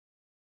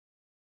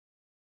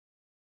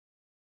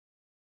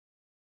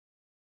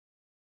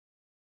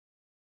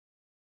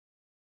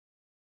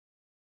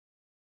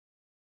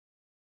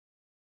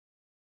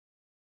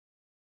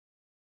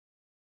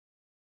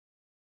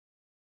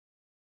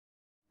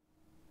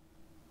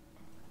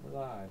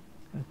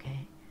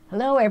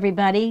Hello,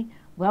 everybody.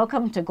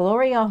 Welcome to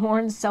Gloria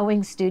Horn's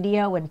Sewing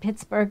Studio in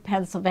Pittsburgh,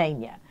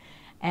 Pennsylvania.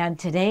 And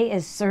today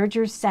is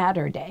Serger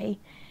Saturday.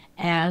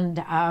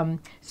 And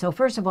so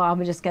first of all,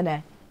 I'm just going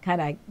to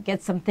kind of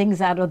get some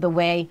things out of the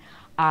way.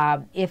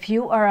 If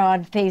you are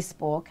on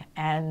Facebook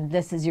and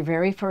this is your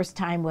very first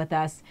time with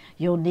us,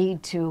 you'll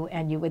need to,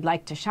 and you would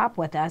like to shop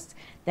with us,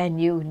 then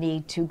you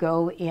need to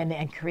go in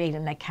and create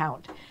an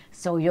account.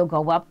 So you'll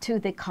go up to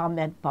the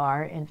comment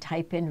bar and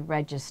type in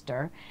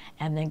register,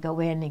 and then go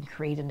in and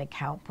create an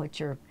account. Put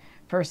your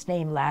first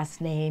name,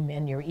 last name,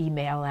 and your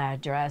email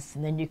address,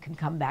 and then you can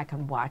come back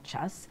and watch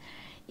us.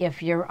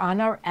 If you're on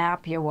our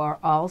app, you are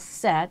all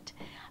set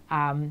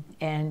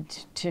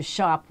and to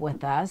shop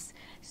with us.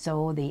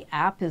 So the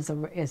app is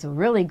a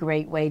really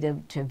great way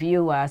to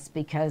view us,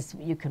 because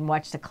you can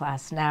watch the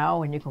class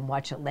now and you can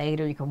watch it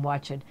later. You can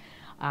watch it,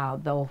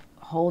 they'll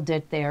hold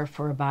it there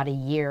for about a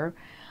year.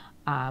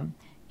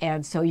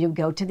 And so you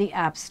go to the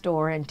App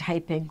Store and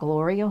type in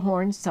Gloria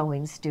Horn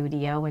Sewing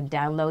Studio and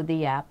download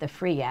the app, the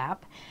free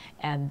app,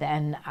 and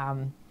then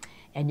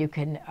and you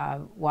can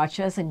watch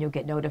us, and you'll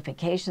get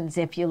notifications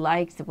if you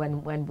like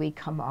when we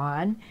come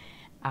on.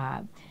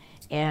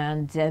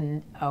 And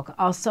then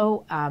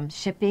also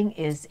shipping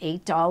is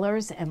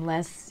 $8,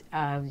 unless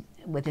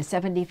with the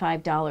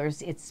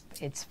 $75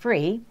 it's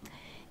free.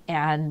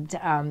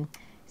 And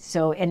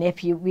so, and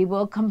if we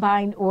will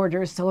combine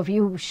orders. So if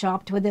you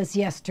shopped with us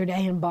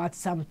yesterday and bought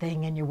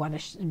something and you want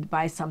to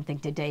buy something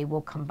today,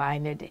 we'll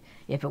combine it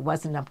if it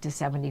wasn't up to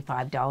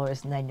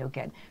 $75, and then you'll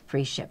get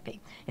free shipping.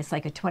 It's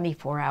like a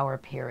 24-hour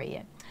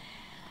period.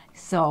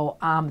 So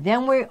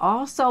then we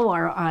also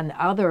are on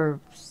other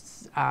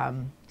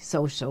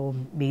social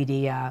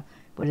media,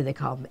 what do they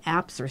call them,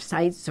 apps or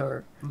sites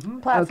or?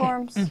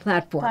 Platforms. Okay.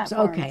 Platforms.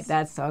 Okay,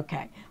 that's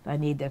okay. I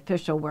need the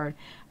official word.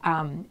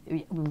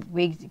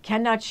 We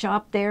cannot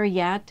shop there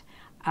yet,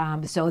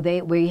 so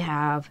we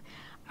have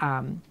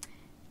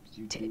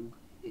YouTube.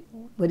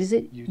 What is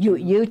it?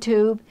 YouTube.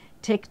 YouTube,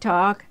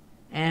 TikTok,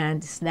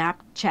 and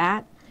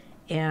Snapchat,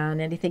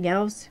 and anything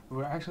else?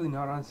 We're actually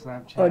not on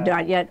Snapchat. Oh,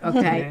 not yet. Okay.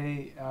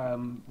 Today,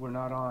 we're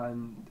not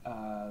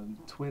on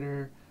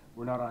Twitter.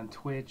 We're not on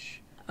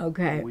Twitch.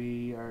 Okay.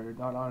 We are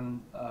not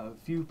on a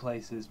few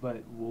places,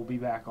 but we'll be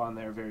back on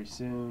there very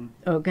soon.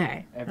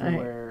 Okay.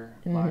 Everywhere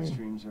live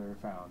streams are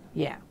found.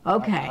 Yeah.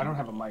 Okay. I don't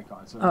have a mic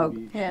on, so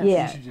maybe yes.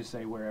 Yeah. you should just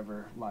say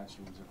wherever live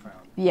streams are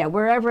found. Yeah,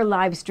 wherever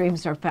live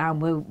streams are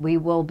found, we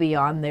will be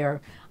on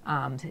there.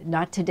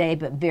 Not today,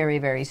 but very,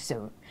 very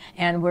soon.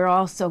 And we're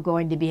also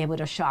going to be able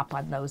to shop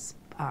on those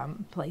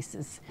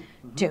places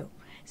too.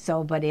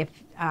 So, but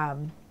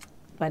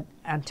but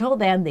until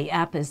then, the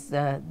app is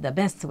the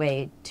best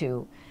way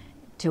to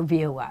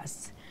view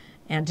us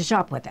and to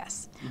shop with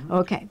us.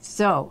 Okay,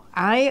 so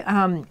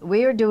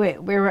we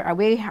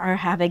are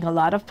having a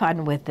lot of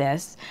fun with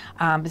this.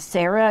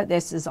 Sara,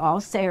 this is all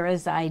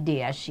Sara's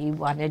idea. She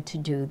wanted to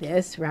do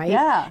this, right?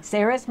 Yeah.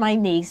 Sara's my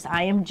niece.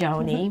 I am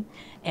Joanie,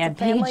 and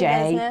It's a family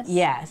PJ. business.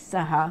 Yes,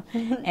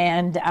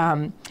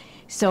 and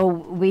so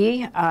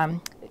we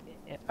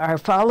are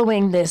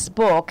following this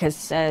book. It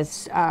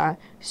says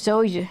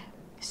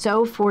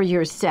sew for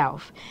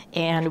yourself,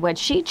 and what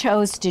she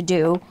chose to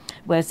do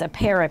was a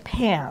pair of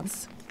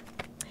pants,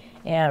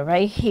 and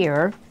right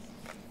here,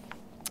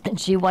 and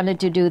she wanted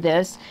to do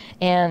this,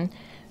 and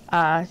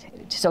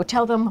so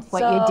tell them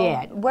what you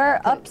did. We're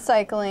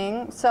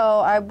upcycling. So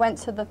I went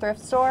to the thrift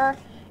store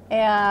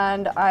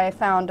and I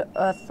found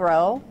a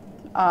throw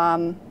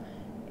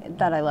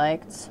that I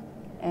liked,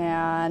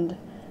 and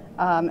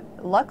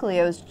luckily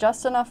it was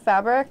just enough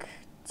fabric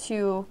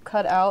to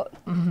cut out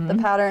the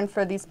pattern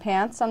for these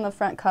pants on the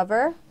front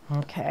cover.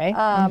 Okay.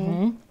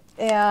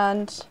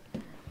 And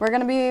we're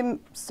going to be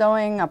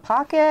sewing a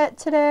pocket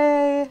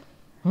today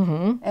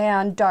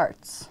and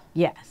darts.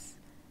 Yes.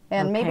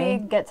 And Okay.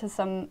 maybe get to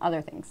some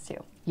other things too.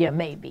 Yeah,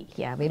 maybe.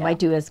 Yeah, we might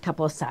do a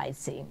couple of side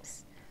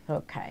seams.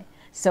 Okay.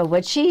 So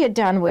what she had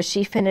done was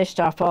she finished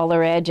off all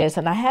her edges,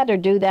 and I had her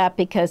do that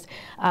because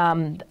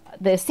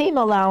the seam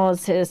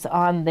allowances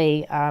on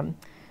the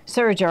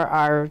Serger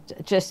are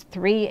just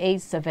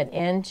 3/8 of an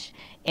inch,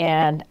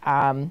 and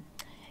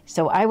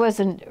so I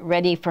wasn't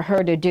ready for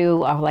her to do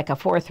like a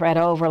 4-thread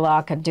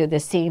overlock and do the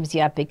seams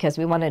yet, because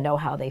we want to know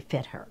how they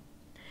fit her.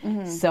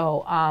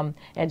 So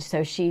and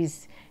so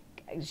she's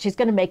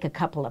going to make a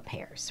couple of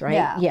pairs, right?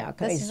 Yeah.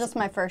 This is just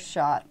my first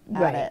shot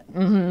at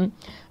it.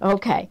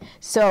 Okay,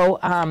 so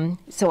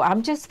so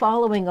I'm just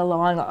following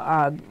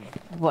along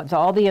with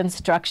all the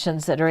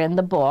instructions that are in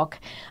the book,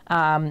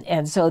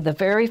 and so the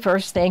very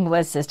first thing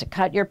is to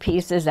cut your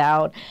pieces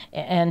out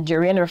and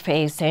your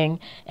interfacing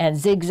and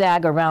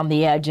zigzag around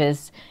the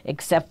edges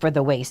except for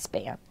the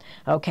waistband.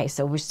 Okay,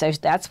 so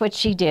that's what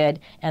she did,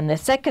 and the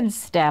second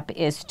step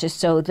is to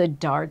sew the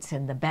darts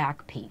in the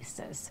back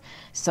pieces.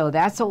 So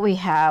that's what we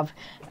have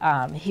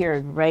here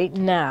right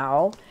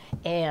now,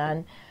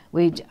 and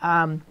we.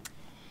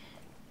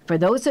 For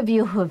those of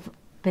you who have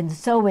been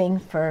sewing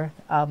for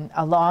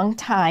a long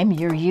time,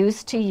 you're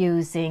used to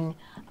using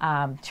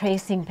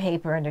tracing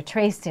paper and a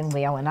tracing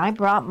wheel, and I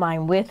brought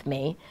mine with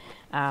me.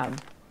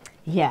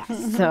 Yeah,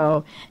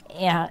 so,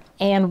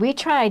 and we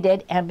tried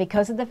it, and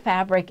because of the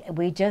fabric,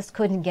 we just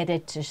couldn't get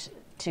it to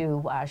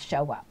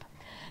show up.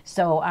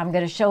 So I'm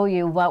going to show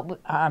you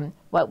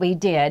what we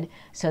did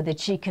so that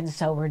she can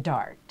sew her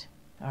dart.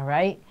 All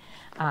right.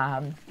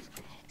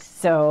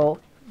 So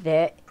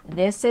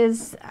this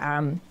is,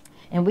 and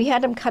we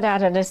had them cut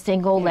out in a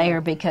single layer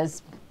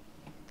because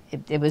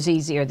it was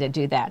easier to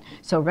do that.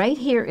 So right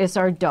here is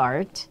our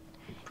dart,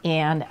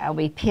 and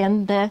we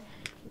pinned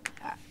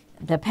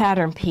the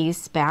pattern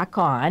piece back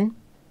on,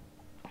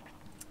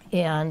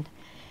 and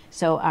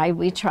so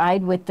we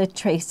tried with the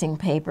tracing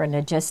paper and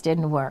it just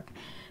didn't work.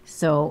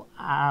 So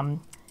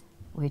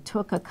we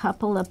took a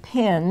couple of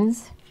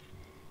pins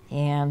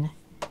and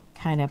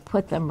kind of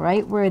put them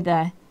right where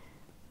the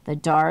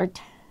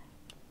dart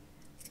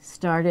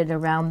started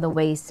around the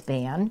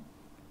waistband,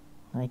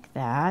 like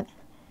that.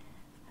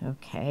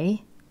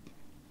 Okay,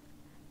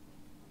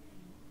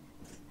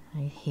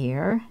 right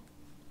here.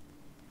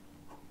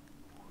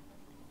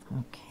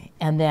 Okay,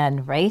 and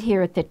then right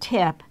here at the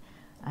tip,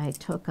 I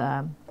took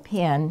a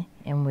pin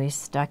and we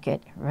stuck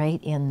it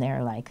right in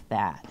there like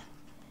that.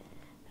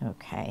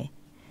 Okay,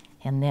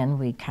 and then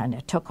we kind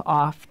of took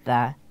off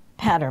the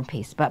pattern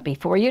piece. But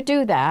before you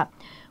do that,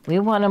 we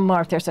want to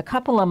mark, there's a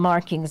couple of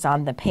markings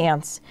on the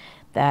pants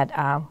that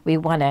we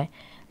want to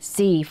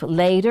see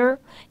later,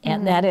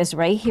 and that is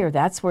right here.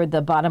 That's where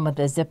the bottom of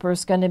the zipper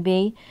is going to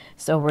be.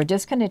 So we're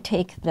just going to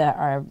take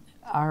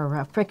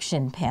our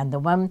friction pen, the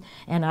one,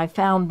 and I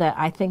found that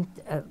I think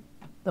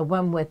the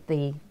one with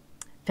the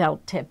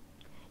felt tip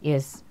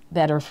is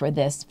better for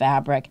this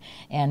fabric,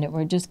 and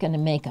we're just going to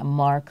make a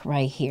mark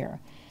right here.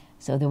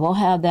 So that we'll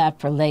have that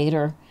for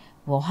later.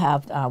 We'll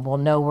have we'll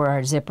know where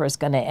our zipper is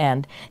going to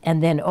end,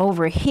 and then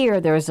over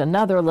here there's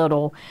another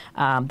little.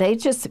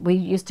 We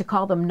used to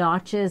call them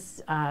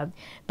notches,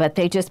 but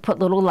they just put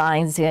little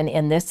lines in,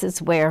 and this is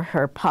where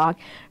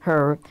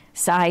her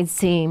side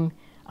seam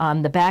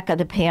on the back of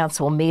the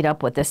pants will meet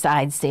up with the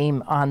side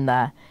seam on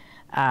the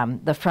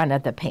front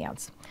of the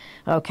pants.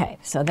 Okay,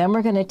 so then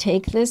we're going to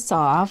take this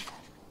off,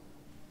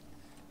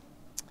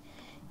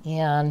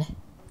 and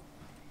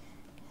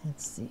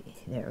let's see,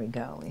 there we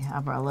go. We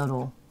have our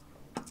little,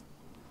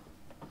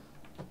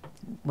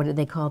 what do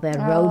they call that,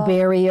 road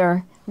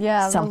barrier?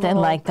 Yeah, something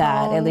like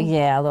that. Cone.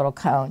 Yeah, a little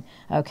cone.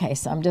 Okay,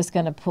 so I'm just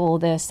going to pull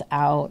this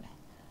out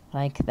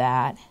like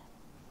that.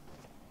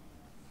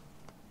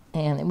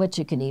 And what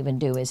you can even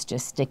do is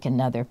just stick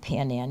another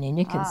pin in, and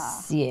you can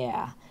see,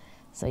 yeah.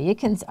 So you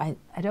can, I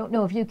don't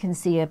know if you can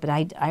see it, but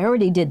I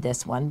already did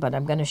this one, but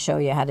I'm going to show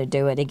you how to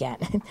do it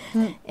again.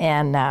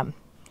 And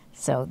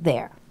so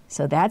there.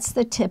 So that's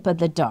the tip of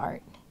the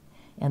dart,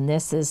 and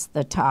this is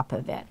the top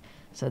of it.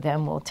 So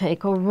then we'll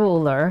take a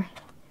ruler,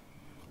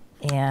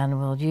 and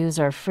we'll use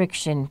our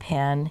friction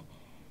pen.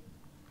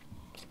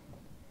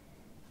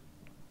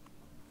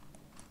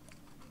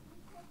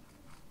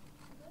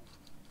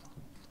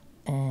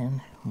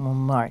 And we'll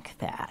mark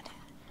that.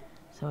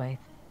 So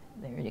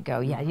there you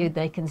go. Yeah,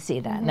 they can see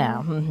that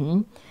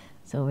now.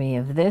 So we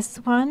have this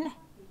one.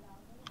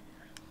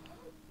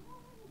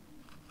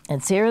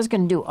 And Sarah's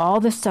going to do all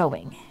the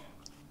sewing.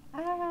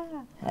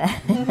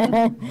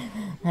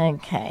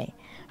 Okay.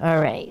 All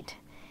right.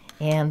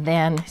 And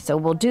then, so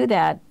we'll do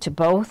that to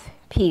both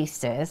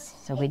pieces.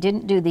 So we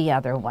didn't do the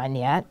other one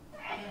yet.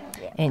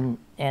 And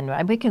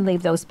we can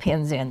leave those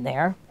pins in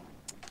there.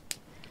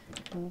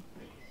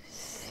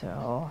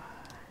 So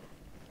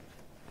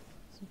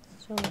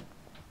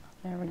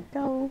there we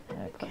go.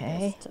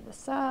 Okay. To the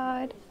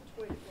side.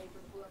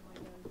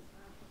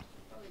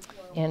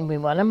 And we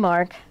want to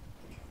mark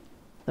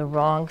the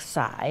wrong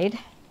side.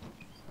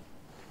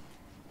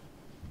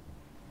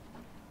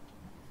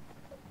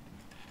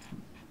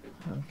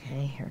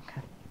 Okay, here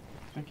comes.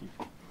 Thank you.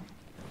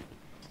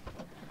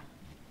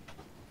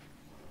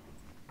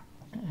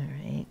 All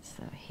right,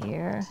 so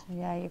here.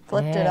 Yeah, you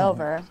flipped it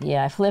over.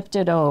 Yeah, I flipped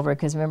it over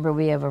because remember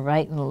we have a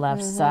right and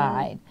left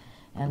side.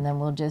 And then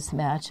we'll just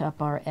match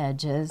up our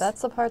edges.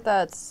 That's the part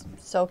that's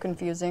so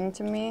confusing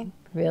to me.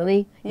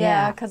 Really?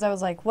 Yeah, because I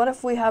was like, what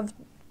if we have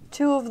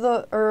two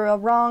of or a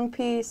wrong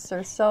piece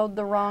or sewed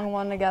the wrong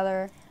one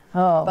together?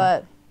 Oh.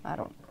 But I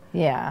don't.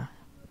 Yeah.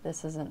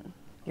 This isn't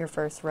your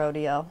first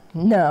rodeo.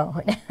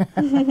 No.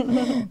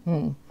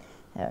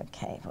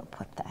 Okay, we'll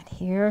put that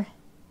here.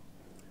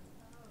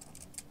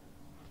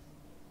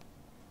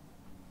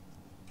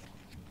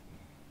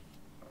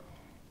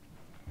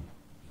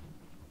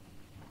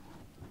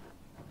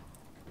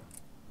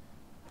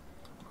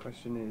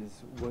 Question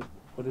is,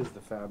 what is the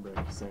fabric,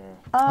 Sarah?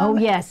 Oh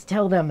yes,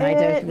 tell them.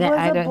 It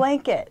was a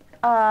blanket,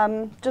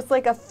 just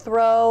like a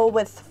throw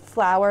with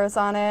flowers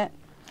on it.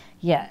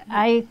 Yeah,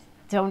 I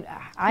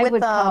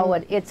would call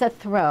it. It's a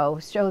throw.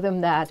 Show them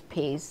that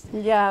piece.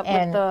 Yeah,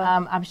 and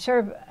I'm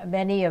sure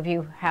many of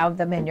you have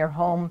them in your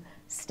home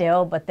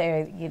still, but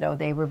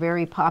they were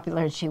very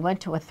popular. And she went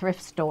to a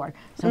thrift store,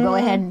 so go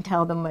ahead and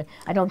tell them.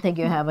 I don't think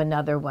you have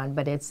another one,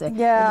 but it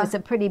was a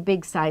pretty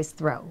big size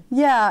throw.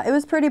 Yeah, it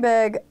was pretty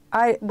big.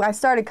 I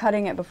started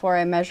cutting it before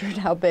I measured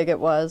how big it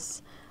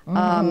was,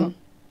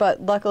 but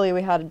luckily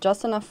we had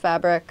just enough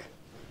fabric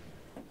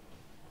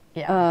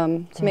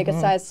to make a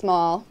size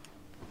small.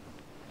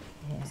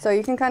 Yeah. So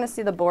you can kind of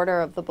see the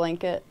border of the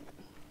blanket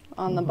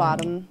on the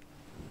bottom,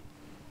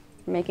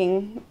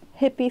 making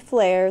hippie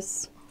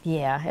flares.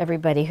 Yeah,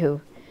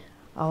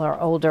 all our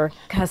older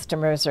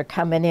customers are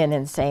coming in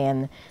and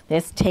saying,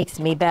 this takes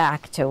me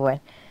back to what.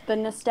 The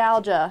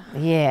nostalgia.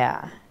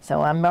 Yeah,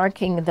 so I'm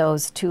marking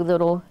those 2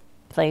 little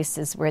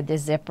places where the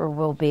zipper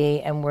will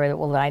be and where it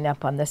will line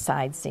up on the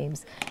side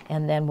seams.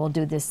 And then we'll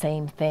do the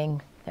same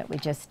thing that we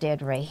just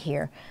did right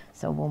here.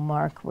 So we'll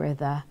mark where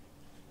the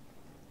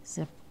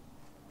zip,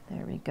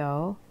 there we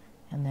go.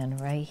 And then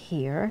right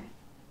here.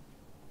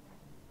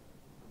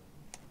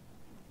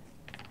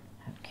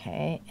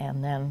 Okay,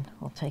 and then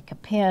we'll take a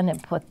pin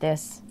and put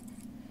this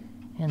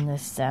in the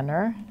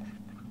center,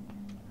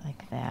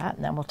 like that.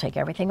 And then we'll take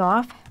everything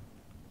off.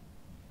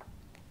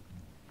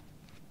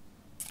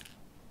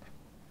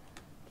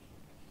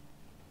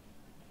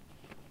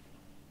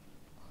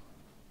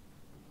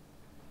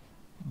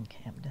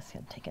 Okay, I'm just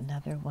going to take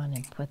another one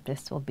and put,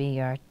 this will be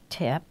our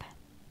tip.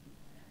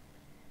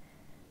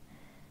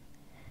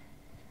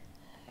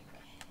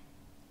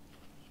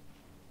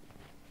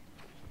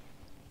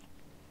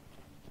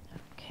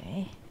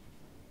 Okay.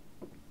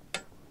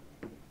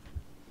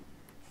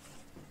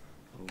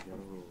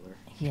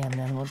 Yeah, and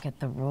then we'll get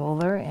the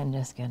ruler and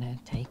just going to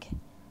take,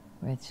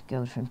 let's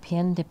go from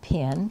pin to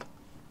pin.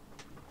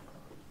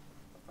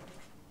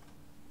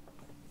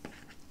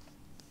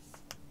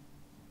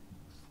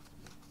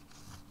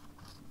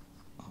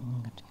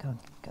 I'm going to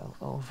go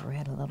over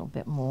it a little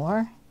bit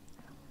more.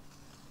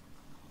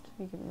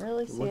 You can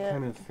really see What it.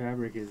 kind of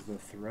fabric is the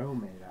throw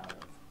made out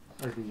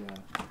of? Or the,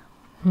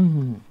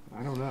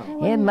 I don't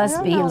know. It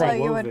must be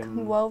like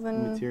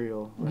woven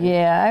material. Right?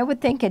 Yeah, I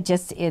would think it's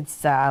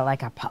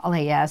like a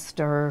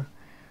polyester,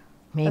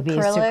 maybe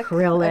it's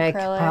acrylic,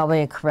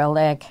 probably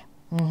acrylic.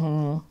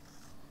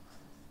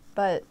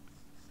 But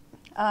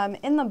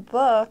in the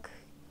book,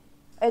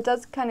 it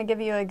does kind of give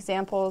you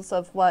examples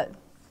of what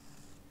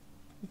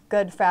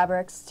good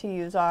fabrics to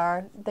use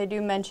are. They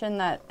do mention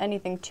that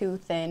anything too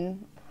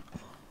thin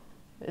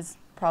is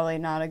probably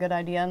not a good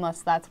idea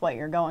unless that's what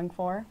you're going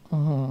for.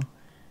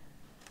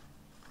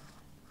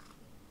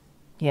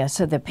 Yeah,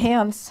 so the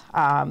pants,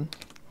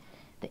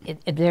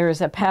 there's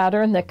a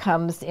pattern that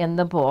comes in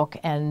the book,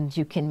 and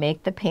you can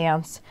make the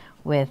pants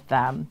with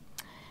a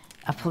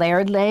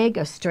flared leg,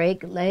 a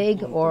straight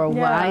leg, or a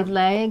wide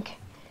leg,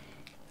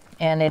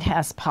 and it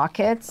has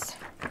pockets.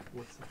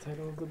 What's the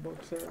title of the book,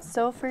 Sarah?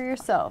 Sew for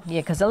yourself.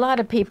 Yeah, because a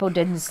lot of people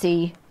didn't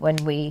see when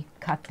we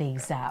cut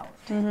these out.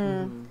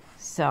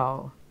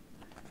 So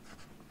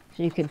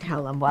you can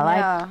tell them,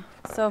 well,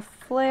 so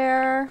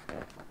flare,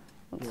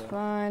 let's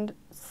find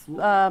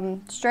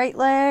straight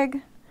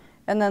leg,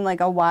 and then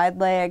like a wide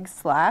leg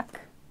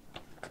slack.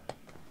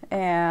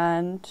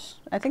 And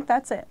I think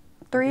that's it.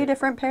 3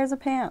 different pairs of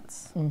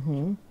pants.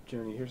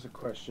 Joanie, here's a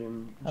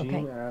question.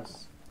 Jean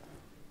asks,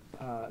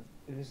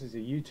 this is a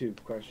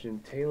YouTube question,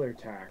 tailor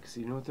tacks.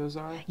 You know what those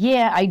are?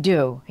 Yeah, I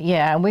do.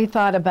 Yeah, and we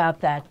thought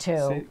about that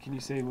too. Can you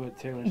say what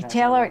tailor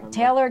tacks are?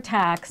 Tailor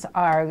tacks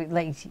are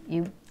like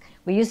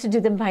we used to do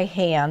them by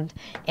hand,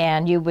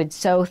 and you would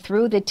sew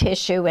through the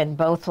tissue in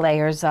both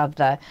layers of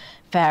the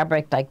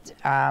fabric,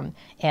 and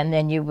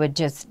then you would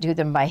just do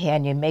them by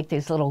hand. You'd make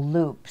these little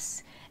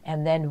loops,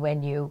 and then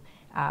when you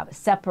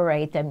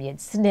separate them,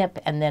 you'd snip,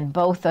 and then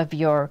both of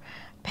your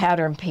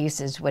pattern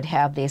pieces would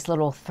have these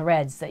little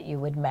threads that you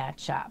would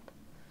match up.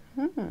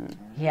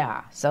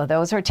 Yeah, so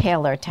those are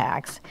tailor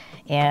tacks,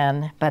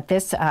 but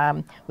this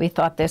we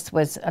thought this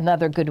was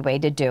another good way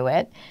to do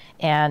it,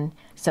 and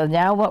so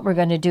now what we're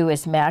going to do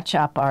is match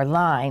up our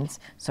lines.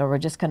 So we're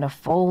just going to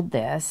fold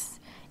this,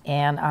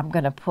 and I'm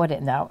going to put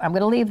it now. I'm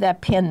going to leave that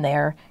pin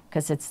there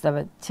because it's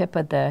the tip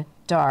of the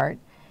dart,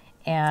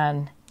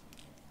 and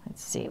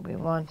let's see, we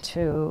want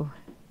to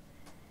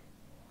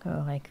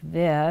go like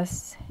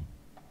this.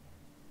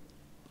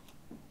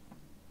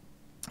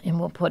 And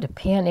we'll put a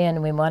pin in,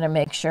 and we want to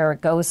make sure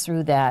it goes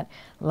through that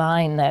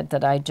line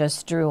that I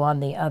just drew on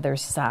the other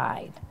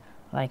side,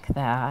 like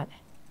that.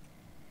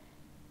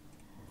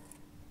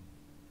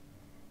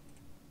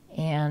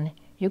 And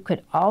you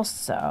could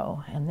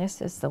also, and this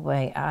is the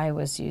way I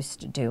was used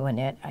to doing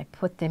it, I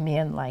put them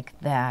in like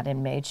that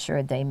and made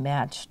sure they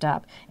matched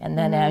up. And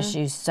then as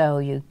you sew,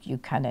 you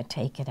kind of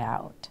take it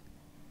out.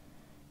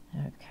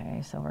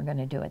 Okay, so we're going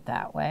to do it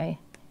that way.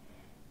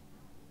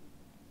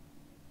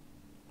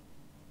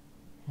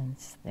 And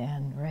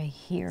then right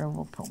here,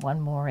 we'll put one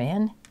more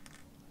in.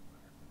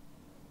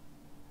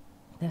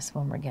 This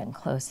one, we're getting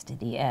close to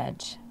the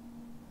edge.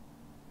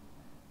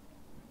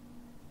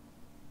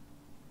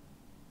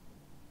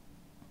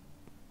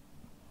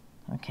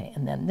 Okay,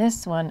 and then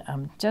this one,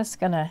 I'm just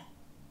gonna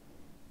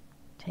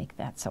take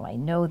that so I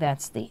know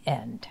that's the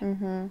end.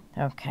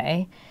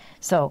 Okay,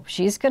 so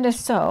she's gonna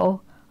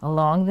sew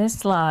along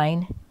this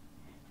line,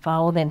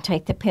 follow, then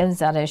take the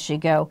pins out as you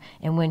go,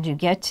 and when you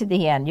get to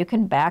the end, you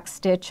can back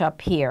stitch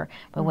up here,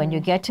 but when you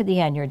get to the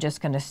end, you're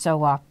just going to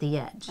sew off the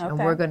edge, and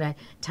we're going to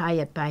tie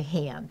it by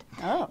hand.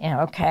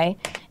 Okay,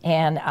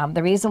 And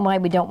the reason why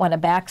we don't want to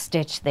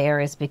backstitch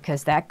there is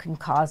because that can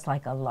cause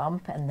like a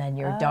lump, and then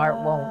your dart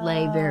won't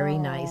lay very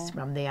nice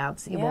from the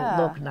outside. It won't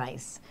look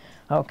nice.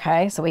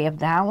 Okay, so we have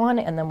that one,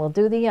 and then we'll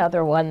do the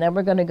other one. Then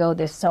we're going to go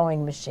this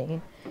sewing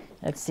machine.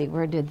 Let's see,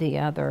 where did the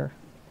other?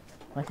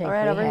 I think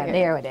right over here.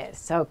 There it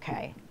is.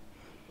 Okay,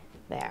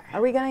 there.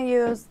 Are we going to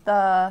use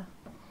the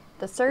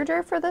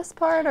serger for this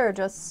part, or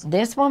just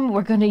this one?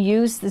 We're going to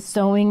use the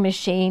sewing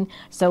machine.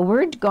 So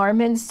we're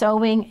garment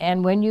sewing,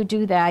 and when you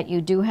do that,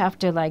 you do have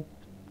to like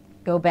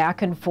go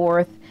back and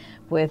forth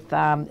with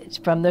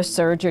from the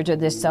serger to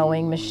the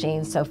sewing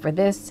machine. So for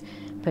this,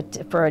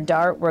 for a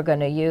dart, we're going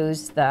to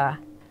use the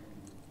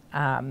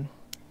the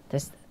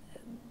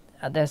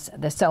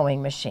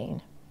sewing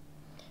machine.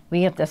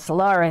 We have the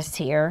Solaris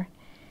here,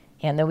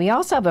 and then we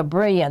also have a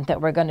Brilliant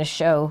that we're going to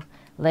show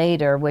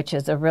later, which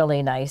is a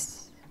really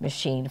nice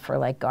machine for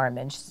like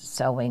garment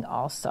sewing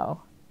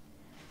also.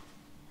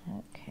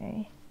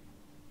 Okay.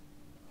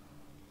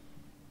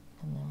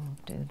 And then we'll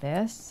do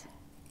this.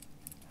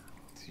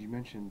 So you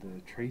mentioned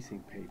the tracing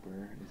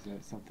paper. Is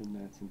that something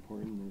that's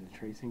important, the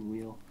tracing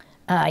wheel?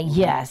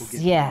 Yes,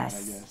 we'll yes,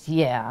 that, I guess.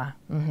 Yeah.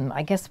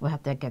 I guess we'll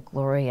have to get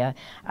Gloria.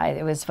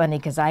 It was funny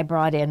because I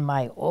brought in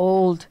my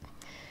old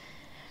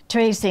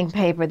tracing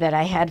paper that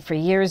I had for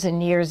years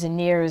and years and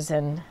years,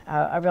 and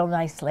a real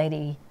nice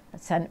lady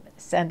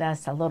sent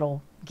us a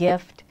little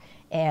gift,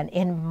 and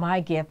in my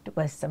gift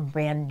was some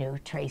brand new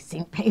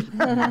tracing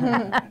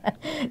paper.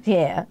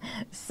 Yeah.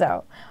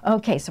 So,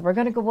 okay, so we're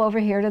going to go over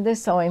here to the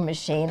sewing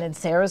machine, and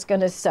Sarah's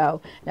going to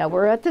sew. Now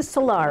we're at the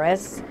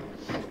Solaris,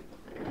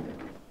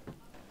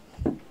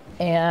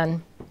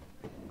 and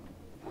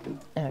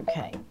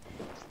okay.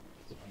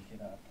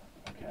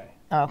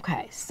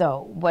 Okay.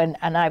 So when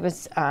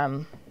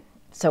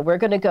so we're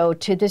going to go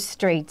to the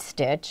straight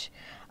stitch.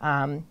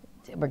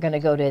 We're going to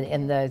go to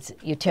in the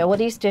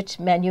utility stitch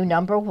menu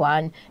number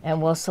 1,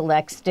 and we'll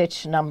select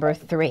stitch number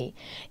 3,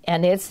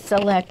 and it's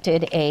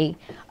selected a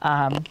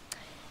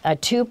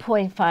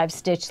 2.5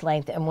 stitch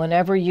length. And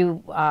whenever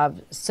you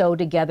sew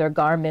together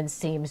garment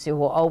seams, you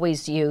will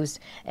always use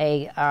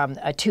a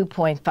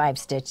 2.5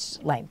 stitch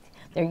length.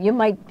 There, you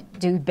might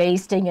do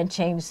basting and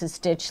change the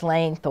stitch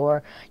length,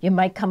 or you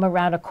might come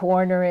around a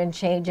corner and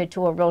change it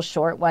to a real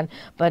short one,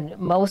 but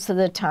most of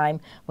the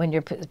time when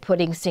you're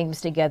putting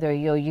seams together,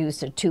 you'll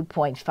use a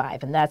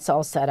 2.5, and that's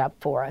all set up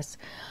for us.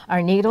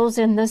 Our needle's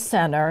in the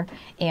center,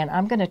 and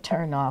I'm going to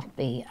turn off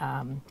the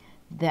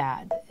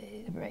that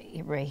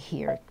right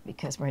here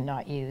because we're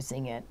not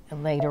using it,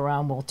 and later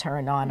on we'll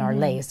turn on our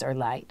laser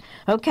light.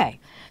 Okay,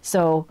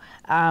 so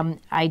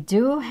I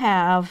do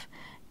have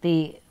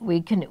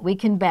we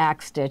can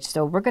backstitch,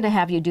 so we're going to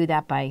have you do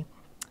that by,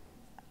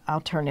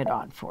 I'll turn it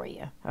on for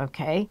you,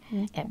 okay?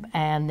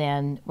 And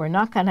then we're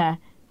not going to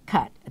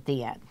cut at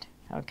the end,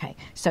 okay?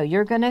 So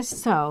you're going to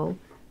sew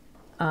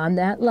on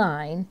that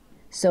line.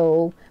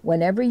 So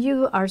whenever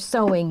you are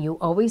sewing, you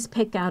always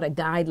pick out a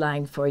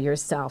guideline for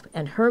yourself,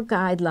 and her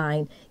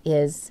guideline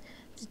is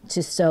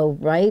to sew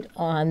right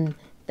on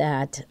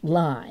that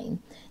line,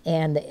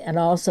 and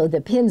also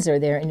the pins are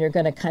there, and you're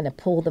going to kind of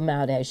pull them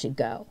out as you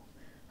go.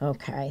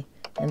 Okay,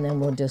 and then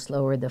we'll just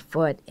lower the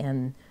foot,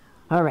 and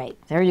all right,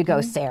 there you go,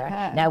 Sarah.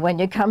 Okay. Now when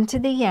you come to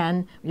the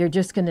end, you're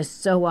just going to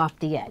sew off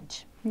the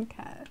edge.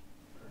 Okay.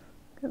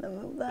 Gonna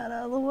move that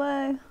out of the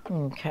way.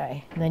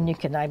 Okay, and then you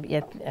can,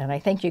 and I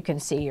think you can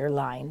see your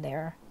line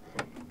there.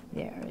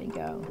 There you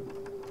go.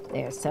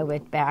 There, so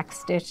with back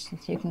stitch,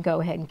 you can go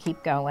ahead and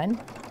keep going.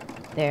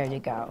 There you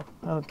go.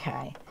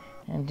 Okay,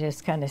 and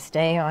just kind of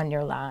stay on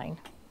your line.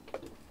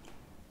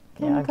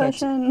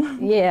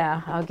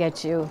 Yeah, I'll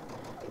get you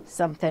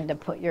something to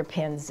put your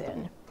pins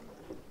in.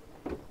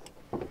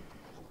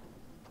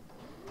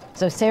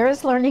 So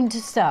Sarah's learning to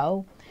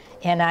sew,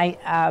 and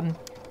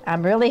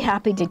I'm really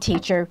happy to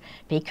teach her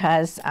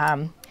because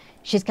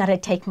she's got to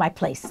take my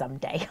place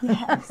someday.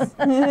 Yes.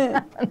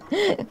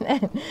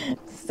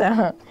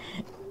 So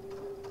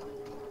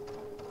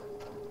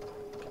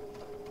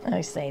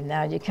I say,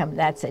 now you come,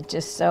 that's it,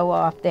 just sew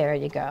off, there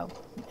you go.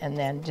 And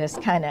then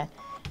just kind of,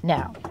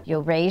 now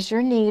you'll raise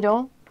your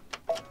needle.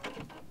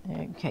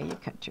 Okay, you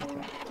cut your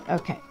thread.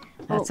 Okay,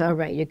 that's all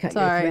right. You cut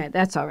your thread.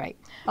 That's all right.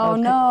 Oh,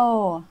 okay.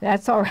 No.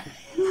 That's all right.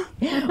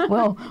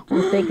 Well,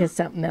 we'll think of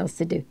something else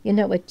to do. You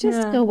know what?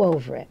 Just go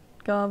over it.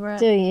 Go over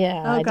it?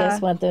 Yeah, Okay. I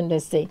just want them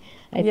to see.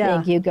 I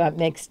think you got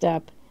mixed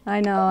up.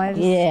 I know.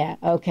 Yeah,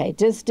 okay.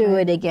 Just do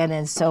it again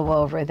and sew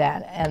over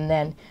that. And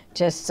then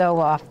just sew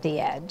off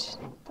the edge.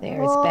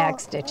 There's back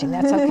stitching.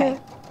 That's okay.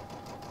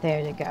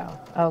 There you go.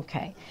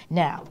 Okay.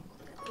 Now,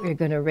 you're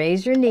going to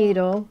raise your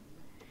needle,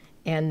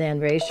 and then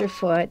raise your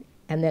foot,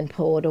 and then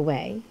pull it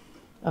away.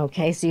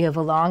 Okay, so you have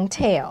a long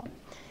tail.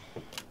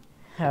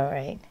 All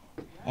right.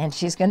 And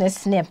she's going to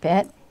snip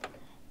it.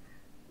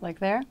 Like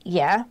there?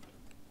 Yeah.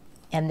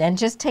 And then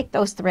just take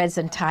those threads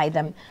and tie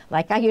them.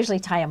 Like I usually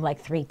tie them like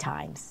 3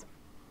 times.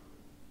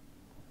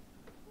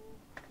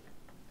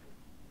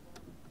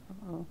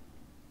 Uh-oh.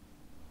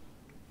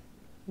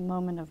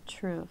 Moment of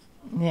truth.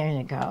 There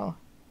you go.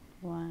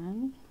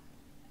 1.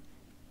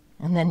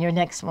 And then your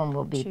next one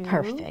will be 2.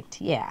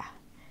 perfect. Yeah.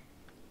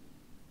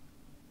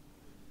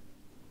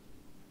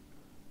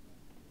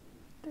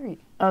 3.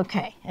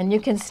 Okay, and you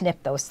can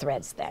snip those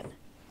threads then.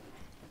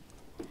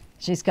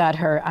 She's got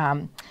her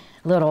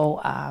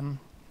little My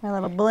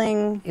little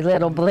bling. It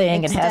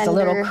has a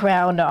little Extender.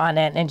 crown on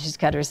it, and she's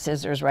got her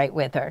scissors right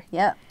with her.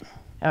 Yep.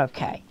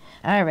 Okay.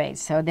 All right,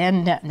 so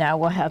then now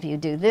we'll have you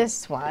do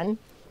this one.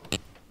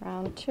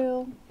 Round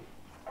 2.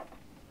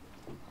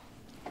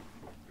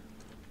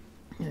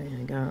 There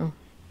you go.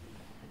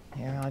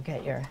 Here, I'll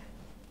get your,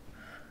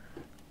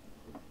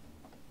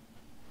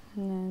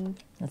 And then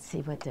let's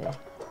see what the,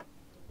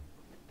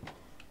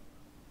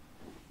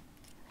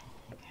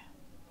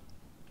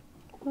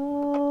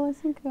 oh, I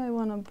think I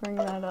want to bring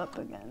that up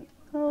again.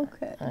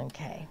 Okay.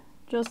 okay.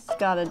 Just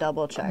gotta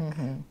double check.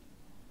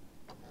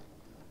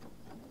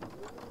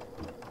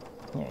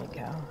 There you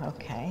go,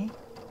 okay.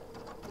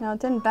 Now it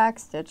didn't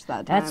backstitch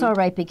that time. That's all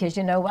right, because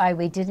you know why?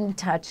 We didn't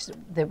touch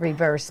the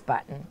reverse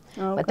button.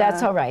 But that's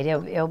Okay. all right,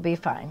 it'll be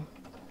fine.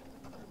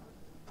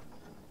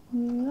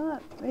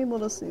 Not able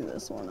to see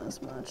this one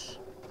as much.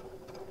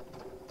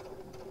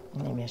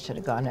 Maybe I should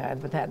have gone,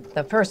 but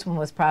the first one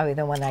was probably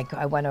the one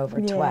I went over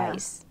Yeah.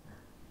 twice.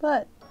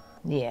 But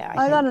Yeah.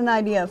 I got an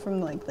idea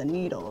from like the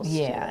needles.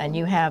 Yeah, too. and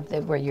you have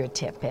where your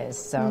tip is,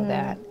 so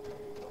that,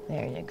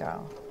 there you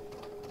go.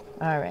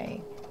 All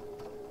right.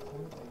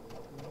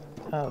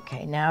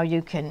 Okay, now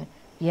you can,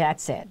 yeah,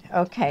 that's it.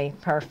 Okay,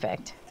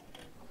 perfect.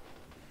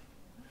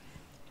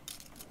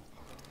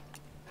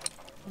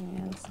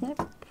 And snip.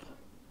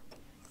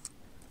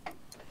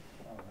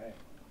 All right.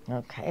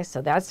 Okay,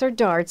 so that's her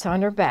darts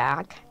on her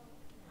back.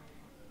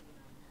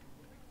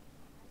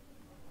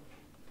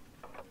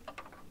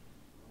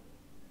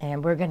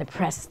 And we're going to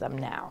press them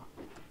now.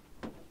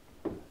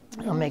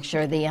 I'll make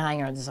sure the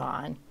iron's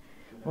on.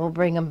 We'll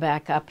bring them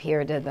back up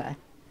here to the,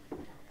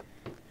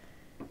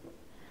 The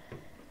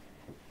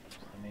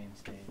main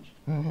stage.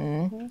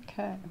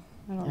 Okay.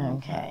 I don't know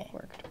Okay. if that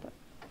worked, but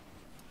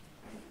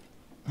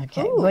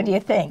okay, what do you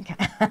think?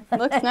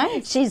 looks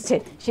nice.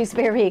 She's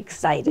very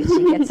excited.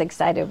 She gets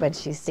excited when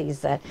she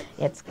sees that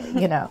it's,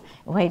 you know,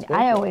 wait,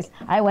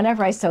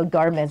 whenever I sewed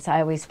garments,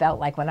 I always felt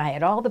like when I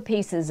had all the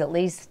pieces at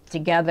least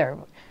together,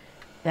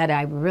 that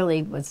I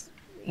really was,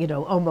 you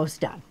know,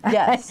 almost done.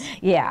 Yes.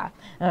 Yeah,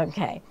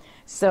 okay.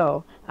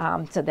 So,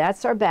 so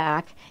that's our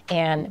back.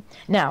 And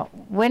now,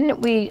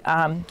 when we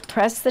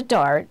press the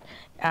dart,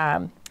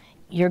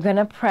 you're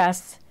gonna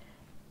press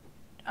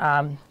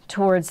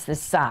towards the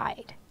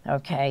side.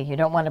 Okay, you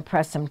don't want to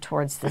press them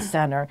towards the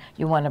center.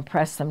 You want to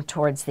press them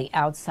towards the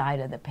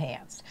outside of the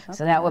pants.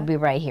 So that would be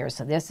right here.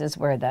 So this is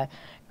where the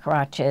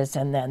crotch is,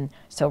 and then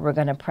so we're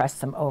going to press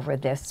them over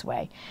this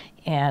way,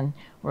 and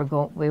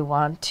we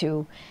want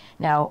to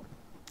now.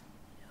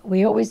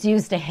 We always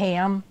used a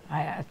ham.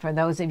 For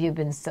those of you who've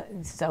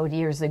been sewed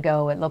years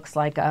ago, it looks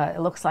like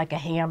a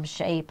ham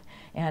shape,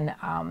 and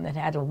it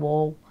had a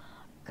wool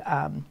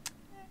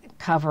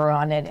cover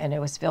on it, and it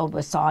was filled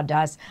with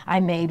sawdust. I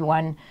made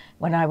one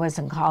when I was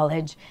in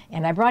college,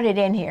 and I brought it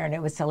in here, and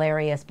it was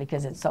hilarious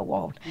because it's so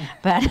old.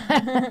 But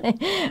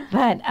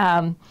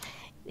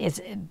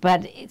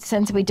but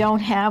since we don't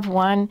have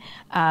one,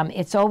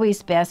 it's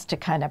always best to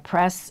kind of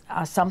press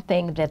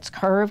something that's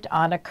curved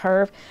on a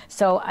curve.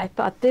 So I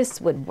thought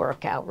this would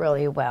work out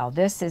really well.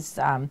 This is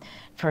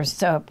for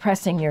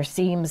pressing your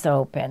seams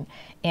open,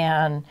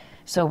 and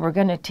so we're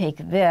going to take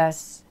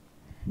this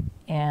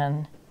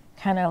and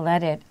kind of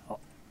let it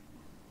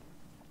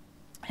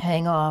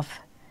hang off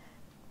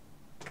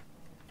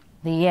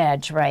the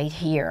edge right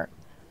here,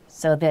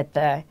 so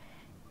that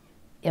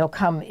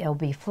it'll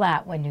be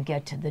flat when you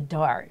get to the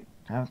dart.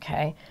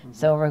 Okay,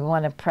 so we're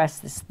going to press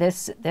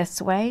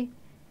this way,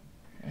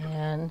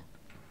 and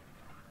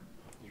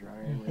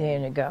there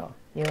you go.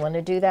 You want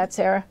to do that,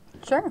 Sarah?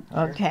 Sure.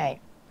 Okay.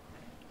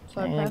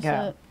 So I There you press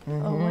go.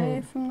 it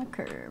away from the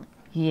curve.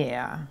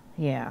 Yeah,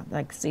 yeah.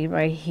 Like, see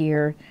right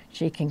here,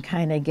 she can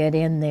kind of get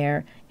in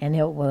there, and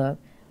it will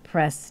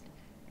press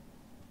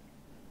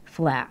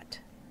flat.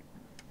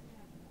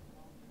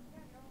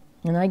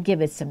 And I give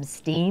it some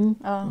steam.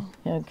 Oh.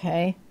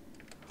 Okay.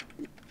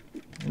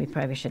 We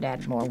probably should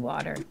add more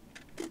water.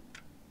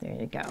 There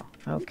you go.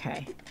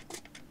 Okay.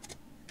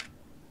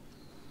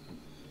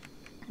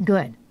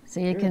 Good. So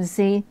you can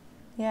see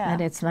Yeah.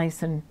 that it's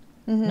nice and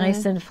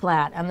nice and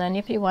flat. And then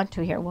if you want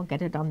to, here, we'll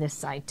get it on this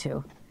side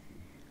too.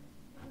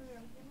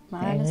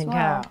 Might There as you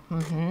well.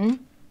 go.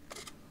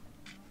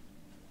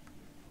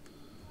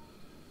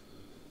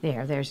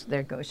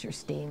 There goes your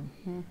steam.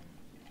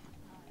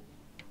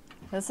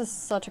 This is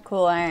such a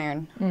cool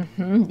iron.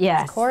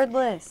 Yes.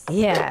 Cordless.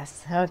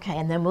 Yes. Okay,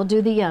 and then we'll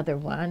do the other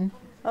one.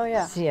 Oh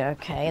yeah. See,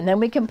 okay, and then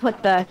we can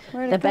put the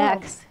Where'd it go?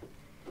 backs.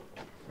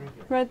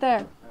 Right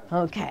there.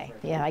 Okay.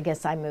 Yeah, I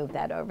guess I moved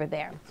that over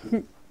there.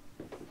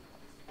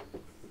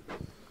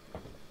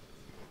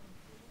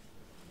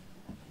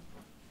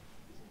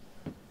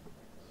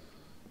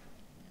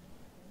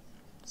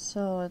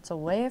 So it's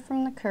away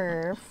from the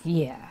curve.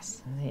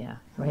 Yes. Yeah.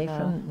 Right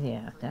from.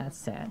 Yeah.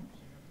 That's it.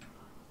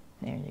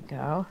 There you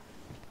go.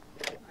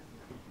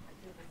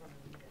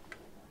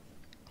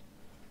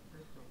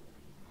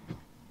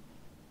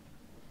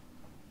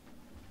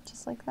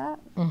 just like that.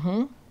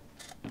 Mm-hmm.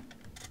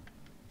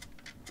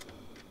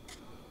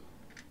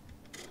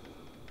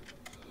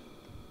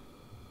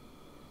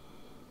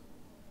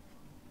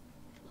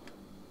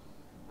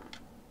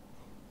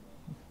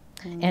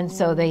 And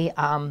so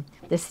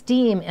the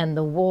steam and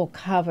the wool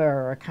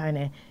cover are kind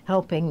of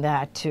helping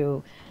that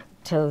to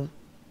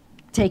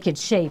take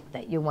its shape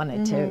that you want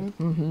it to.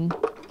 Mm-hmm.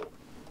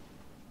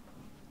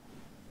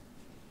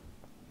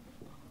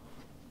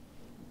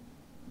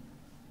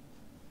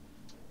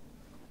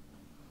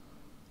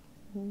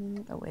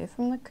 Away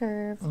from the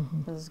curve.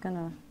 This is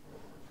gonna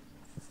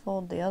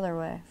fold the other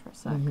way for a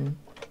sec.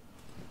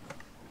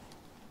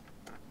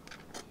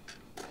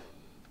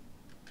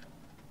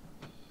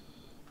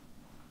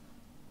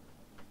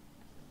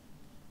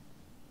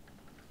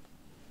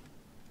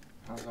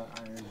 How's that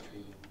iron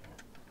treating?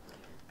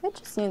 It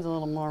just needs a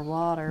little more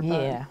water.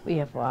 Yeah, we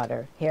have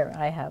water. Here,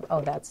 I have,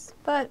 oh, that's,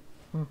 But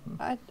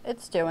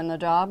it's doing the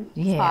job.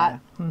 It's yeah. hot.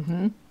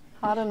 Mm-hmm.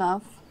 Hot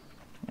enough.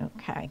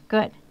 Okay,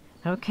 good.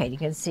 Okay, you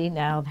can see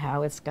now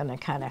how it's going to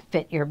kind of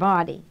fit your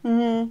body.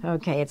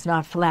 Okay, it's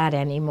not flat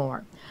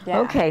anymore. Yeah.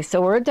 Okay,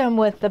 so we're done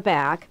with the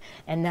back,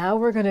 and now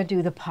we're going to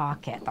do the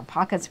pocket. The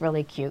pocket's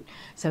really cute.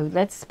 So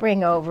let's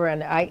spring over,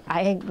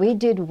 and we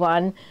did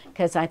one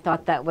because I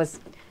thought that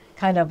was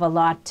kind of a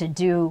lot to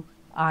do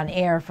on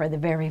air for the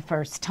very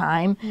first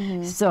time.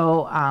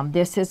 So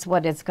this is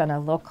what it's going to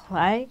look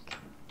like.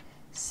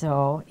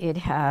 So it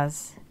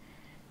has,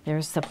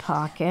 there's the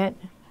pocket,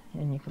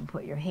 and you can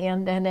put your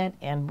hand in it.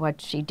 And what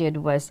she did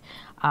was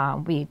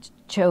we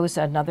chose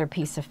another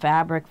piece of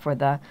fabric for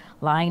the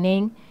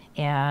lining,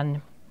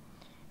 and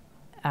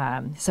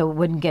so it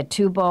wouldn't get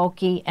too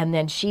bulky. And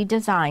then she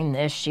designed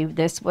this.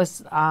 This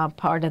was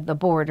part of the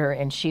border,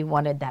 and she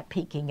wanted that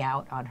peeking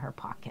out on her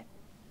pocket.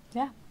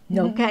 Yeah.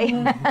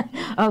 Okay.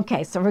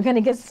 Okay, so we're going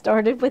to get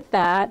started with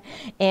that.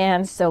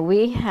 And so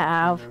we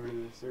have,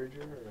 Remember the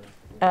Serger,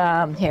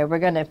 or? here, we're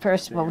going to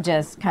first, we'll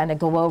just kind of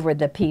go over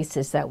the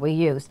pieces that we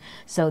use.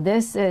 So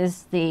this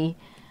is the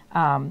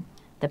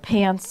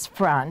pants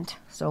front.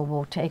 So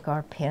we'll take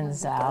our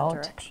pins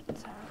out.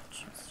 Directions out,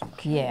 just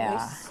in Yeah.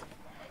 case.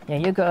 Yeah,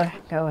 you go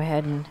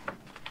ahead and,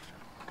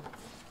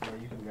 Yeah,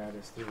 you can guide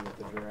us through with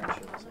the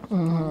directions.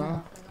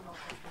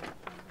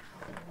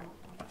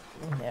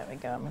 there we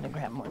go. I'm going to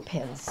grab more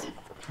pins.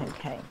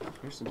 Okay.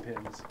 Here's some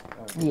pins.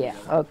 Yeah,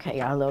 okay,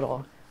 our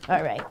little,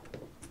 all right.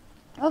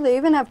 Oh, they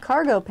even have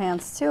cargo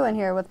pants too in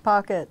here with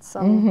pockets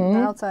on the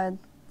outside.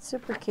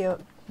 Super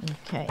cute.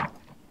 Okay.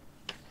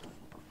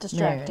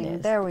 Distracting.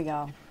 is. There we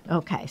go.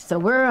 Okay, so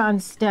we're on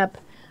step,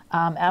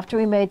 after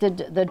we made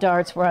the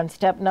darts, we're on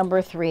step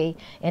number 3,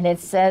 and it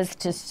says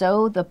to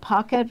sew the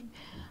pocket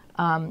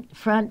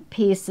front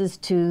pieces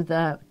to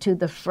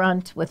the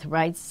front with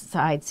right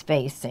sides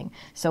facing.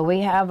 So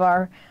we have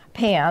our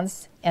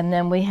pants, and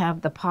then we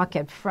have the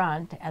pocket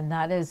front, and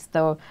that is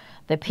the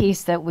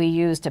piece that we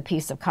used, a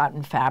piece of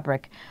cotton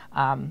fabric,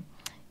 and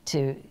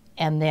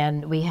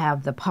then we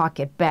have the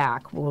pocket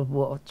back,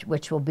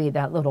 which will be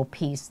that little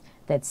piece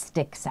that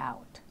sticks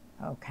out.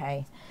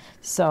 Okay,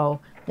 so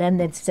then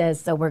it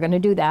says, so we're going to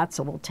do that.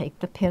 So we'll take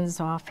the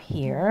pins off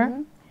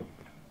here,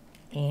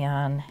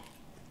 and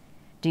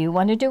do you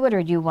want to do it,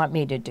 or do you want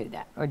me to do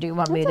that, or do you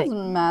want me It to?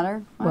 doesn't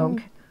matter. Well,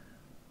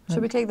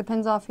 Should we take the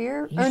pins off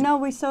here? You Or should- no,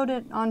 we sewed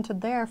it onto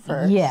there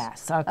first.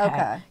 Yes. Okay.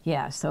 Okay.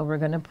 Yeah. So we're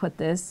going to put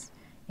this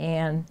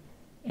and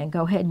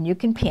go ahead, and you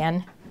can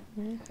pin.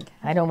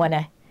 I don't want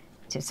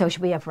to. So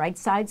should we have right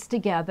sides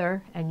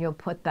together, and you'll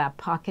put that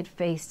pocket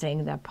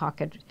facing that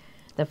pocket.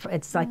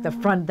 It's like the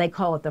front. They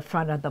call it the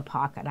front of the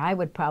pocket. I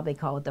would probably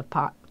call it the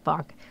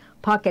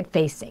pocket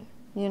facing.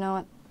 You know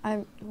what?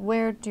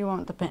 Where do you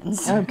want the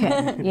pins?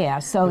 Okay. Yeah.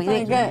 So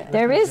Okay.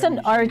 there is an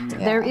art.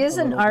 There is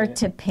A an little art bit.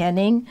 to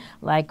pinning.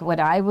 Like what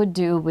I would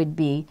do would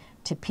be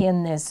to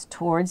pin this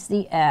towards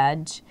the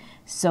edge,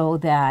 so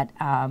that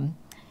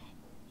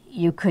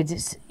you could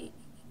just,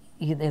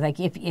 like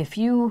if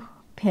you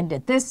pinned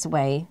it this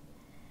way,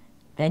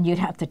 then you'd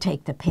have to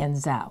take the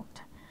pins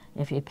out.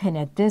 If you pin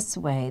it this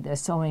way, the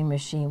sewing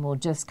machine will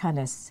just kind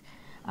of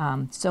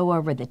sew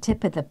over the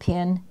tip of the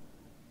pin.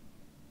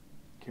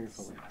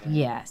 Carefully.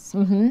 Yes.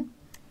 And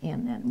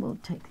then we'll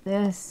take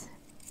this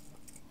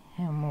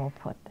and we'll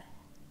put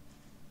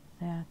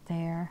that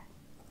there.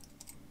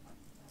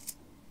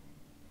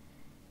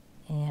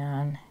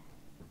 And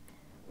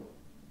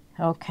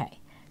okay,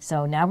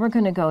 so now we're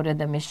going to go to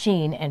the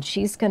machine, and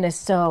she's going to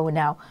sew.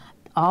 Now,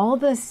 all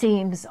the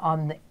seams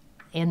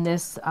in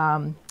this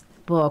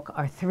book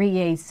are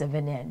 3/8 of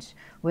an inch,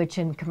 which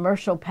in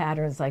commercial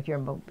patterns like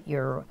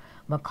your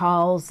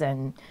McCall's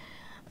and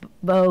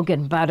Vogue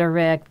and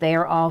Butterick,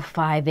 they're all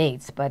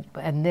 5/8, but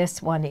in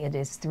this one it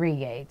is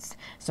 3/8.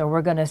 So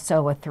we're going to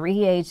sew a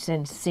 3/8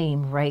 inch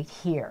seam right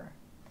here.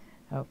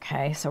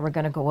 Okay, so we're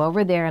going to go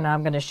over there, and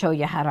I'm going to show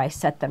you how to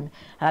set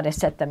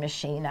the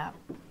machine up.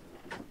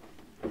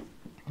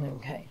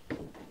 Okay.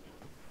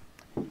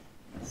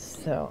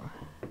 So.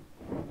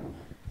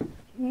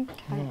 Okay.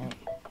 And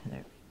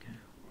there we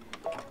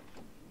go.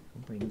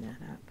 Bring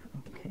that up.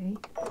 Okay.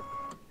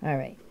 All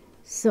right.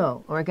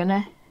 So we're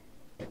gonna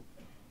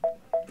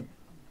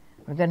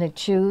we're going to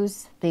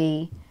choose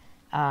the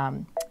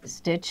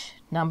stitch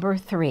number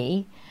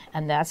 3,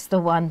 and that's the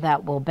one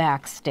that will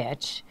back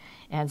stitch.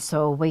 And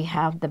so we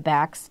have the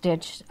back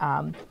stitch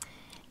on,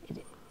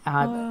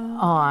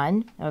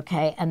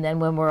 okay, and then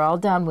when we're all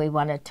done, we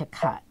want it to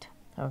cut,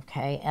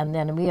 okay, and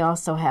then we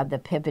also have the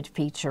pivot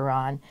feature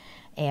on,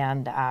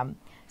 and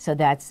so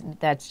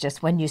that's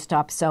just when you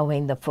stop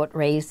sewing, the foot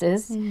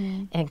raises,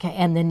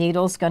 and the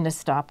needle's going to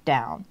stop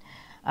down.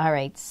 All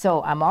right,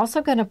 so I'm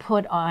also going to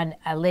put on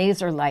a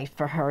laser light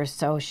for her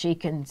so she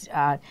can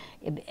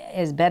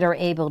is better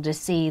able to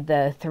see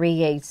the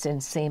 3/8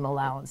 inch seam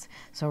allowance.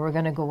 So we're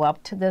going to go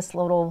up to this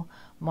little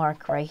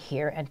mark right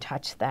here and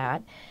touch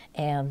that,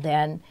 and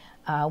then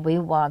we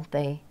want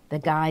the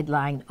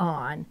guideline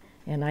on,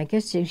 and I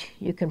guess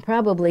you can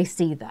probably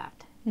see that.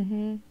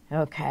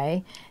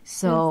 Okay,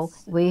 so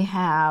we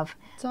have.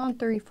 It's on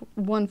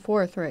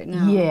 3/1/4 right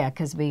now. Yeah,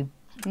 because we.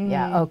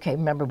 Yeah, okay,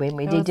 remember when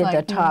we did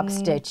the top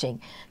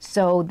stitching.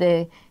 So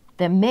the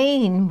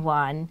main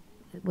one,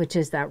 which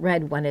is that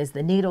red one, is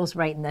the needle's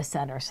right in the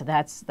center, so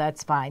that's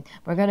fine.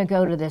 We're going to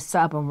go to the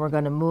sub and we're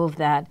going to move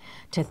that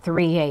to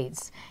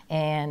 3/8.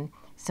 And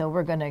so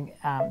we're going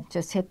to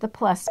just hit the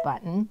plus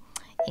button.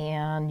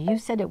 And you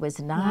said it was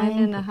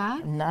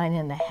 9.5?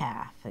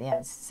 9.5,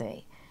 let's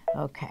see.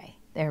 Okay,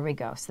 there we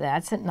go. So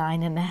that's at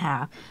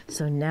 9.5.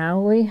 So now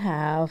we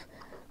have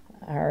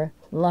our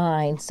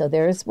line, so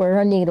there's where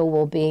our needle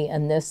will be,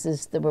 and this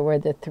is where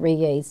the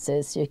 3/8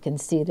 is. You can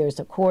see there's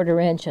a 1/4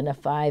 inch and a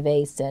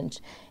 5/8 inch,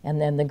 and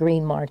then the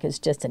green mark is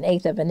just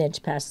 1/8 of an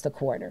inch past the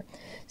 1/4.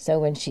 So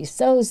when she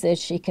sews this,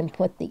 she can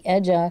put the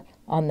edge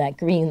on that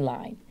green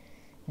line,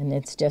 and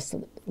it's just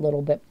a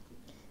little bit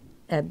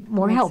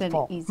more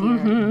helpful. Makes it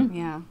easier.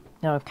 Yeah.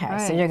 Okay, All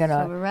right, so you're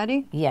gonna. So we're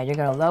ready? Yeah, you're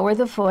gonna lower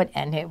the foot,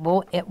 and it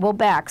will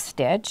back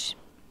stitch.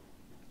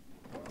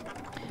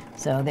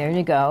 So there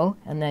you go,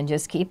 and then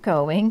just keep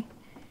going.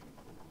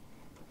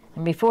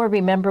 And before,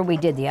 remember, we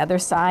did the other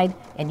side,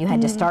 and you had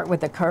to start where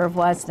the curve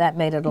was. That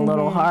made it a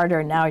little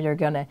harder. Now you're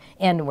going to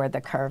end where the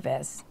curve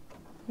is.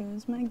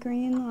 Here's my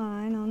green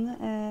line on the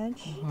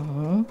edge.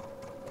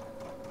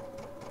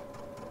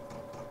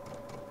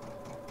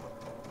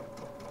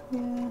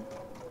 Yeah.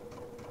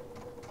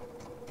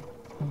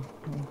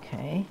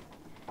 Okay.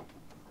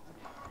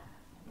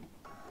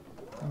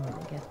 I'm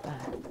going to get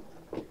that.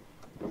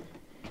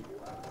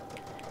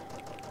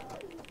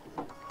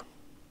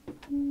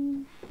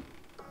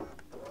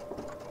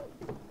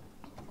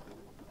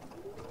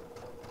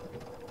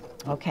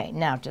 Okay,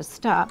 now just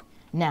stop.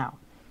 Now,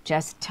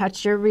 just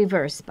touch your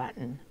reverse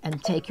button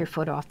and take your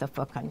foot off the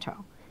foot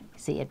control.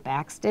 See, it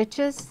back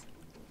stitches.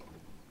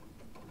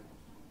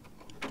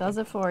 Does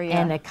it for you.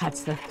 And it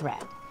cuts the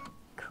thread.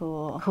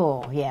 Cool.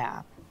 Cool,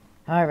 yeah.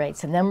 All right,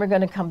 so then we're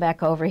going to come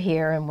back over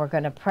here and we're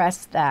going to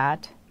press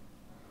that.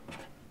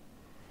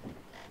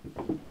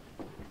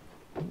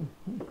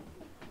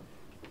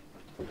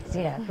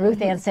 Yeah,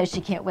 Ruth Ann says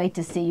she can't wait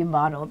to see you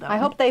model them. I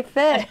hope they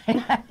fit.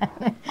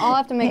 I'll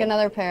have to make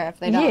another pair if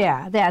they don't.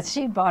 Yeah,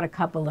 she bought a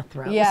couple of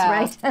throws, Yeah.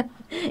 right?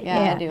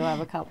 Yeah, I do have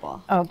a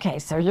couple. Okay,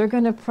 so you're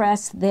going to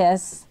press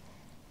this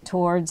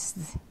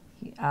towards,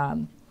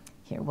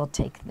 here, we'll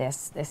take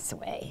this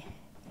way.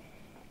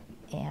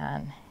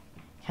 And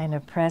kind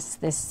of press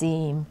this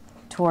seam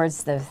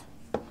towards the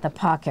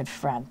pocket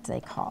front, they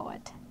call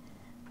it.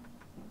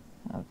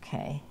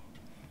 Okay,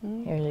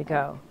 here you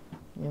go.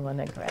 You want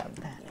to grab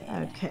that.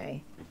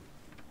 Okay.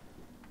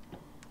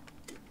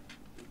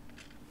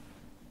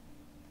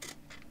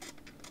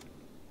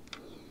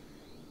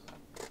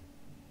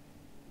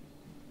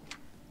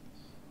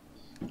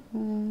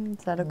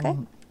 Is that okay?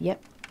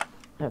 Yep.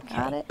 Okay.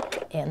 Got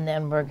it. And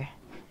then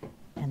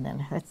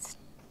let's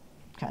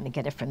kind of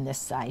get it from this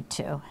side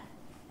too.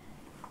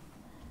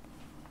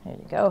 There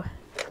you go.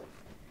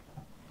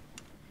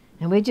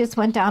 And we just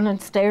went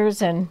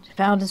downstairs and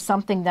found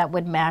something that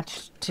would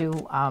match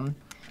to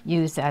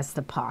use as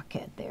the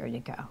pocket. There you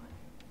go.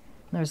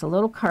 There's a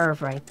little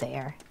curve right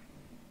there.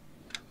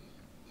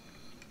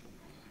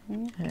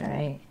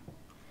 Okay.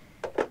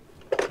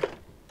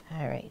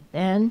 All right.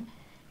 Then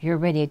you're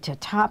ready to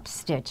top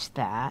stitch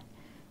that.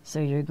 So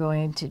you're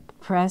going to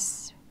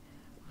press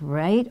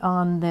right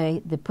on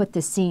put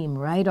the seam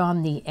right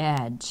on the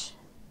edge,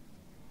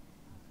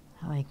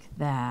 like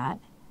that.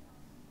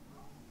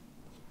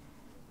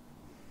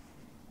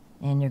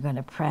 And you're going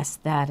to press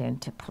that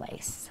into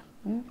place.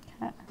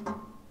 Okay.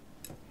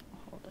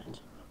 Hold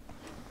it.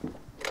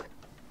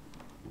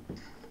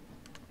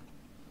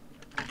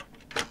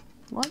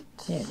 What?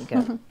 There you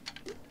go.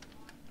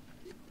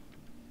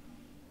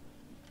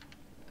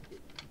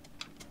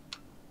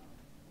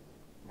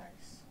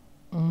 Nice.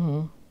 Mm-hmm.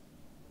 A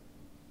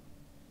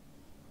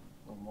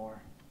little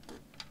more.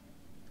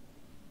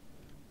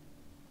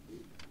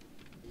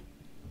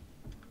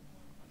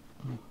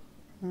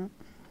 Do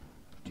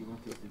you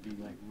want this to be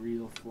like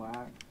real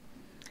flat?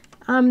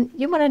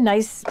 You want a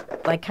nice,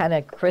 like, kind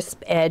of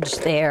crisp edge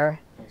there.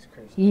 Nice crisp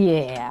Christmas.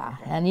 Yeah,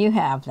 and you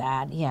have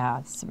that. Yeah,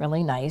 it's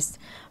really nice.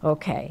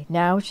 Okay,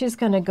 now she's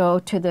going to go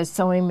to the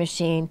sewing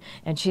machine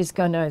and she's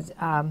going to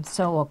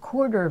sew a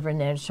 1/4 of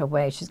an inch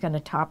away. She's going to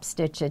top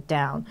stitch it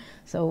down.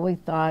 So we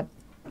thought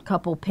a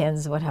couple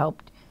pins would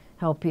help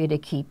you to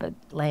keep it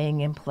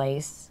laying in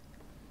place.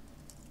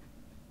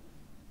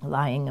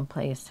 Lying in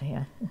place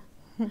here.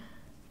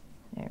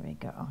 There we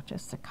go,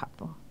 just a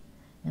couple.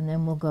 And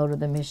then we'll go to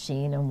the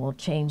machine and we'll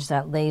change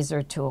that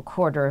laser to a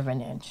 1/4 of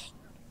an inch.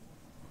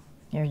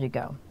 There you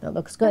go. That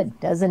looks good,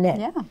 doesn't it?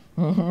 Yeah.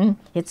 Mm-hmm.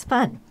 It's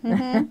fun.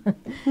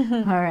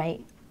 Mm-hmm. All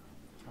right.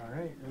 All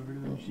right, over to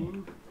the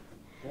machine.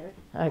 Okay.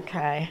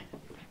 Okay.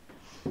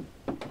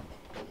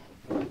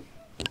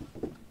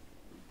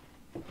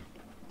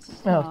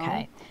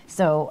 Okay.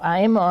 So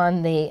I'm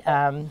on the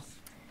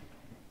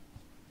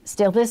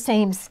still the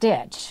same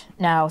stitch.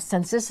 Now,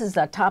 since this is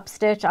a top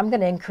stitch, I'm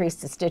going to increase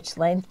the stitch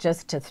length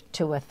just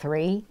to a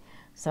 3.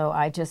 So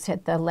I just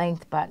hit the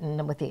length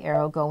button with the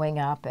arrow going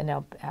up, and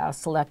I'll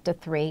select a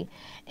 3.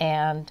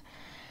 And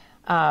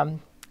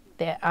I'm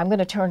going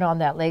to turn on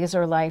that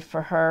laser light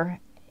for her,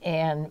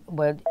 and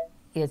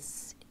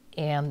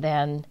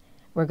then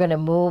we're going to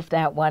move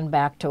that one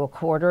back to a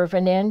 1/4 of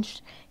an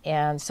inch.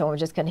 And so I'm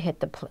just going to hit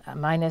the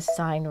minus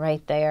sign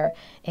right there.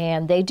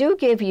 And they do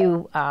give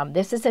you,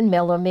 this is in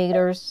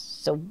millimeters,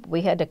 so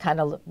we had to kind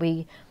of,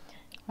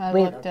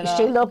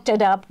 she looked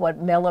it up, what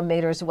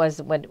millimeters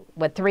was, what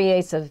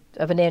 3/8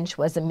 of an inch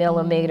was in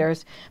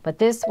millimeters. But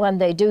this one,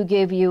 they do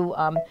give you,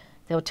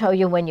 they'll tell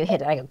you when you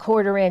hit like a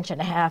 1/4 inch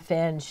and a 1/2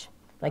 inch,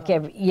 like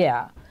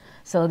yeah.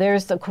 So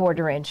there's the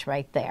 1/4 inch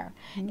right there.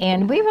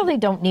 And we really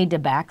don't need to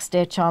back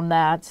stitch on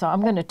that, so I'm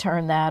going to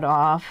turn that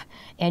off.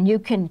 And you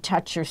can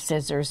touch your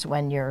scissors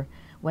when you're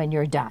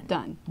done.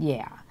 Done.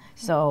 Yeah.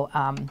 So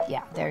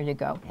yeah, there you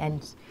go.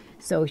 And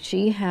so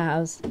she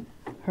has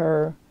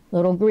her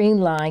little green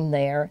line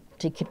there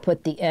to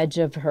put the edge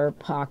of her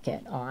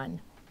pocket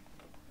on.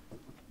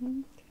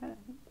 Okay.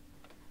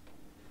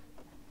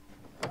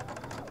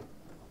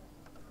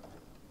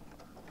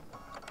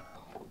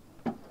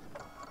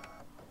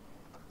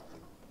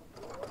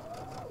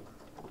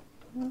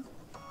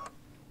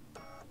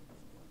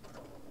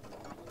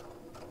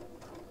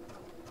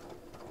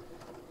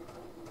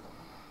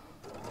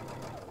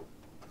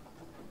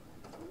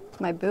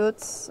 My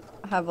boots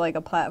have like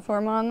a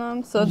platform on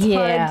them, so it's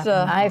hard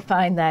to... I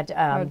find that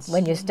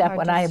when you step,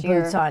 when I have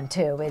boots steer. on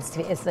too,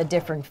 it's a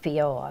different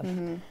feel of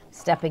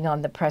stepping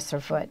on the presser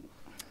foot.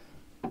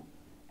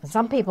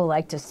 Some people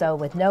like to sew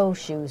with no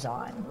shoes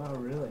on. Oh,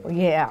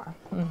 really? Yeah.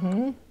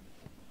 Mm-hmm. Well,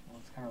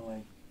 it's kind of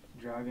like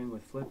driving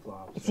with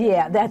flip-flops. Right?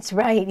 Yeah, that's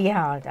right.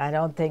 Yeah, I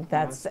don't think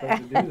that's... You're not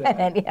supposed to do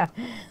that. Yeah.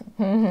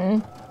 Mm-hmm.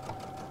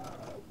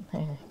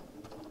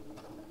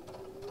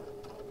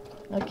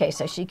 Okay,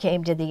 so she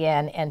came to the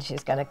end and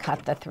she's going to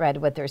cut the thread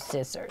with her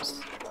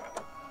scissors.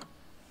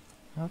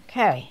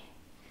 Okay.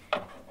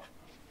 All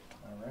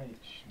right.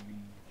 Should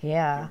we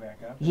Yeah. go back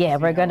up? Yeah,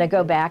 See we're how going to we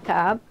go did? back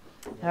up.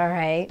 All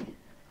right.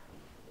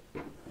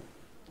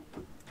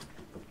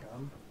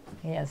 Come.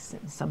 Yes,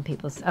 some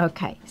people.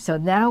 Okay, so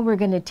now we're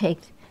going to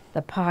take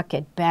the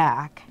pocket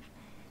back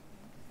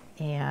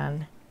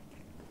and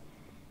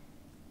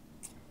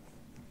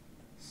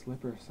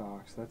Slipper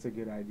socks. That's a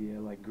good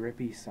idea. Like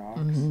grippy socks.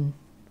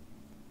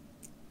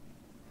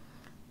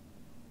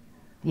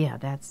 yeah,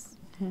 that's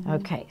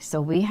okay.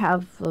 So we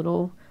have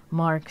little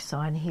marks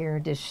on here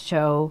to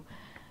show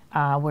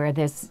where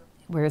it's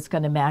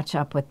going to match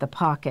up with the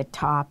pocket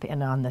top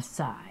and on the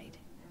side,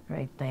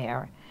 right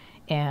there.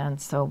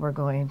 And so we're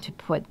going to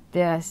put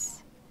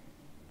this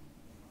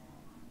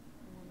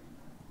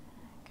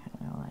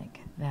kind of like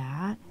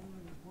that.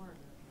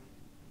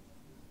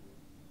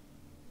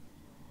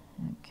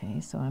 Okay,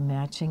 so I'm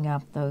matching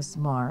up those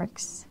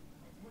marks.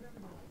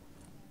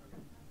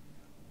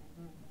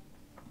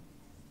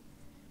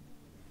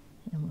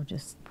 And we'll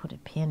just put a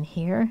pin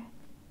here.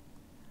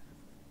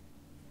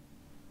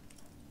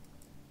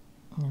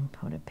 And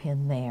put a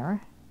pin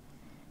there.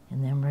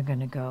 And then we're going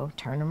to go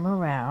turn them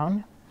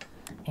around.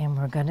 And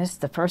we're going to,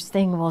 the first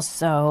thing we'll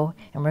sew,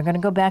 and we're going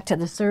to go back to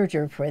the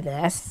serger for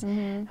this.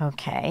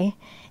 Okay.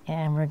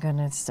 And we're going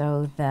to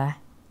sew the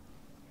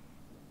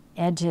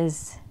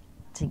edges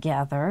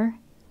together.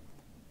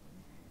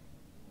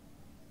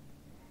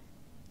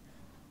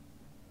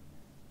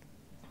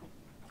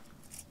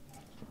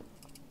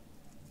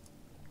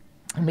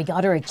 And we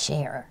got her a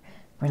chair.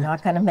 We're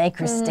not going to make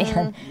her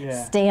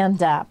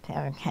stand up.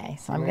 Okay,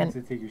 so I'm going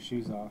to take your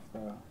shoes off,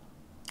 though.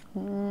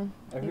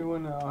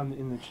 Everyone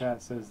in the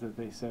chat says that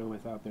they sew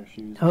without their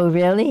shoes. Oh,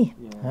 really?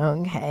 Yeah.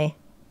 Okay.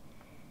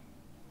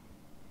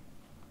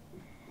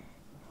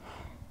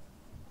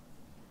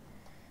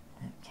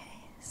 Okay,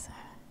 so.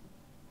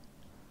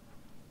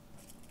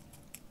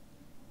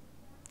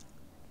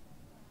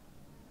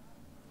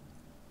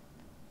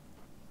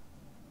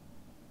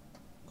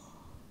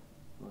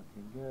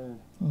 Looking good.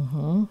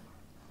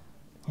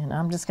 And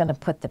I'm just going to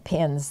put the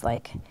pins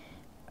like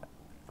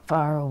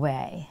far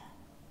away.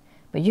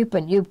 But you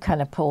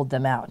kind of pulled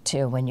them out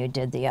too when you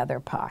did the other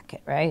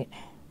pocket, right?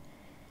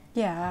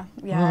 Yeah,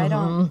 I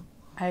don't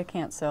I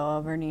can't sew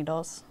over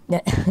needles.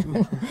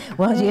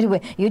 Well,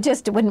 you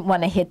just wouldn't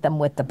want to hit them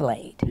with the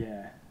blade.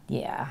 Yeah.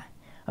 Yeah.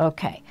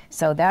 Okay.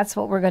 So that's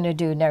what we're going to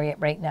do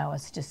right now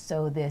is just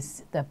sew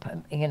this,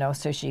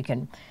 so she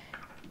can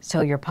sew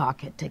your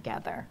pocket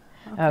together.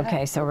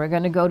 Okay. So we're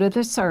going to go to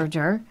the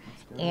serger,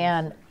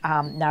 and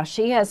now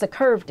she has a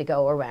curve to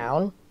go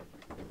around.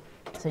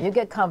 So you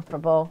get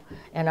comfortable,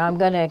 and I'm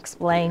going to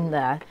explain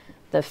the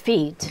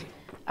feet.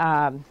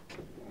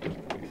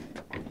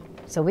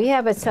 So we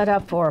have it set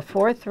up for a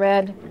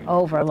 4-thread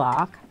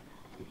overlock,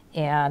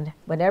 and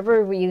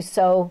whenever you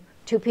sew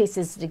 2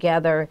 pieces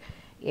together,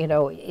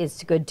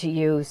 it's good to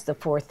use the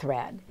 4th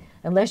thread.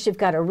 Unless you've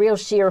got a real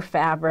sheer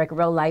fabric,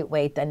 real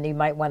lightweight, then you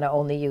might want to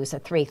only use a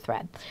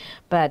 3-thread.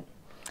 But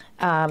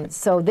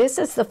so this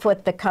is the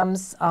foot that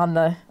comes on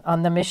the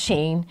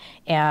machine,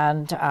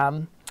 and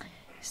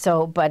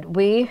but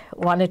we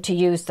wanted to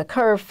use the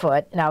curved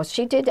foot. Now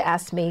she did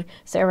ask me,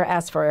 Sarah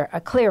asked for a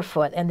clear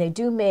foot, and they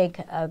do make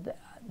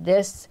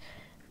this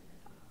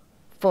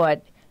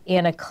foot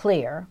in a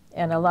clear,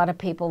 and a lot of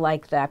people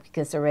like that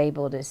because they're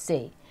able to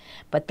see.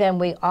 But then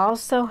we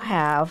also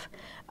have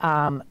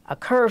a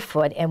curved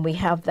foot, and we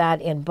have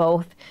that in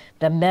both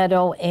the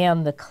metal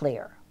and the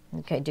clear.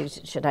 Okay,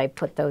 should I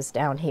put those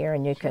down here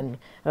and you can,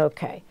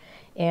 okay.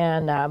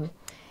 And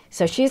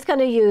so she's going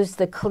to use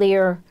the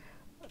clear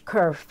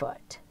curved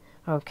foot,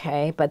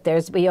 okay, but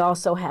we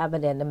also have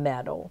it in the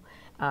metal.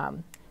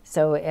 And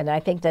I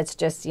think that's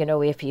just,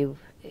 if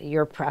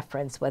your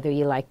preference, whether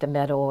you like the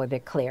metal or the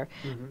clear.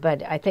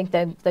 But I think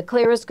that the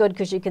clear is good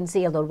because you can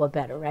see a little bit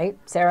better, right,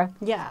 Sarah?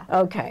 Yeah.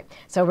 Okay,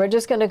 so we're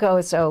just going to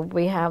go, so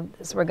we're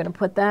going to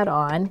put that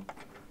on.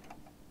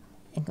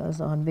 It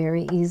goes on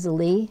very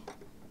easily.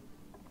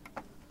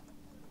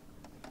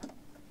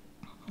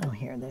 Oh,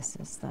 here, this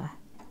is to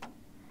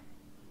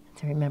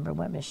remember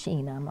what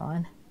machine I'm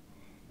on.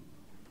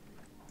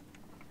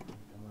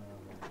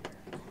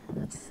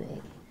 Let's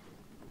see.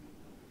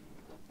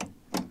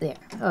 There,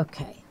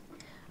 okay.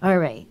 All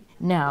right,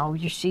 now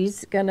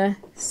she's gonna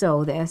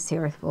sew this.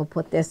 Here, we'll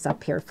put this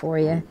up here for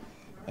you.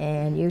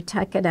 And you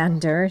tuck it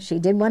under. She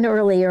did one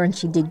earlier and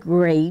she did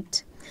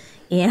great.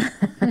 And,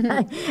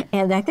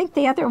 and I think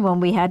the other one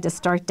we had to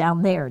start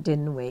down there,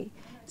 didn't we?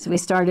 So we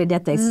started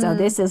at this, so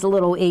this is a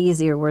little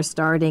easier. We're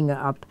starting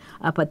up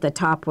at the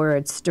top where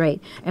it's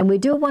straight. And we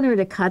do want her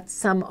to cut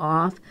some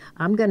off.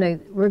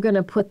 We're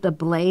gonna put the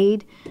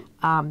blade,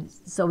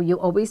 so you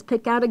always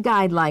pick out a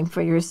guideline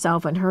for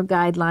yourself, and her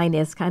guideline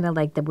is kind of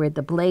like where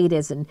the blade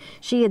is, and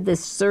she had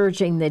this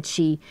serging that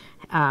she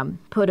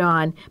put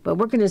on, but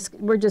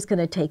we're just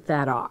gonna take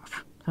that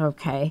off,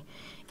 okay?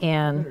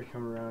 And better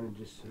come around and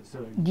just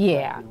so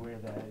yeah, where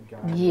that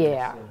guide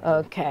yeah, is.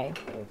 okay.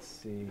 Let's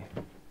see.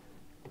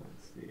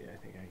 I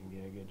think I can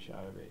get a good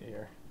shot of it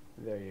here.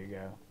 There you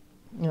go.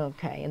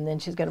 Okay, and then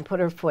she's going to put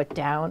her foot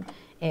down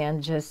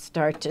and just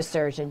start to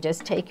serge. And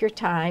just take your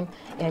time,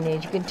 and then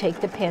you can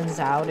take the pins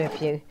out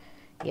if you,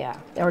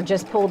 or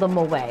just pull them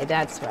away.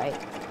 That's right.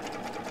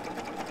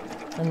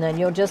 And then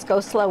you'll just go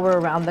slower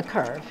around the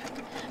curve.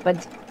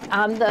 But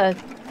on the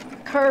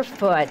curved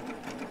foot,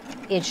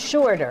 it's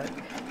shorter.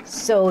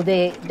 So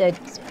the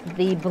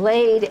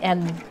blade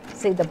and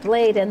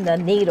the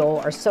needle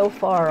are so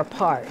far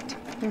apart.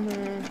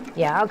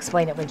 Yeah, I'll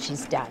explain it when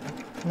she's done.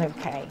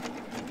 Okay.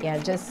 Yeah,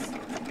 you're just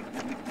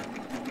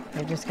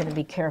going to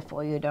be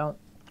careful you don't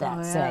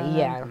say,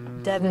 yeah.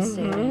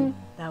 Devastating.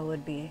 That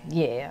would be.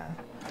 Yeah.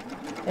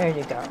 There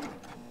you go.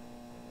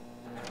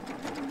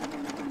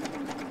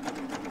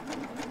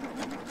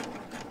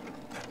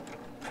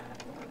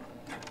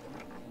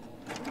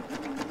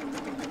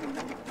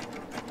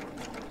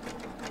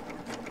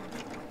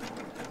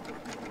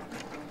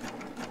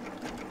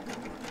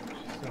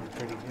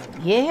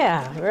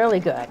 Yeah, really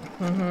good.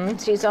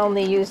 She's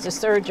only used a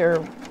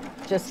serger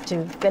just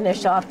to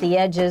finish off the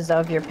edges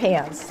of your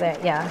pants.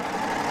 Yeah.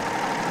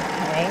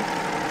 Okay.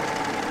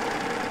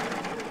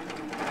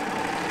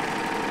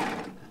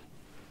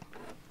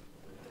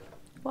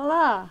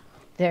 Voila.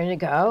 There you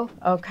go.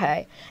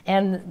 Okay.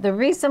 And the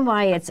reason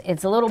why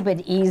it's a little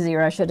bit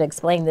easier, I should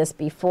explain this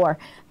before,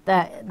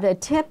 the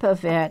tip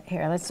of it,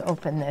 here, let's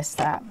open this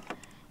up.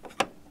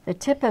 The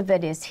tip of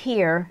it is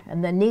here,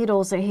 and the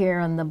needles are here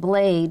on the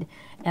blade,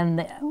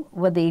 and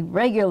with the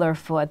regular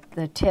foot,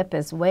 the tip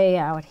is way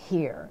out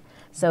here.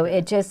 So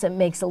it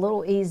makes it a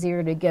little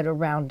easier to get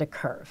around the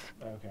curve.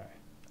 Okay.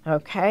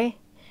 Okay?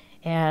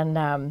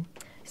 And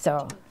so.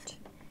 All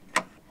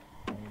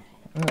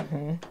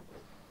right,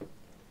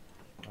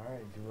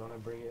 do you want to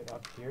bring it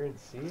up here and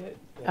see it?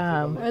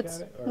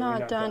 It's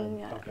not done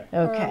yet. Okay.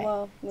 Okay.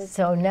 Well,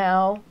 so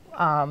now,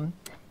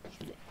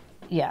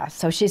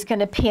 so she's going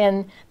to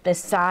pin the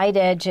side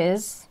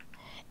edges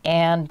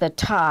and the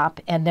top,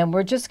 and then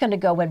we're just going to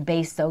go and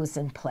base those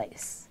in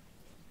place.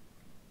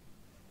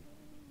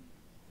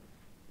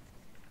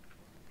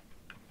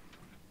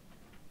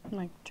 I'm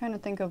like trying to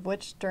think of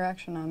which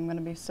direction I'm going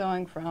to be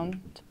sewing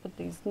from to put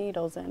these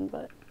needles in,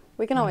 but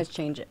we can always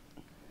change it.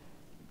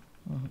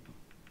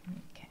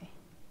 Okay.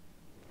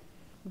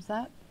 Was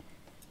that?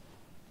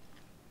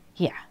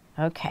 Yeah,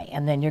 Okay,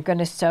 and then you're going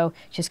to sew,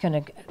 she's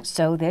going to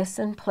sew this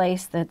in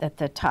place at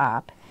the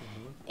top,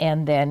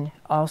 and then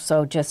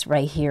also just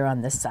right here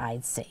on the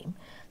side seam.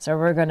 So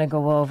we're going to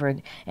go over,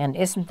 and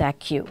isn't that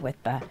cute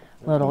with the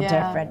little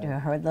different,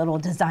 her little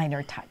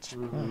designer touch.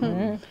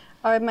 Am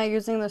I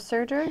using the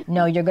serger?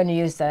 No, you're going to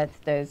use the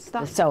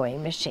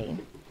sewing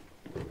machine.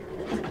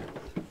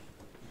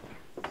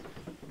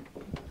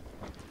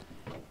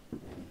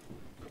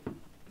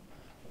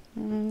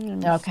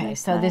 Okay,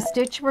 so the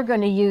stitch we're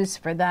going to use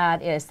for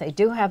that is they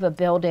do have a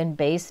built-in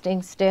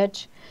basting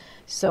stitch.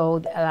 So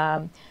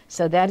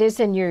so that is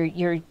in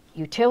your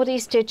utility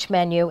stitch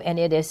menu, and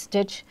it is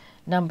stitch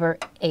number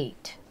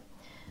 8.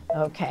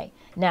 Okay,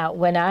 now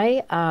when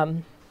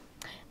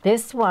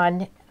this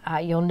one,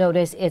 you'll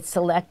notice it's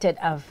selected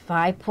of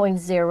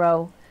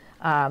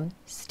 5.0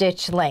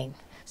 stitch length.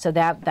 So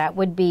that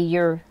would be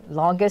your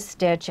longest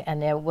stitch,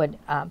 and it would,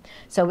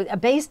 so a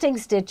basting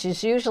stitch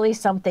is usually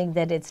something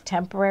that it's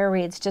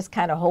temporary. It's just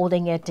kind of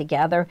holding it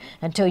together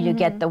until you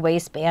get the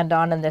waistband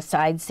on and the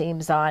side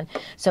seams on.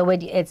 So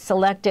it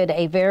selected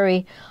a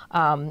very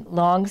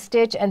long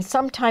stitch, and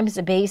sometimes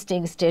the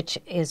basting stitch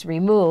is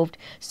removed,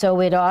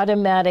 so it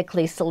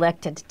automatically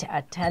selected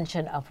a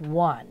tension of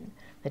 1.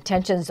 The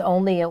tension's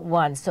only at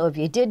 1, so if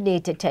you did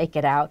need to take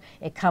it out,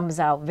 it comes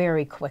out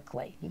very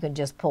quickly. You can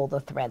just pull the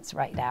threads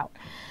right out.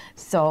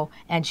 So,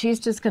 and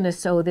she's just going to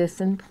sew this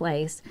in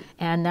place.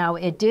 And now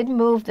it did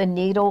move the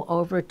needle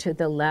over to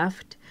the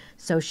left,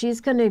 so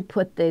she's going to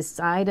put the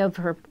side of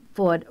her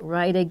foot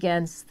right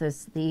against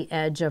the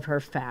edge of her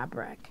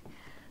fabric.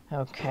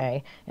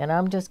 Okay, and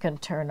I'm just going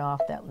to turn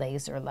off that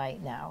laser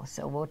light now,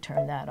 so we'll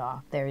turn that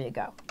off. There you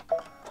go.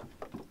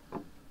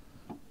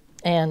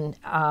 And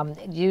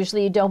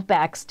usually you don't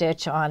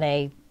backstitch on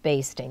a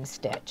basting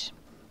stitch.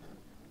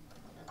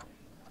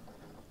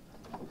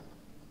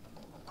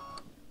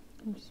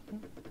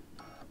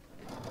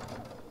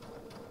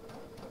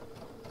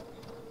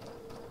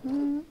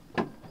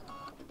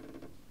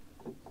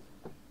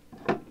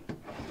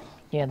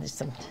 Yeah, there's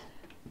some.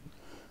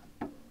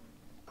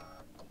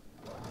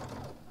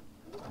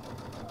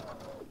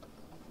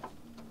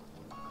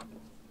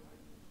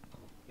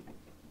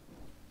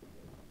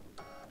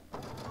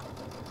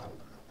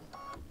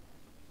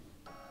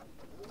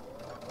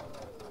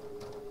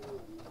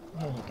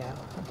 There you go.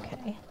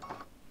 Okay.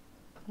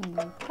 And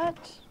then cut.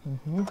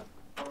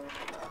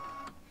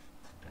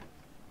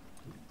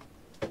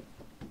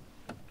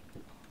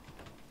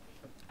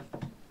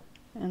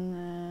 And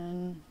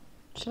then,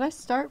 should I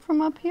start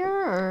from up here,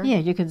 or? Yeah,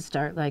 you can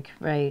start like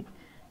right.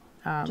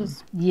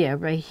 Just yeah,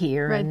 right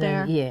here. right and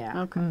there? Then,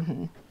 yeah.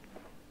 Okay.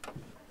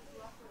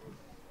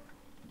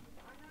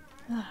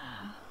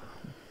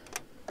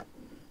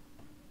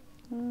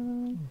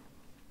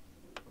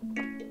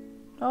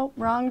 Oh,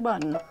 wrong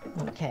button.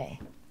 Okay.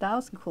 That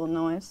was a cool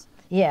noise.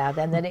 Yeah.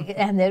 Then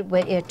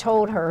it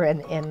told her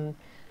in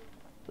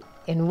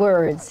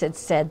words. It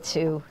said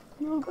to.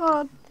 Oh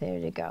God. There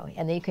you go.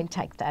 And then you can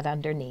type that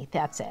underneath.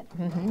 That's it.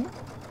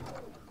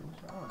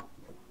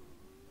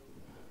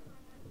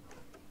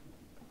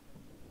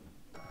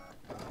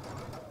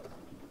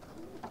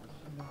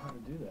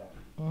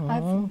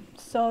 I've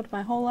sewed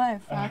my whole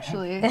life,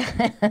 actually.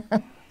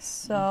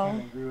 So.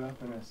 I grew up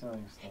in a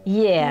sewing store.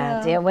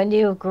 Yeah. When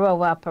you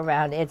grow up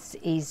around, it's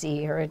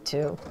easier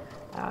to,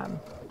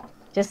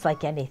 just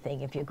like anything.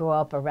 If you grow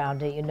up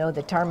around it, you know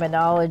the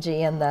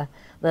terminology and the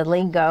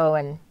lingo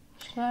and.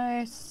 Should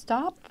I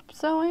stop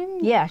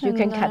sewing? Yeah, you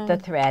can cut the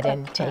thread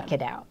and take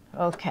it out.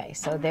 Okay,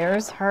 so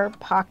there's her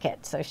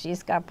pocket. So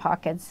she's got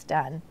pockets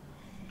done.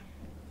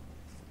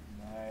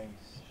 Nice.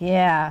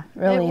 Yeah,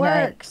 really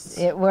works.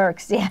 nice. It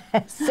works,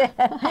 yes.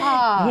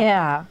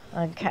 Yeah,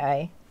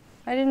 okay.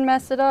 I didn't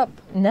mess it up.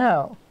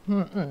 No,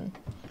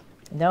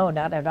 no,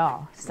 not at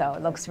all. So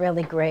it looks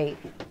really great.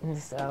 And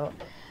so,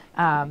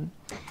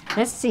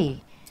 let's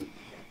see.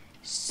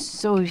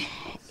 So,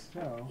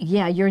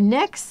 yeah, your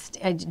next,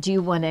 do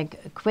you want to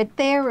quit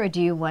there, or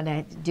do you want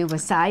to do a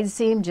side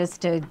seam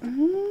just to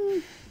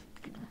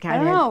I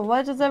don't know.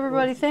 What does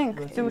everybody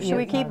think? Should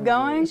we keep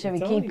going? Should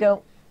we keep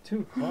going?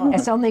 2 o'clock.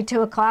 It's only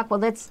 2 o'clock. Well,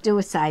 let's do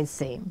a side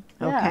seam.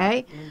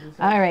 Okay.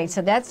 All right.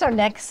 So that's our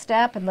next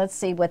step, and let's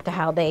see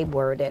how they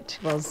word it.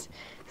 We'll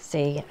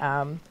see.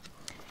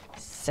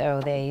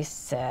 So they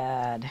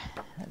said,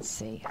 let's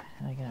see.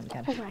 Oh,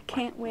 I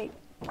can't wait.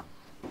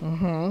 Look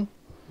at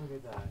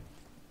that.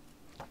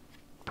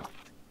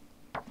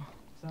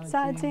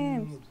 Side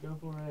seams. Go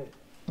for it.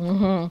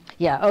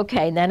 Yeah.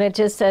 Okay. Then it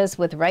just says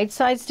with right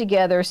sides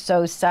together,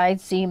 sew side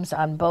seams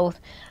on both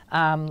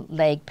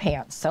leg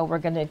pants. So we're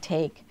going to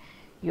take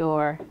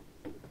you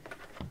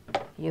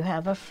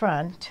have a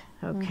front,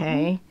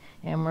 okay,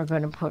 and we're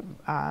going to put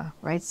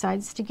right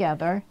sides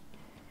together.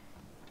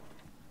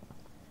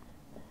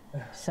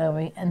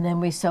 So and then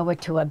we sew it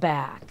to a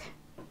back.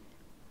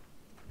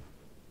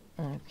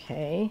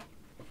 Okay,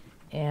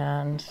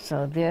 and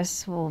so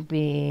this will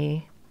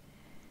be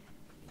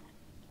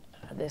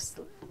this.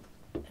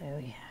 Oh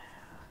yeah,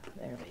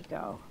 there we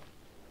go.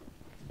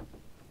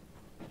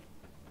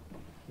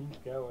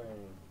 Keep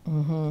going.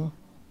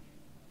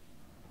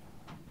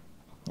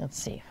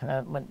 let's see,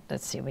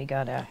 let's see, we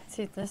got a,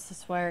 See, this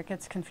is where it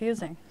gets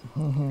confusing.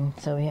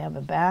 so we have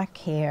a back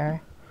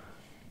here.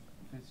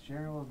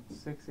 Fitzgerald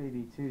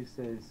 682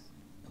 says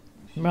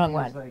she Wrong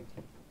feels one. like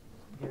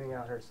getting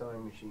out her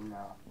sewing machine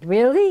now.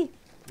 Really?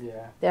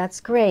 Yeah.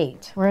 That's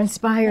great. We're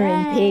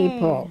inspiring Yay.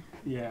 people.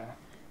 Yeah.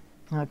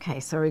 Okay,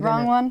 so we're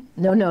Wrong gonna. one?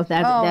 No,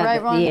 that. Oh, that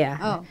right one? Yeah.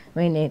 Oh.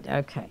 We need.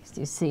 Okay. So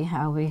you see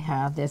how we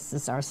have this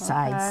is our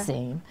side Okay.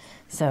 seam.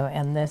 So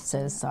and this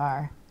is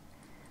our.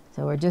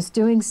 So we're just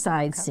doing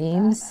side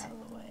seams.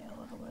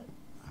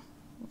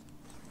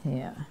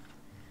 Yeah.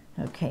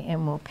 Okay,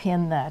 and we'll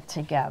pin that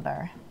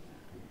together.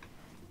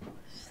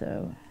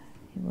 So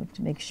you want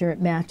to make sure it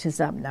matches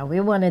up. Now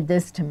we wanted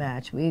this to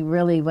match. We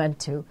really went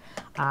to.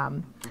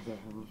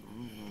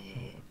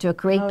 Took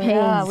great pains.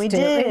 yeah, we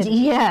did.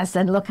 Yes,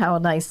 and look how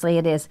nicely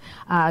it is.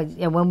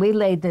 And when we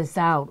laid this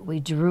out, we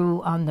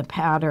drew on the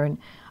pattern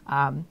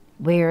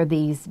where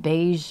these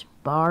beige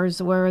bars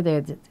were,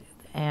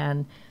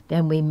 and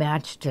then we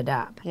matched it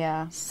up.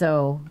 Yeah.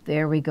 So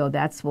there we go.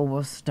 That's where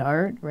we'll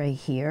start, right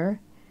here.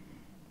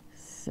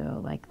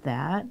 So like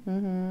that.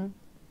 Mm-hmm.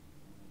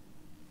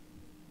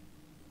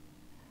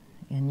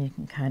 And you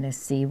can kind of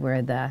see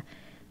where the,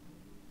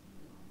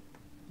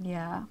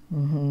 Yeah.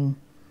 and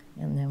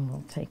then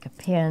we'll take a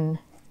pin.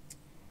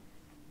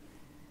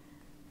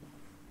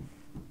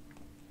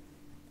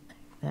 Like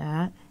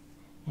that.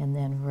 And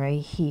then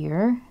right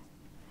here.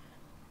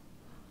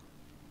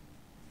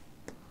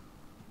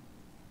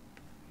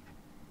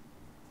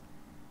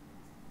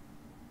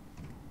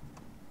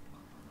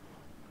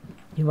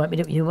 You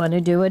want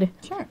to do it?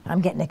 Sure.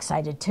 I'm getting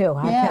excited too.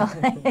 Yeah.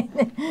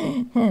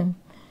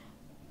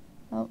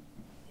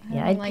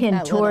 Yeah, I I'd like pin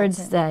that little towards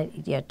pin.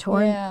 that.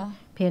 Yeah,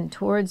 pin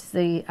towards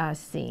the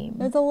seam.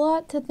 There's a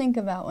lot to think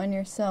about when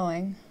you're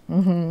sewing.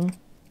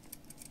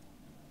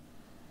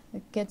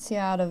 It gets you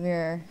out of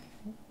the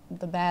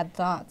bad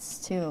thoughts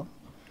too.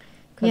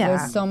 Because Yeah.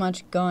 there's so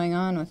much going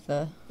on with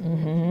the,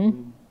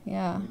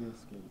 yeah, It is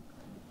good.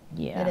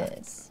 Yeah. it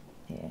is.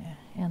 Yeah,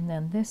 and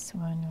then this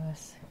one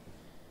was,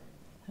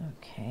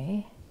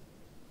 okay.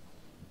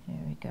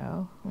 There we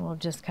go. We'll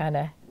just kind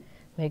of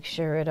make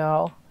sure it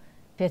all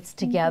fits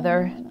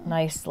together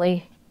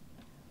nicely.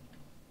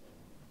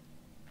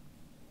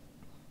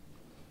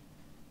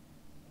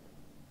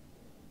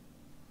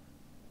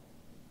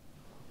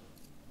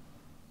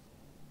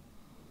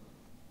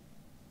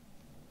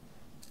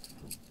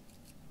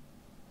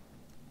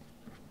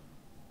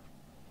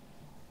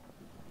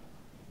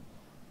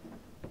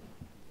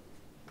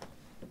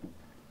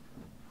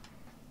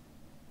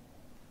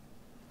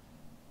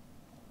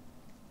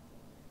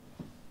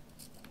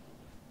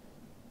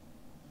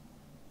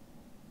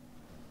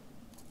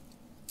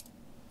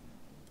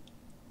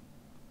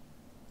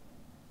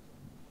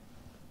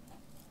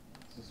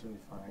 This is really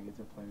fun. I get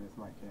to play with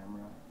my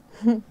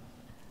camera.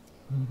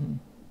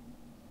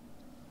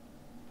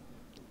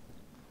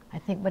 I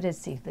think, let's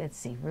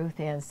see, Ruth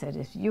Ann said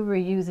if you were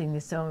using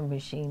the sewing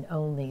machine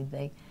only,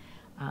 the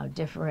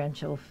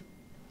differential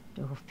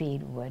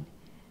feed would.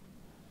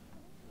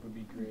 Would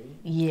be great.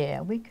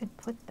 Yeah, we could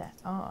put that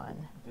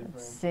on. Let's Differential.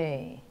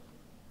 see.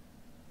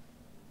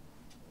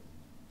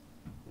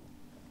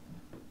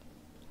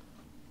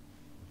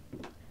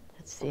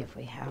 Let's see if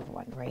we have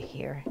one right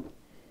here.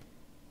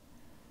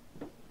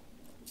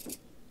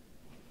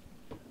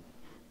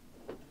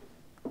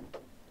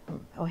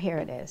 Oh, here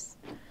it is.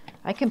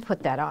 I can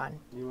put that on.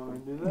 You want to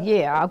do that?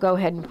 Yeah, I'll go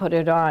ahead and put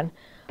it on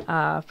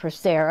for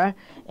Sarah.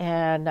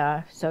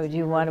 And so do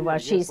you want to, while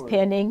go she's for it.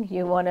 pinning,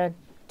 you want to,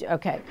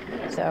 okay.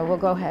 So we'll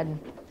go ahead and,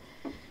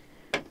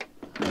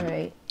 all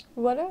right.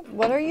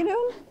 What are you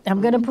doing?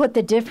 I'm going to put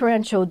the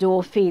differential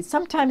dual feet.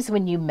 Sometimes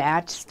when you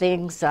match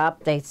things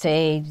up, they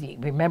say,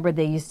 remember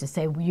they used to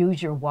say,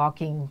 use your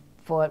walking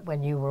foot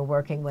when you were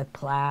working with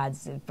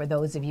plaids, for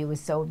those of you who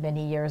sewed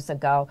many years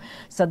ago.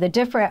 So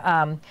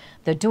the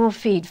the dual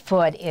feet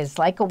foot is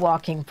like a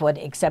walking foot,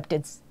 except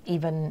it's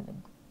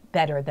even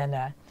better than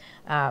a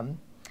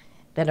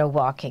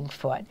walking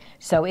foot.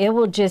 So it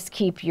will just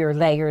keep your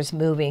layers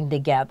moving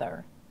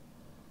together.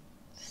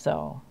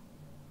 So,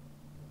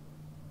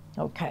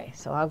 okay,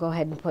 so I'll go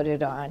ahead and put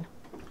it on.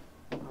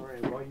 All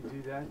right, while you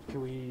do that,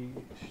 can we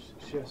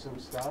show some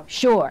stuff?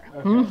 Sure.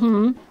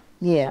 Okay.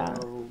 Yeah.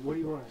 So, what do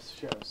you want to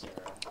show,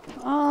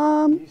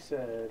 Sarah? You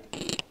said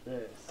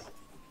this.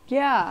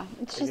 Yeah,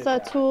 it's Look just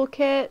at a that.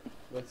 toolkit.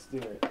 Let's do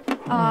it.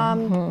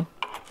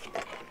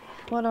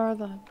 What are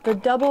the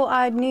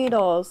double-eyed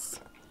needles?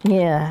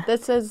 Yeah.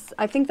 This is,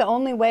 I think, the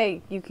only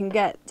way you can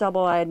get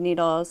double-eyed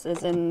needles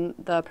is in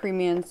the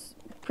premium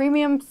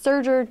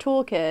Serger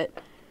toolkit.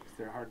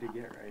 They're hard to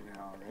get right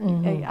now,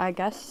 right? I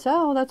guess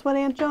so. That's what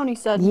Aunt Joanie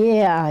said.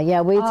 Yeah,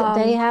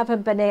 they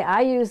haven't been.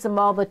 I use them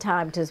all the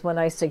time, just when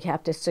I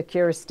have to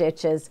secure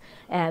stitches,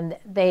 and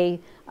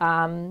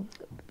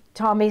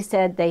Tommy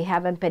said they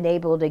haven't been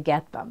able to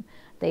get them.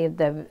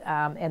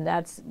 And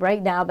that's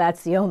right now.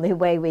 That's the only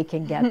way we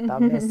can get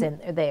them is in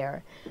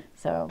there.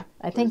 So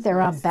I think they're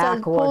on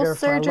back Pull order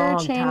for a Serger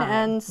long chain time.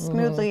 ends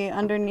smoothly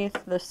underneath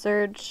the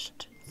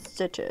serged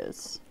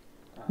stitches.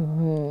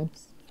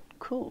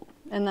 cool.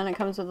 And then it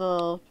comes with a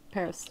little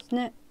pair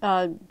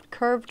of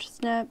curved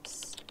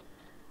snips,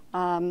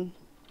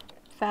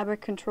 fabric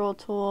control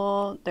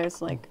tool.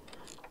 There's like,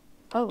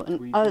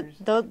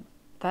 that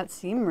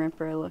seam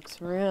ripper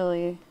looks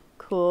really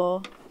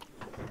cool.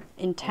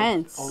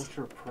 Intense.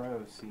 Ultra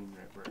Pro seam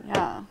ripper.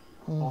 Yeah.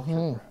 Ultra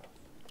Pro.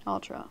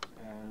 Ultra.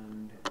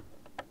 And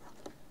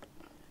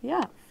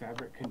yeah.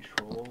 Fabric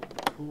control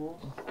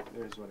tool.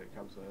 There's what it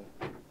comes with.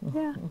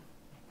 Yeah.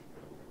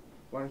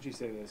 Why don't you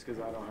say this, because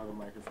I don't have a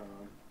microphone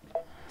on.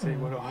 Say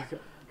what all it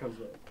comes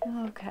with.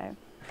 Okay.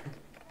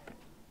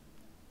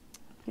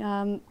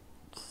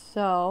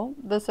 So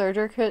the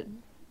Serger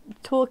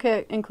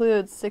toolkit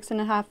includes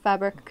 6.5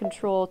 fabric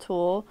control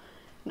tool,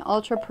 an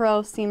Ultra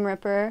Pro seam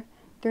ripper,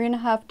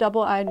 3.5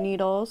 double-eyed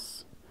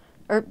needles,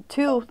 or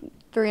 2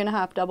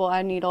 3.5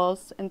 double-eyed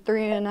needles, and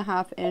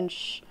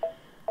 3.5-inch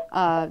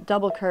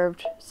double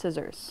curved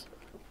scissors.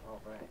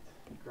 All right,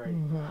 great.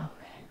 And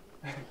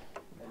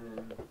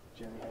then,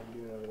 Jenny, how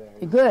you doing over there?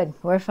 Good,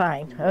 we're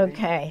fine.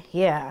 Okay,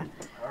 yeah.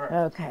 All right.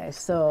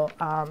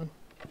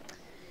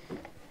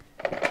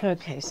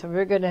 Okay, so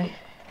we're gonna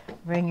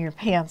bring your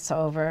pants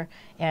over,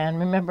 and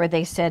remember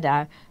they said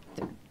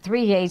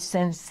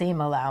 3/8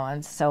 seam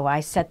allowance, so I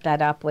set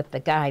that up with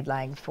the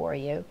guideline for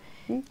you.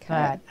 Okay.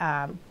 But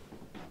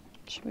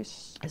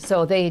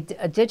so a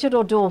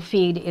digital dual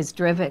feed is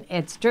driven.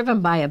 It's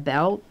driven by a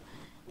belt,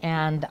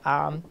 and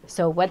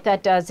so what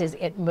that does is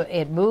it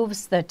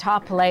moves the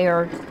top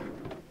layer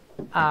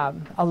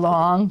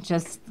along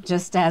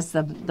just as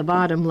the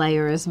bottom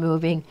layer is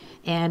moving.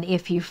 And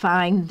if you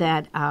find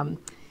that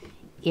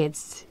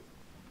it's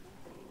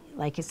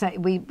like I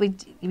said, we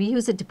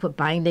use it to put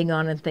binding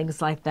on and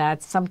things like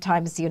that.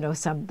 Sometimes, you know,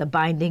 the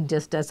binding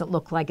just doesn't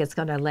look like it's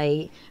going to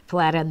lay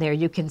flat on there.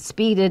 You can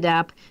speed it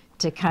up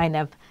to kind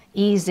of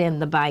ease in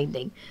the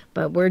binding.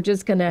 But we're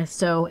just going to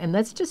sew, and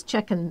let's just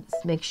check and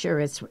make sure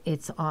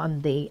it's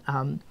on the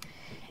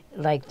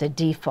like the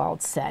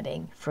default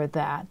setting for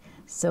that.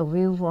 So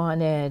we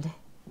wanted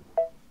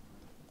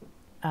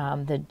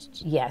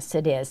yes,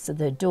 it is. So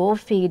the dual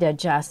feed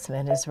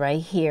adjustment is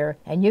right here,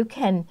 and you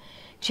can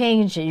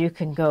change it. You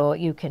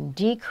can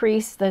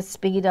decrease the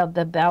speed of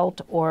the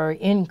belt or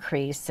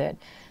increase it.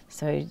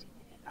 So,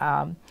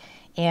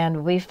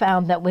 and we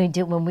found that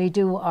when we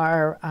do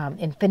our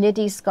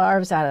infinity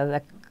scarves out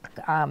of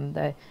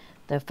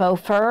the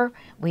faux fur,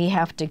 we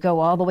have to go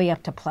all the way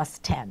up to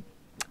 +10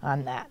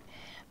 on that.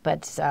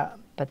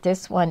 But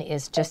this one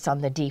is just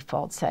on the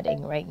default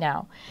setting right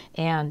now.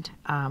 And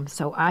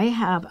so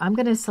I'm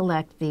going to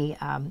select the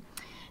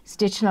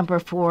stitch number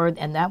 4,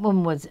 and that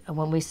one was,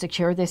 when we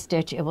secure this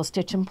stitch, it will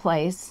stitch in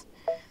place.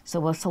 So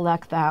we'll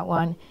select that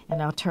one,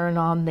 and I'll turn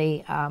on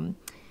the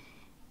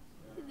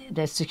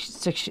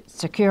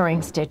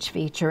securing stitch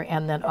feature,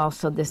 and then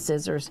also the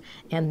scissors.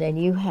 And then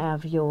you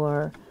have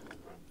your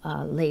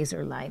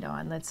laser light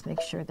on. Let's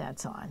make sure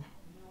that's on.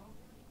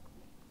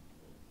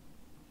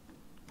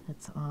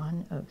 That's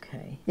on,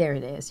 okay. There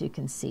it is, you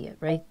can see it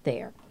right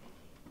there.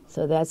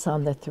 So that's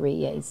on the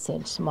 3/8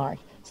 inch mark.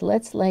 So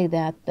let's lay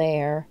that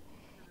there.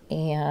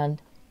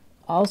 And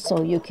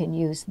also you can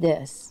use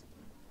this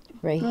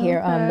right here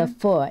on the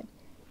foot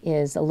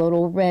is a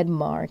little red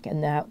mark,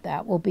 and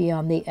that will be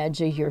on the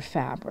edge of your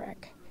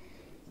fabric.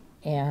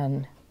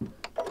 And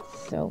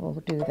so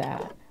we'll do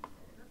that.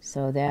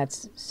 So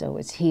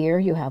it's here,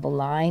 you have a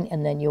line,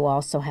 and then you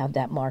also have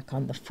that mark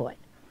on the foot.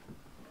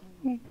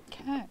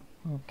 Okay.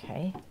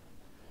 Okay.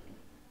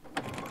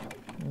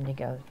 There you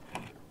go.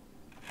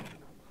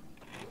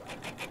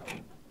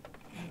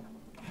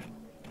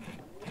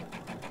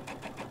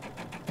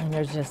 And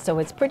there's just, so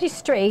it's pretty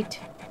straight,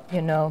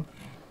 you know.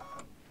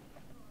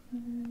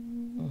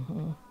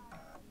 And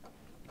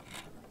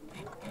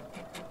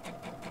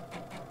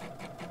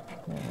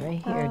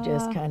right here,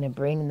 just kind of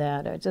bring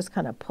that, just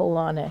kind of pull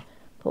on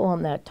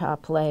that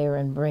top layer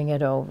and bring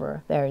it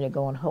over. There you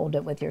go, and hold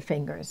it with your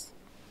fingers.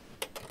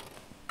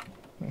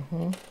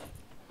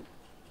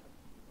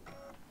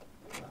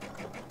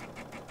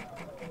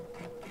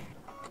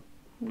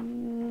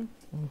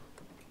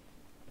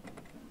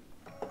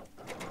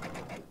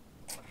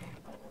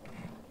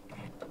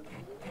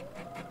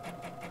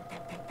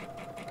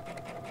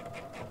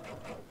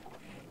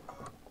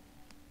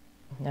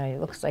 Now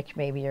it looks like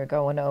maybe you're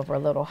going over a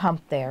little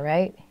hump there,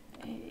 right?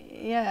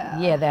 Yeah.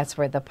 Yeah, that's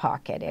where the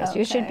pocket is. Okay.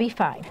 You should be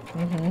fine.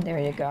 There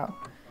you go.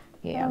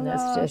 Yeah, Oh,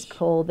 let's just gosh.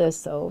 pull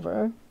this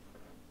over.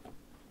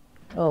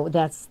 Oh,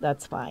 that's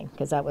fine,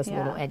 because that was a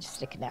little Yeah. edge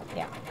sticking out.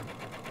 Yeah.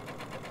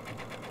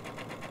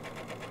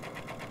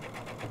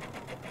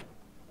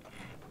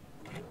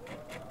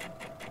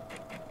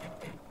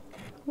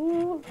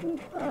 Ooh,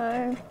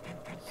 I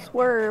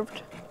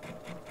swerved.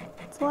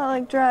 It's a lot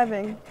like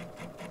driving.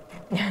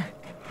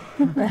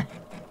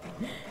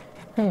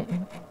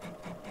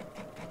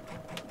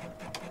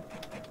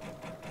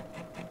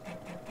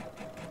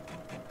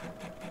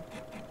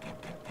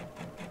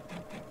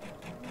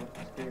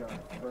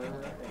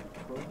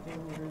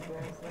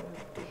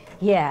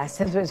 Yes,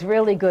 it was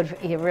really good.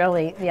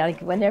 Like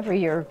whenever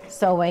you're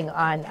sewing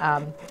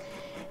on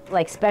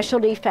like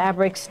specialty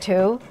fabrics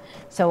too.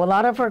 So a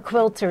lot of our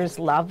quilters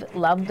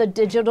love the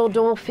digital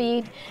dual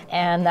feed,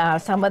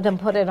 and some of them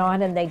put it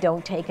on and they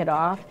don't take it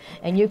off.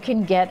 And you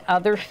can get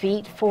other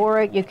feet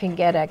for it. You can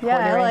get a quarter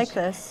Yeah, I inch. like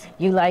this.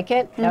 You like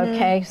it?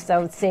 Okay,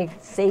 so see,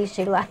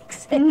 she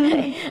likes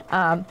it.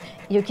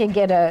 You can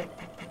get a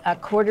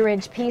quarter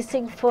inch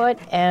piecing foot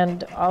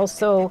and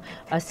also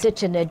a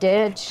stitch in a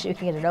ditch. You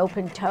can get an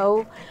open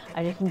toe,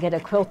 and you can get a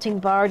quilting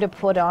bar to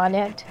put on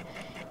it.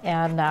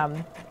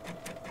 And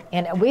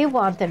we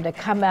want them to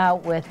come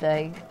out with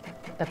the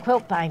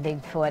quilt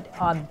binding foot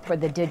on for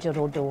the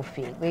digital dual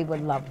feed. We would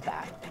love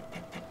that.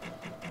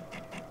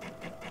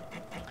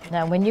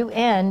 Now when you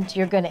end,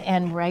 you're going to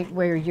end right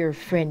where your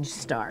fringe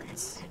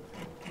starts.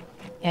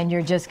 And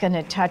you're just going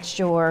to touch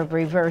your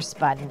reverse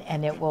button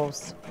and it will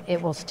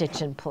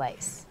stitch in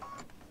place.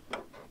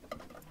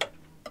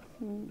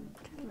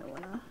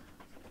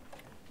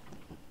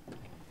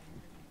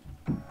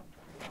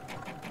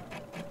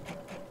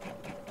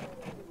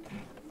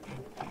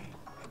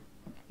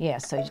 Yeah,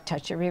 so you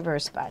touch your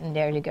reverse button,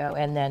 there you go,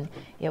 and then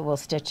it will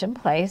stitch in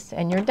place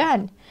and you're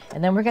done.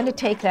 And then we're going to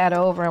take that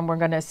over and we're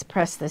going to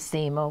press the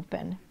seam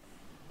open.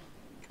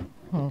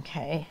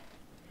 Okay.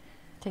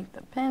 Take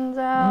the pins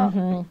out.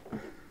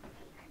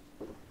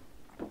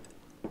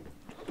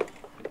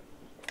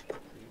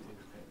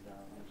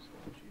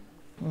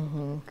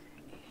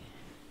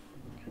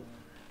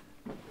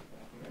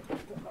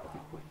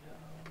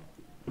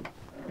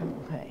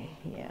 Okay,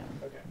 yeah.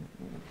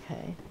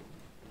 Okay.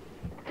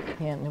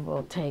 And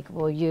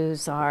we'll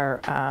use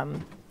our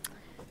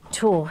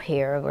tool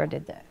here. Where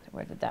did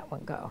that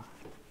one go?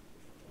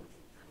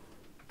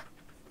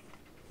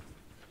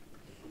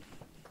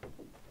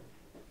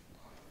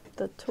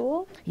 The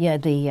tool? Yeah,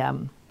 the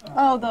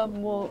Oh, the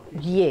wool.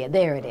 yeah,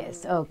 there it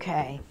is.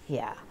 Okay,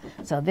 yeah.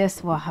 So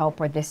this will help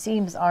where the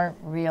seams aren't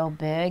real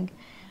big.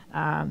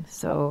 And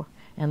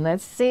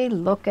let's see,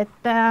 look at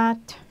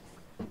that.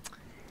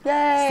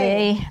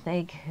 Yay!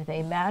 See,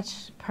 they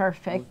match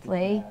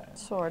perfectly.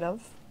 Sort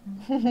of.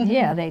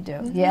 Yeah, they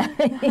do. Yeah.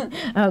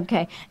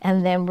 Okay,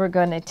 and then we're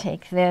going to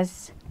take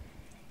this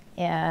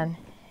and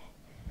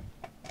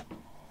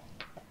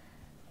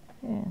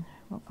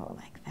we'll go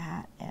like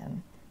that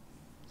and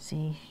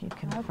see, you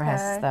can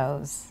press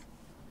those.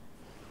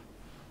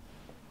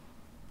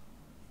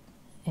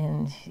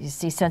 And you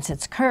see, since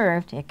it's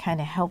curved, it kind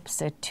of helps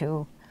it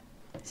to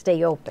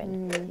stay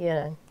open.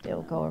 Yeah,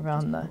 it'll go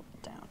around the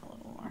Down a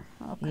little more.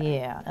 Okay.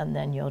 yeah, and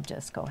then you'll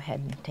just go ahead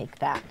and take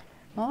that.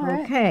 All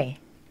right. Okay.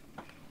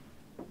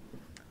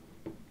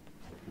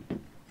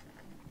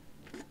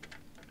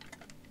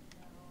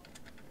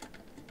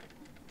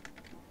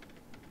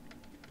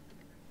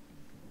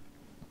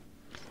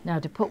 Now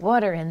to put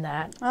water in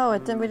that, Oh, we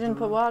didn't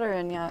put water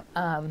in yet.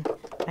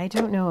 I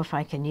don't know if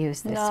I can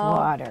use this No.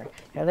 water.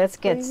 Now let's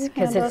get, Please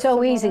because hand it's us so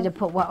the easy water. to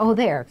put water. Oh,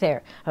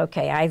 there.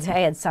 Okay, I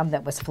had some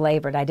that was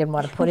flavored. I didn't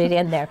want to put it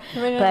in there.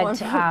 We didn't want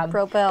to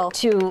propel.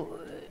 To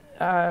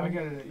I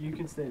got it. You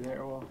can stay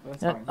there. Well,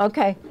 that's fine.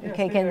 okay, Yeah,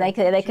 okay,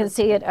 stay they can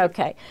see it.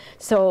 Okay,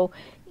 so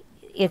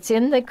it's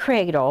in the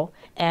cradle,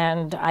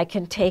 and I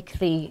can take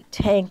the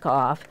tank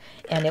off,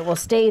 and it will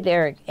stay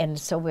there, and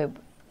so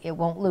it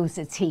won't lose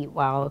its heat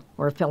while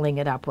we're filling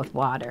it up with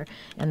water.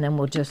 And then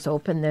we'll just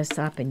open this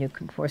up, and you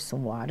can pour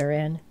some water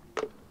in.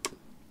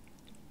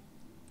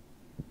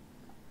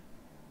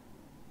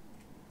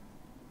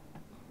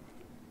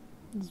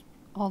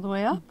 All the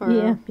way up? Or?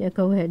 Yeah,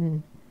 go ahead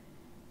and,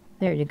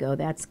 there you go,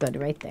 that's good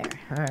right there.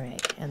 All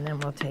right, and then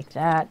we'll take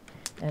that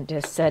and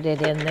just set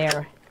it in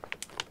there.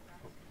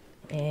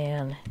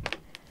 And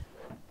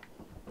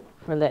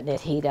we're letting it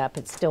heat up.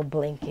 It's still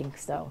blinking,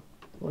 so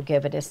we'll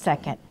give it a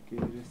second.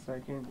 Give it a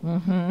second.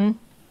 Mm-hmm.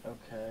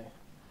 Okay.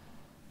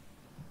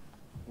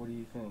 What do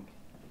you think?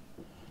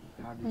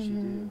 How did she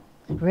do?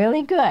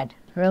 Really good,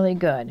 really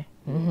good.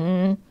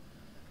 Mm-hmm.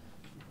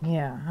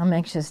 Yeah, I'm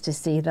anxious to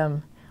see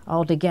them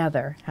all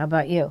together. How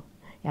about you?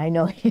 I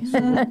know.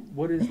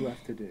 What is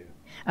left to do?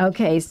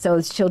 Okay,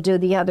 so she'll do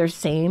the other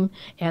seam,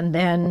 and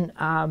then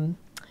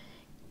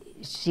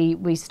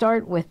we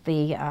start with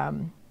the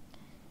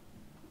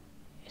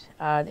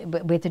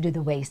we have to do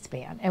the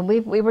waistband, and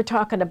we were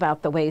talking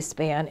about the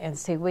waistband, and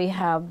see, we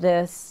have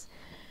this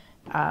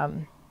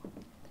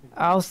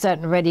all set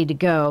and ready to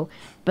go,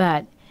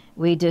 but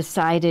we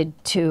decided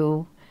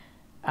to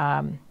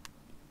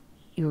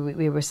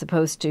we were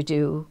supposed to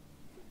do,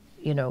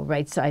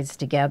 right sides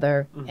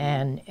together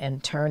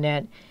and turn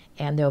it.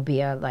 And there'll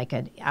be like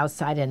an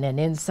outside and an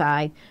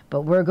inside,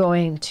 but we're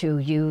going to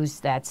use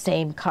that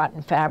same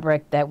cotton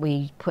fabric that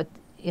we put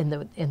in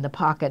the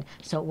pocket,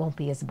 so it won't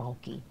be as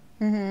bulky.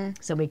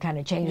 So we kind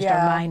of changed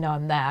our mind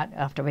on that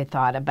after we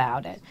thought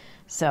about it.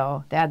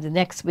 So that the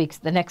next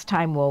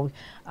time we'll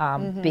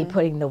be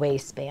putting the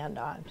waistband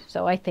on.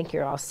 So I think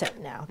you're all set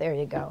now. There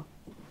you go.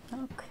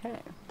 Okay,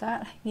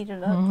 that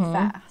heated up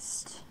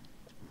fast.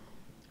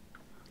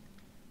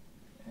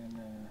 And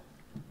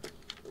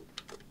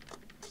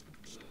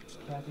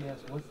Kathy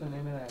asked, what's the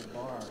name of that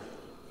bar?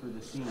 for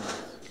the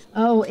seams?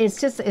 Oh, it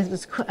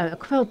was a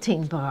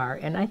quilting bar,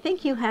 and I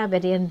think you have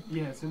it in.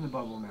 Yeah, it's in the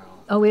bubble now.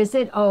 Oh, is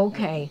it? Oh,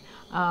 okay.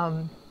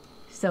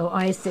 So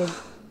I said,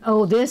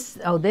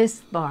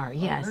 this bar,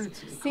 yes.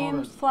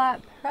 Seam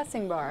flat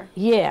pressing bar.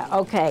 Yeah,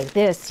 okay,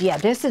 this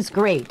is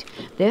great.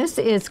 This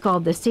is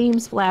called the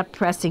Seams Flat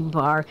Pressing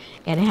Bar,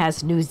 and it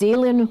has New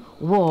Zealand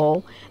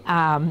wool,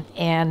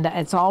 and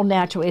it's all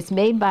natural. It's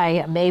made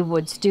by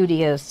Maywood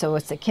Studios, so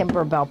it's a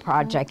Kimberbell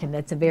project, and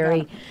it's a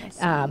very,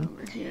 of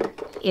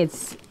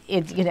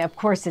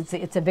course,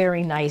 it's a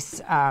very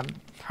nice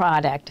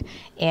product,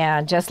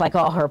 and just like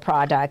all her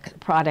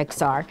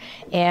products are.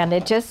 And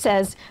it just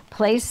says,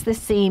 place the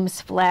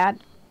seams flat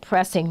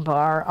pressing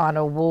bar on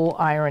a wool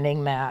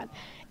ironing mat.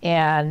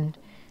 And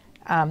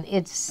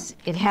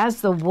it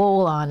has the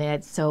wool on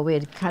it, so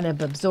it kind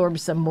of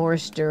absorbs some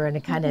moisture, and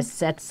it kind of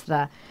sets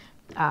the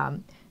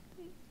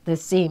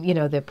seam,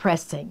 the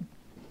pressing.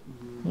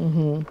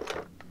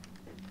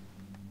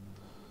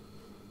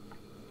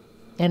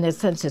 And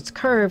since it's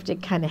curved,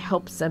 it kind of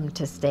helps them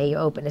to stay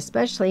open,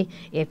 especially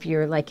if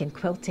you're like in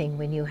quilting,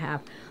 when you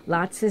have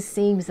lots of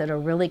seams that are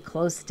really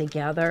close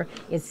together.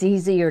 It's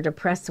easier to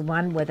press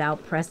one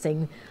without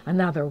pressing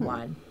another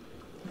one.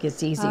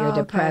 It's easier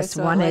to press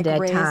one at a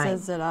time.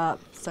 Raises it up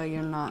so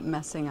you're not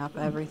messing up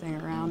everything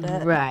around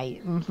it.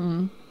 Right.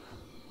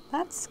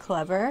 That's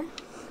clever.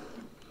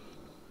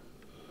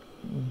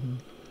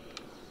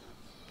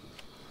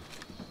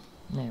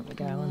 There we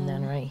go. And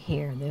then right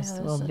here, this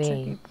will the be.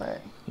 tricky part.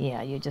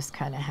 Yeah, you just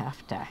kind of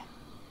have to.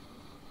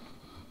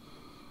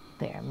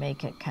 There,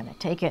 make it kind of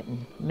take it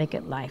and make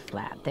it lie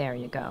flat. There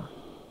you go.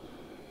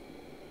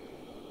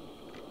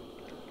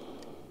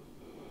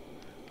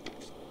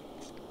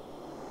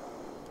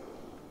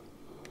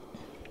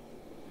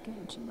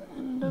 Get to the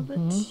end of it.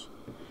 And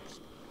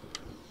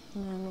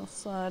then we'll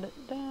slide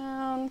it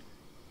down.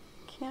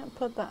 Can't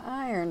put the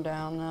iron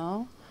down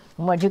though.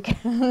 Well, you can,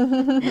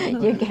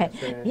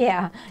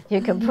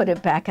 you can put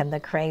it back in the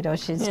cradle.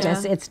 She's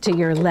just, it's to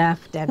your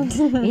left, and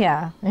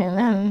and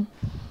then.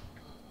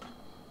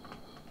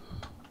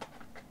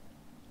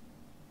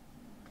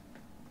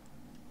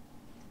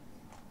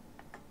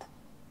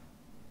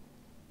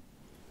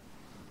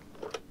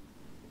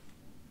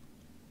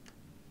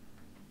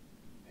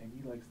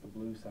 Peggy likes the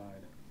blue side.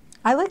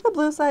 I like the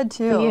blue side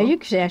too.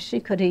 Yeah, she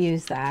could have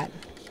used that.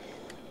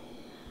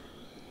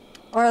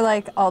 Or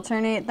like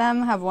alternate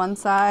them, have one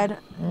side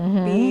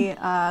be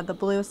the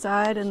blue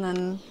side and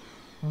then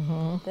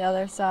the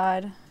other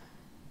side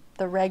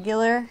the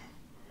regular.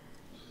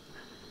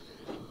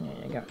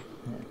 There you go.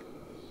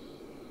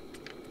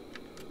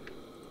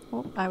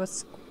 Oh, I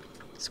was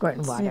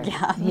Squirting water.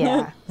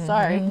 Yeah.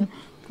 Sorry.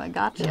 I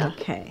got you.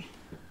 Okay.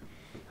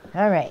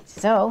 All right,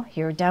 so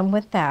you're done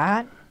with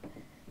that.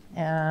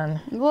 And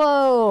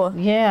whoa.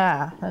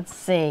 Yeah, let's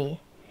see.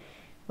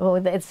 Well,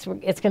 it's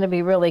going to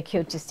be really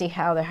cute to see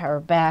how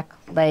her back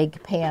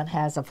leg pant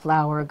has a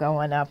flower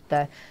going up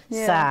the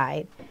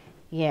side.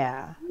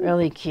 Yeah,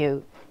 really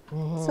cute.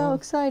 So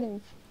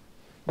exciting.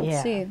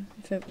 Let's see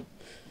if it.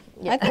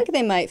 Yeah. I think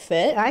they might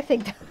fit. I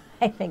think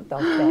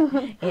they'll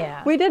fit.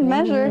 Yeah. We did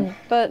measure,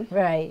 but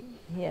right.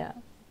 Yeah.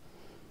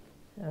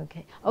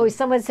 Okay. Oh,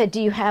 someone said,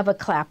 "Do you have a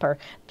clapper?"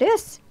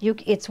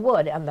 It's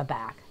wood on the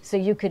back, so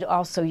you could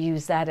also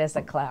use that as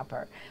a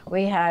clapper.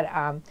 We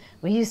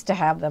used to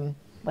have them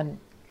when.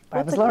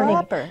 I was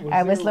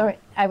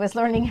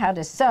learning how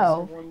to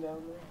sew.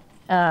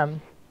 Yeah.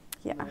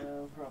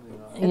 Probably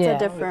not. It's a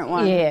different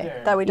one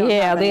that we don't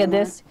have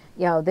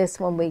anymore. This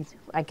one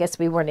I guess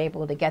we weren't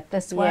able to get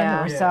this one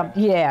or Yeah. some.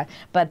 Yeah,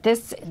 but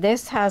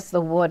this has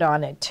the wood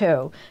on it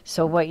too.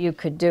 So what you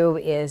could do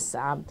is,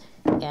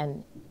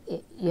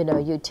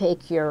 you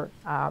take your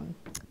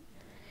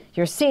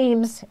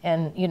seams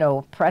and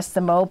press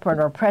them open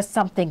or press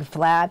something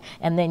flat,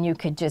 and then you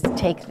could just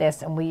take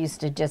this, and we used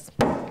to just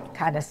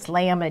kind of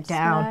slam it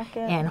down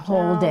and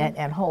hold it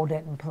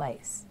in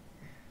place.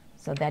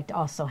 So that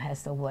also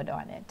has the wood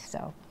on it.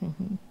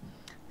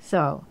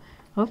 So,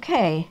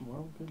 okay.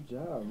 Well, good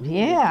job.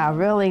 Yeah,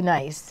 really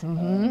nice.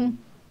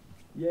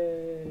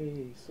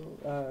 Yay! So,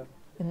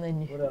 And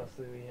then what else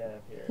do we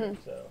have here?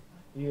 So,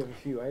 you have a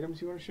few items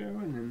you want to show,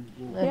 and then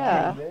we'll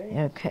Yeah.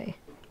 okay.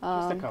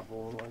 Just a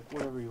couple, like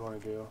whatever you want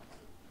to do.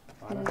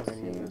 I don't have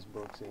any of those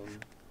books in,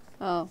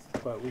 Oh,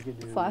 but we could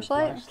do the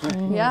Flashlight?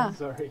 flashlight. Yeah.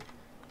 Sorry.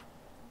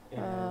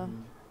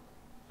 And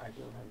I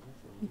don't have this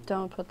in.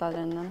 don't put that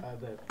in then.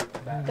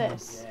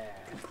 This.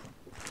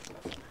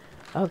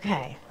 Yeah.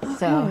 Okay.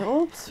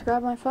 So, Oops,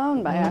 grabbed my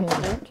phone by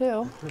accident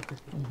too.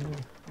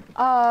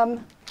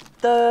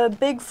 The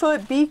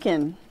Bigfoot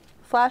beacon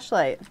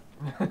flashlight.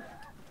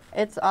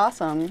 It's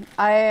awesome.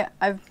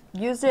 I've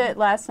used it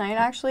last night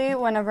actually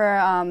whenever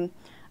I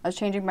was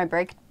changing my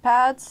brake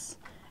pads,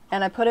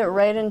 and I put it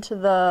right into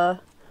the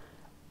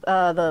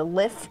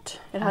lift.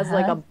 It has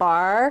like a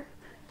bar.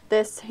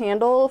 This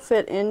handle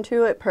fit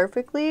into it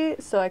perfectly,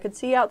 so I could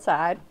see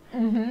outside,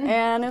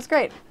 and it was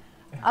great.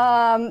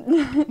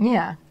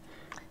 yeah.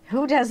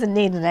 Who doesn't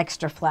need an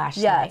extra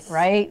flashlight, Yes,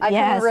 right? I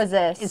yes. can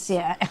resist.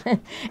 Yeah,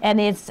 and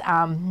it's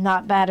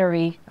not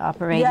battery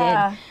operated.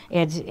 Yeah.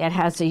 It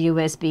has a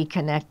USB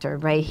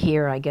connector right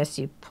here. I guess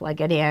you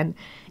plug it in,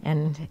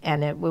 and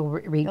it will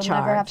recharge. You'll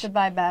never have to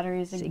buy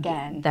batteries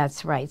again.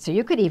 That's right. So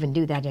you could even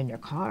do that in your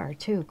car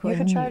too. You Couldn't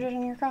could charge it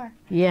in your car.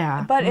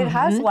 Yeah. But it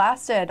has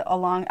lasted a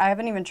long. I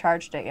haven't even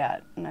charged it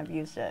yet, and I've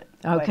used it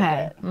quite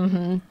a bit.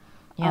 Mm-hmm.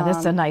 Yeah, this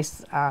is a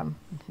nice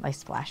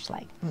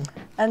flashlight.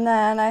 And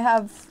then I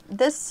have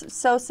this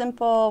So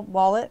Simple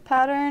wallet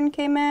pattern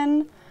came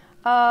in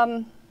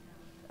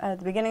at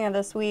the beginning of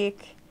this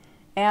week,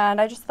 and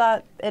I just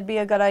thought it'd be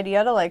a good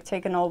idea to like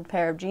take an old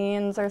pair of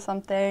jeans or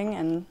something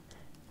and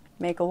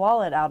make a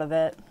wallet out of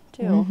it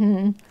too.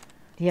 Mm-hmm.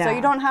 Yeah. So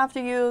you don't have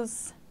to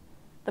use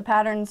the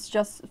patterns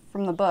just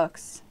from the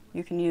books.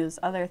 You can use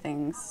other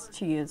things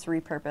to use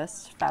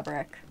repurposed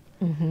fabric.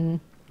 Mm-hmm.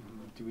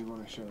 Do we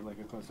want to show like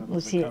a close-up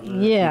Let's of see. the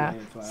cover? Yeah.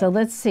 So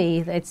let's see.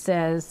 It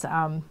says,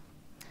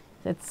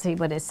 let's see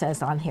what it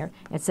says on here.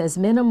 It says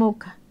minimal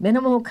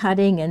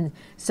cutting and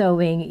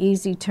sewing,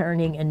 easy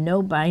turning, and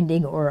no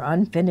binding or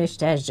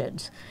unfinished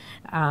edges.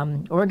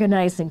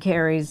 Organized and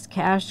carries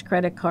cash,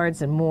 credit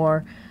cards, and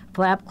more.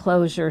 Flap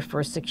closure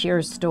for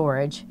secure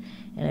storage.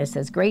 And it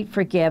says great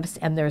for gifts.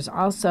 And there's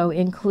also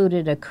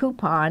included a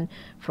coupon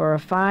for a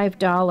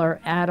 $5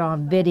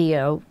 add-on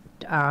video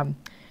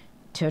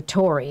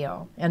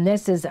tutorial, and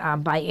this is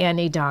by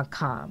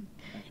Annie.com,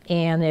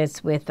 and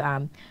it's with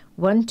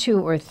 1, 2,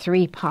 or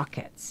 3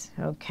 pockets.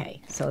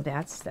 Okay, so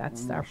that's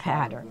our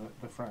pattern.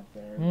 The front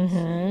there. Mm-hmm.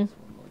 One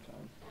more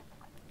time.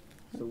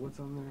 So what's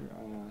on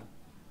there?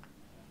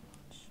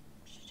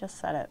 She just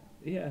said it.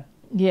 Yeah.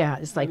 Yeah,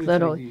 it's like Do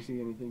little. you see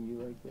anything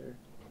you like there?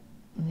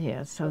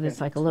 Yeah, so Okay. it's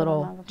like a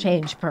little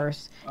change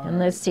purse, and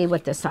let's see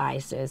what the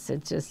size is.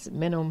 It's just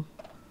minimum.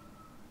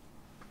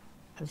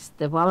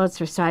 The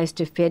wallets are sized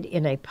to fit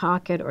in a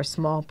pocket or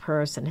small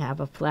purse and have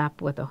a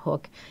flap with a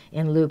hook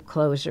and loop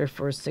closure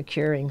for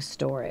securing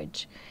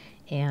storage.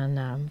 And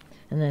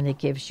then it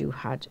gives you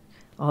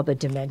all the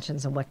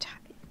dimensions and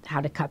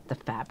how to cut the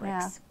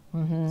fabrics.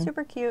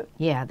 Super cute.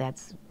 Yeah,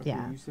 that's, Okay,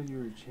 yeah. You said you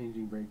were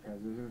changing brake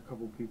pads. There's a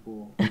couple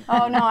people.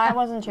 Oh no, I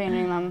wasn't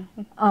changing them.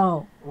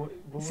 Oh,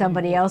 What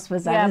somebody else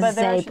was, I Yeah, was but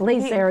say,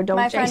 please, Sarah, don't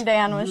My change. friend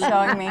Dan was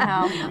showing me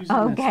how.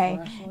 Okay.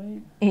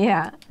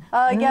 Yeah.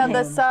 Yeah,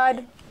 the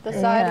side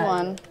Yeah.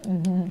 one.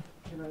 Can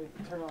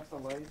I turn off the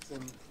lights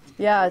and?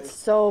 Yeah, it's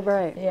so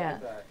bright. Yeah.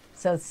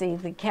 So see,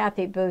 the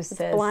Kathy Booth says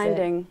that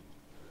Blinding.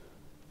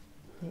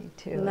 me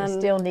too. And I then-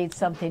 still need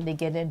something to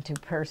get into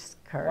purse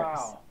curves.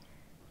 Wow.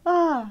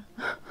 Ah,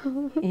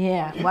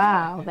 Yeah,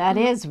 wow, that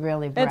is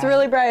really bright. it's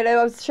really bright.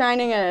 I was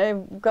shining it.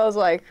 It goes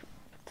like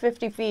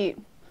 50 feet.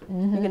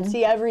 You can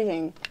see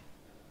everything.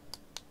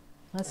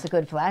 That's a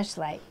good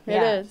flashlight.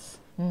 It is.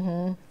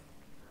 Mm-hmm.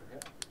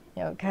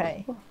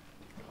 Okay.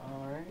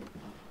 All right.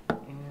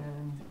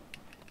 And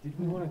did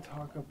we want to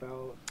talk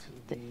about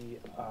the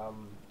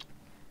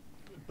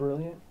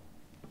Brilliant?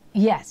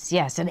 Yes,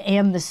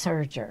 and the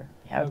Serger.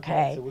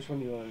 Okay. So which one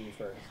do you want to do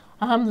first?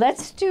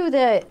 Let's do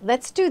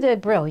the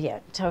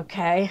Brilliant.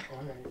 Okay.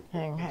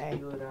 All right. Okay. Let's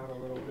feel it out a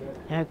little bit.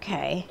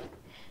 Okay.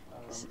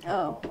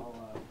 Oh.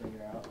 I'll bring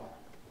it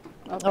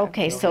out.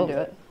 Okay. you So. can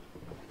do it.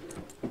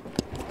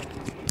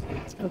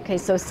 Okay.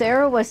 So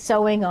Sarah was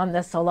sewing on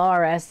the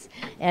Solaris,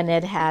 and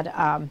it had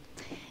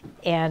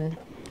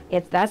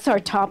that's our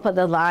top of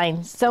the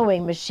line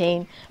sewing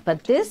machine.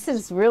 But this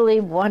is really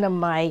one of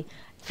my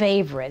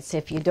favorites.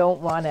 If you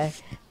don't want to,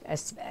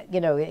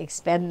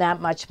 expend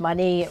that much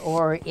money,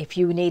 or if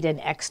you need an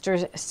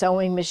extra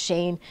sewing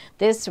machine,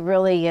 this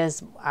really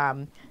is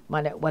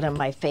one of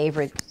my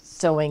favorite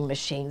sewing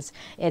machines.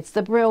 It's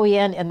the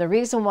Brilliant, and the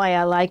reason why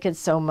I like it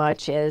so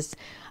much is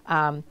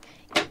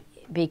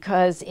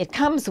because it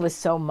comes with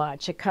so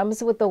much. It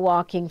comes with the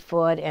walking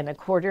foot and a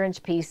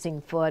 1/4-inch piecing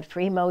foot,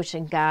 free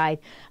motion guide,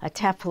 a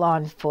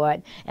Teflon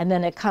foot, and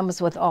then it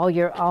comes with all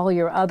your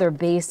other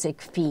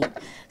basic feet.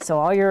 So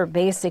all your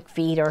basic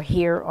feet are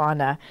here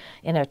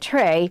in a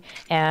tray,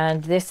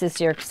 and this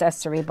is your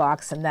accessory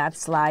box, and that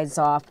slides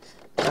off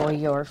for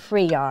your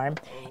free arm.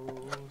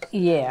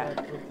 Yeah.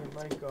 Put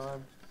the mic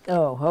on.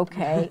 Oh,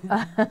 okay.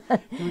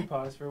 Can we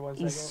pause for 1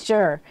 second?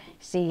 Sure.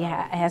 See, it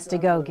has to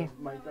go. Mic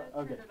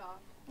on. Okay.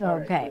 All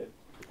right, Okay. good.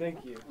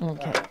 Thank you.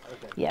 Okay. All right,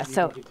 Yeah, You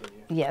so can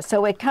continue. yeah,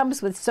 so it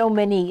comes with so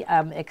many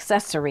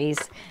accessories.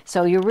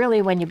 So you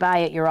really, when you buy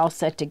it, you're all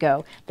set to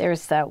go.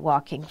 There's the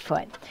walking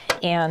foot.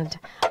 And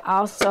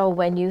also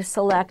when you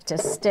select a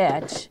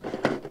stitch,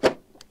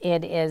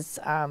 it is,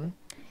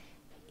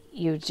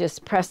 you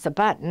just press a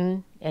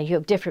button, and you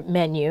have different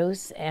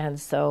menus, and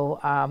so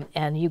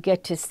and you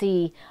get to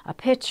see a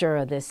picture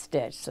of this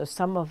stitch. So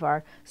some of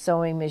our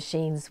sewing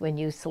machines, when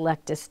you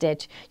select a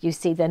stitch, you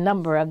see the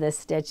number of this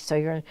stitch.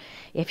 So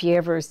if you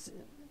ever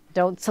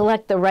don't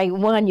select the right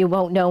one, you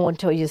won't know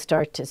until you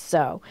start to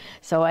sew.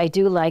 So I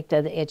do like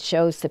that it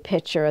shows the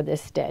picture of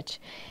this stitch,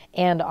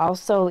 and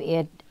also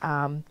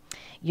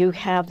you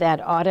have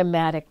that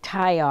automatic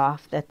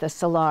tie-off that the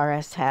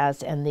Solaris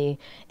has, and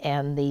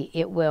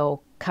it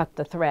will cut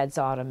the threads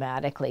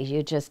automatically.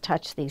 You just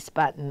touch these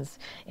buttons,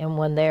 and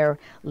when they're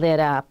lit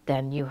up,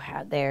 then you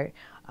have they're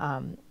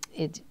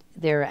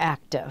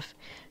active.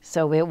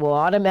 So it will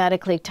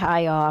automatically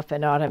tie off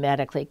and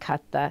automatically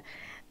cut the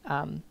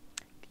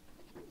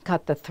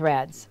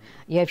threads.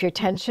 You have your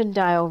tension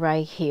dial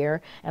right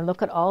here, and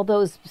look at all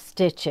those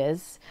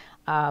stitches.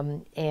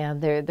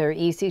 And they're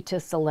easy to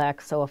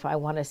select. So if I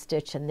want to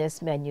stitch in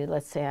this menu,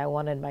 let's say I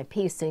wanted my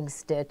piecing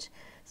stitch,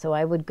 so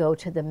I would go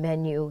to the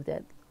menu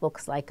that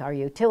looks like our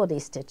utility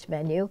stitch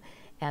menu,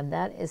 and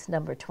that is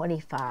number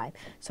 25.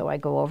 So I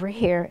go over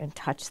here and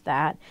touch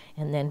that,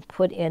 and then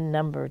put in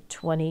number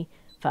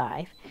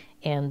 25,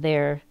 and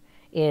there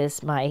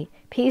is my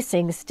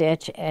piecing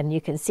stitch, and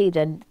you can see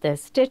that the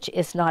stitch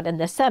is not in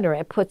the center.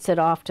 It puts it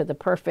off to the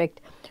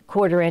perfect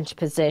 1/4 inch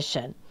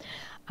position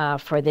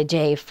for the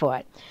J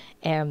foot.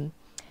 And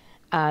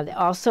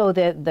also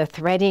the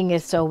threading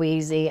is so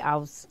easy.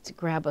 I'll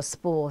grab a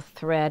spool of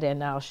thread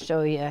and I'll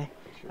show you.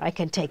 I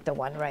can take the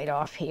one right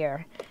off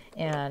here.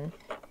 And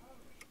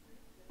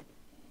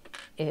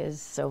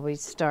so we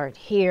start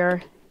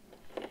here.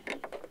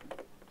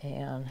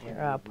 And here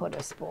I'll put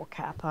a spool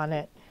cap on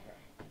it.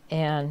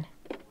 And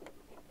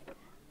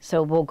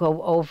so we'll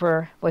go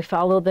over, we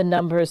follow the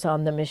numbers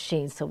on the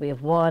machine. So we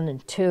have 1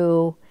 and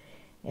 2.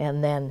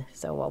 And then,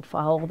 so we'll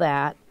follow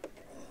that.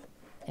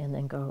 And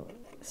then go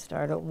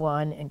start at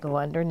 1 and go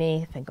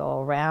underneath and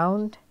go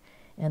around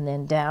and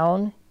then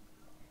down.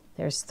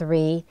 There's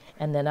 3,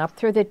 and then up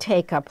through the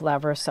take-up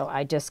lever. So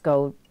I just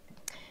go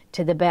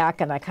to the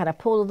back and I kind of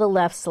pull to the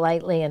left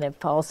slightly and it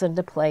falls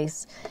into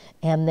place.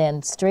 And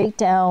then straight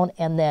down,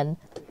 and then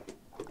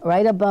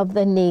right above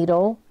the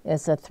needle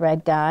is a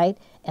thread guide.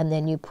 And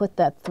then you put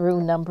that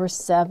through number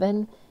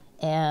 7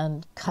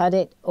 and cut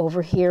it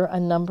over here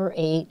on number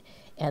 8.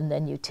 And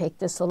then you take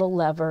this little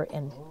lever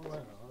and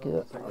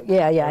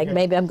yeah,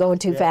 maybe I'm going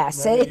too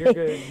fast. No, you're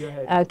good. Go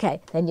ahead. Okay,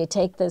 then you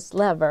take this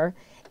lever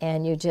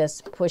and you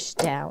just push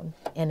down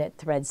and it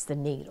threads the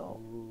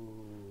needle.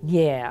 Ooh.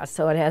 Yeah,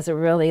 so it has a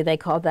really, they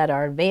call that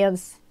our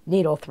advanced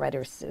needle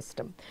threader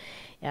system.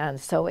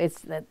 And so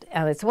it's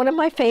one of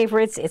my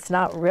favorites. It's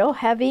not real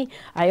heavy.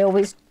 I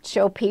always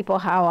show people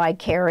how I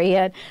carry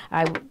it.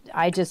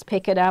 I just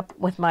pick it up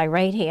with my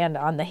right hand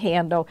on the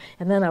handle,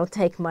 and then I'll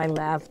take my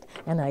left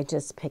and I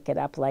just pick it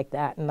up like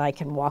that, and I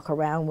can walk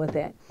around with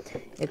it.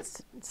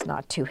 It's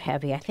not too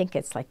heavy. I think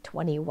it's like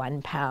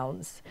 21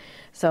 pounds.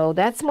 So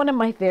that's one of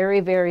my very,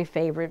 very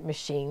favorite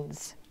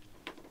machines.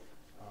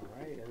 All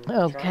right. And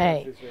the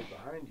Okay. Triumph is right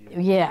behind you.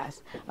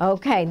 Yes.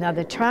 Okay. Now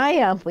the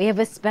Triumph, we have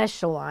a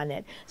special on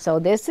it. So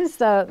this is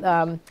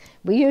the,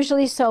 we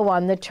usually sew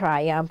on the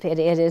Triumph. It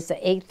is an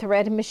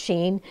 8-thread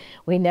machine.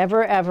 We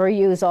never ever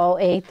use all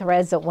 8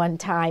 threads at one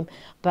time,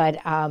 but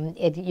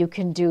you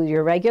can do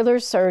your regular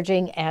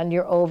serging and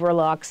your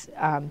overlocks,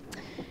 and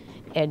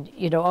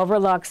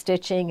overlock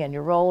stitching and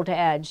your rolled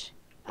edge.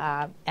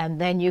 And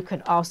then you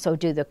can also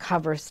do the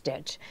cover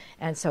stitch.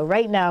 And so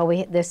right now,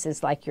 this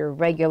is like your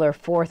regular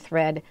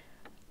 4-thread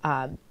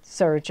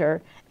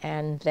serger,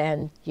 and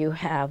then you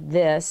have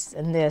this,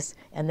 and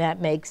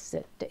that makes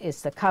it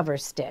is the cover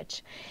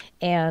stitch.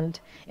 And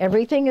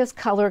everything is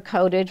color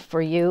coded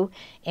for you,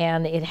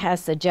 and it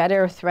has the jet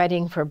air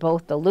threading for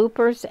both the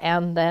loopers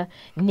and the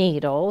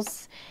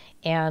needles.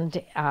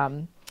 And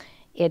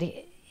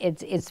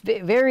it's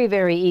very,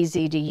 very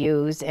easy to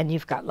use, and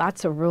you've got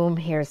lots of room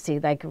here. See,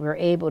 like we're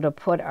able to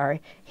put our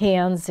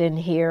hands in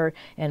here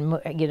and,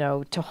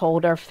 to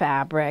hold our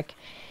fabric.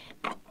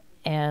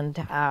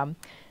 And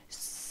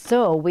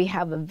so we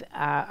have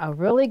a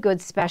really good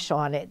special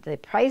on it. The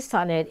price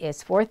on it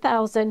is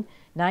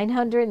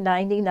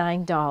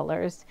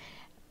 $4,999,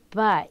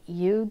 but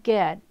you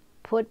get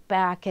put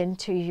back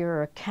into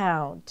your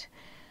account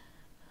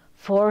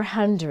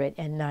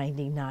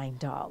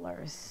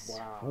 $499.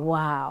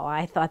 Wow,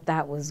 I thought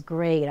that was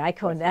great.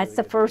 That's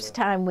the first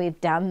time we've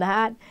done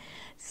that.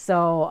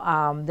 So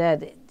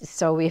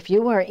so if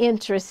you are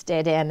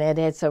interested in it,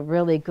 it's a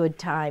really good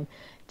time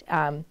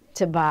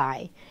to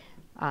buy.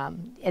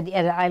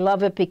 And I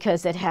love it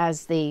because it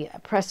has the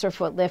presser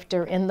foot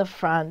lifter in the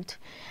front.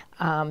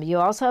 You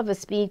also have a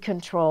speed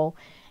control,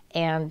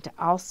 and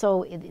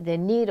also the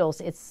needles.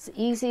 It's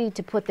easy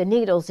to put the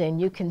needles in.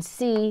 You can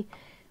see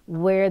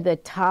where the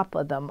top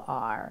of them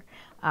are.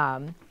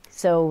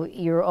 So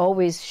you're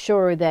always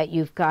sure that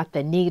you've got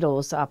the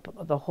needles up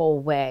the whole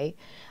way.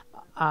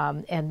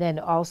 And then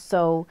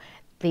also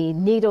the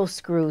needle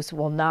screws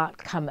will not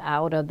come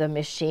out of the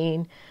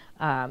machine.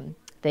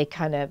 They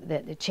kind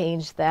of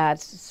changed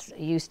that.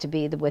 It used to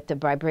be with the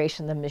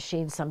vibration of the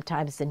machine,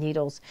 sometimes the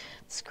needles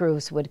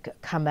screws would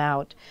come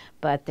out,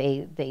 but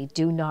they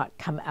do not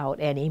come out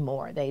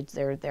anymore.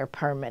 They're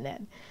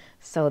permanent.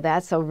 So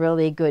that's a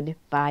really good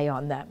buy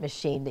on that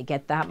machine to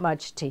get that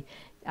much to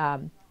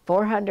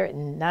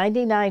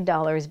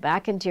 $499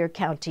 back into your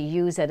account to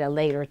use at a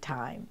later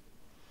time.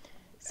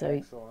 So,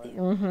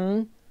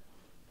 excellent.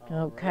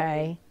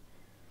 Okay. Right.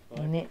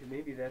 Well, I think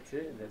maybe that's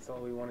it. That's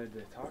all we wanted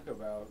to talk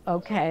about.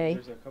 Okay.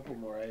 There's a couple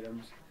more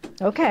items.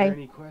 Okay. Are there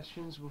any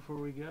questions before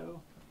we go?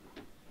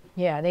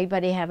 Yeah,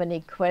 anybody have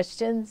any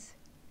questions?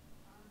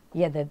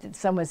 Yeah,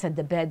 someone said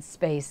the bed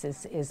space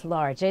is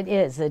large. It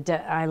is.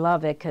 I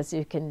love it because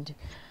you can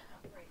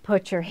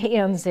put your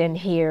hands in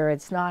here.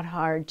 It's not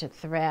hard to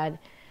thread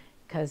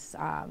because,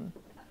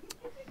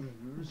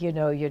 you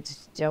know, you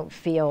just don't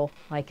feel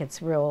like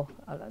it's real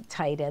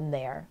tight in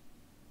there.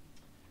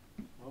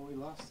 Well, we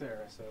lost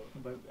Sarah, so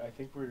but I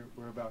think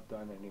we're about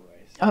done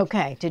anyways.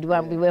 Okay. Did we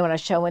want to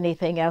show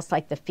anything else,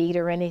 like the feet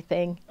or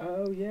anything?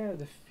 Oh yeah,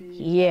 the feet.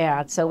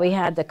 Yeah. So we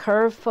had the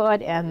curved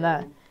foot and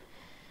the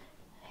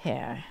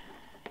yeah.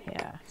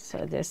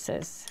 So this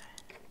is.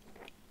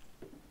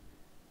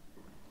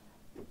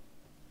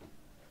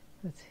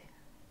 Let's see.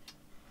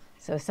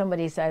 So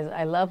somebody says,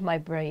 I love my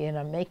brilliant.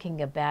 I'm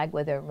making a bag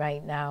with it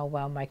right now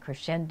while my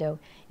crescendo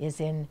is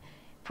in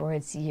for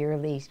its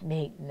yearly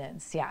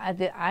maintenance. Yeah,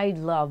 I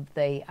love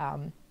the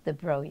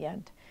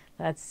brilliant.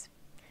 That's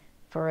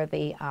for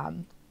the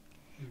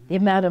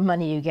amount of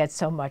money you get,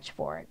 so much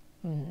for it.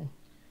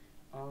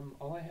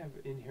 All I have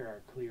in here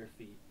are clear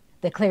feet.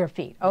 The clear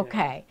feet.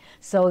 Okay. Yeah.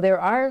 So there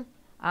are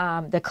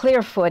the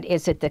clear foot.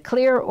 Is it the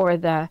clear or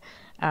the?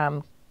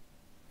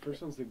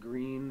 First one's the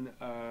green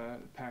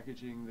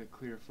packaging, the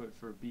clear foot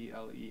for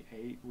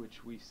BLE8,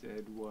 which we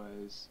said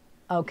was.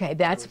 Okay,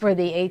 that's for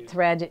the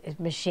 8-thread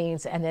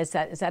machines, and that's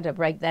a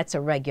regular. That's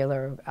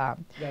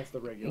the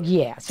regular.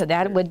 Yeah, so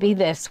that would be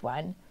this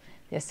one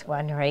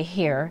right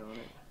here,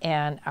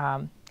 and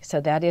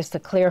so that is the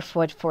clear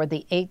foot for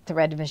the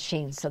 8-thread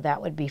machine. So that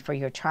would be for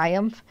your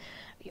Triumph,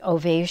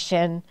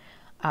 Ovation,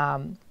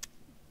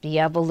 the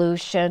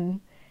Evolution,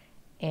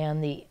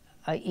 and the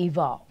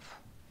Evolve.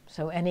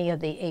 So any of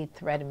the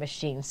 8-thread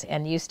machines.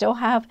 And you still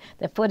have,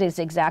 the foot is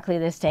exactly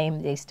the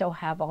same. They still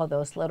have all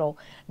those little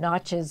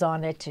notches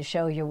on it to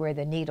show you where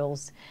the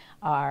needles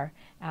are.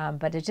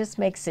 But it just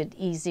makes it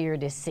easier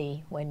to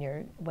see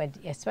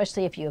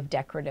especially if you have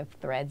decorative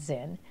threads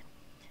in.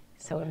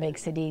 So it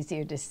makes it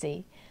easier to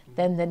see.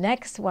 Then the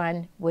next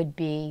one would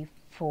be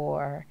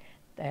for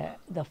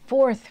the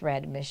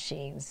 4-thread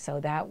machines. So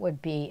that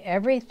would be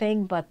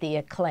everything but the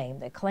Acclaim.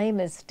 The Acclaim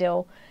is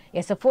still,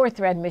 it's a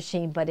 4-thread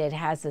machine, but it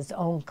has its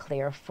own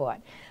clear foot.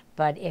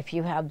 But if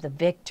you have the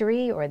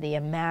Victory or the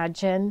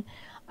Imagine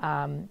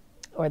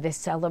or the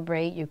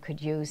Celebrate, you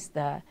could use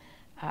that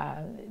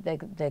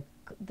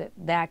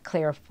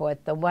clear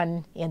foot, the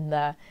one in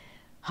the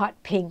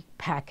hot pink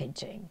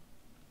packaging.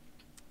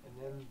 And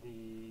then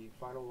the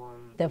final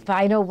one. The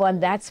final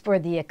one, that's for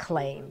the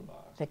Acclaim.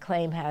 The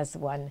Acclaim has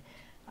one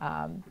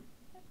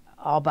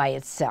all by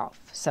itself.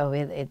 So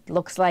it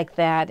looks like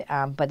that,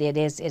 but it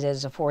is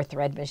a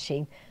 4-thread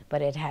machine,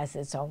 but it has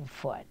its own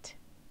foot.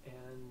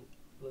 And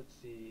let's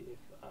see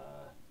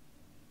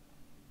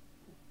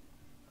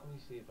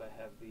if I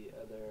have the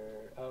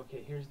other.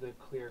 Okay, here's the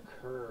clear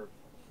curve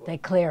foot. The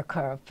clear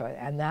curve foot,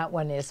 and that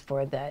one is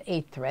for the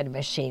 8-thread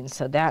machine.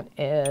 So that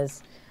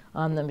is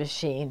on the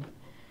machine.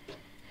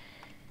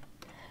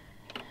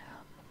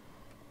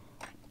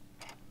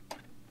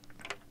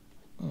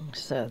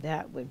 So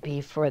that would be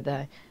for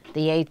the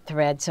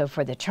 8-thread. So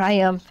for the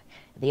Triumph,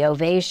 the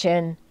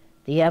Ovation,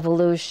 the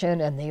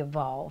Evolution, and the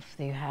Evolve,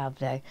 you have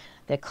the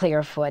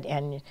clear foot.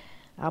 And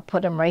I'll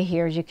put them right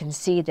here. You can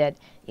see that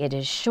it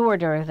is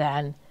shorter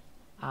than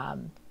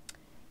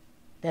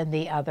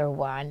the other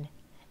one.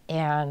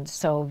 And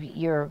so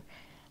your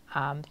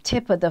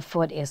tip of the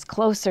foot is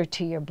closer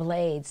to your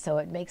blade, so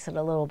it makes it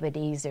a little bit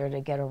easier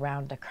to get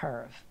around a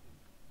curve.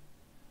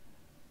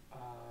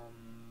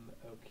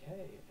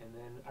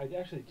 I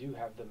actually do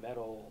have the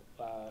metal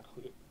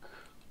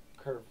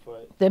curve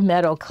foot. The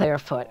metal clear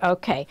foot,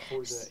 okay. For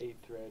the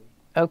 8-thread.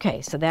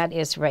 Okay, so that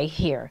is right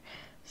here.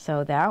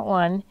 So that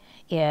one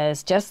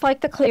is just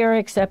like the clear,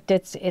 except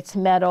it's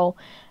metal.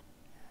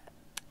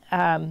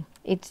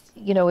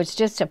 It's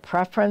just a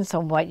preference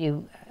on what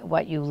you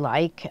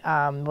like,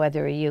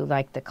 whether you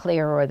like the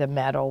clear or the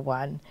metal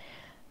one.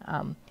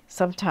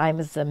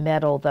 Sometimes the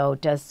metal, though,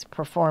 does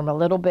perform a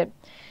little bit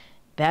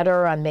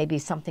better on maybe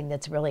something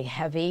that's really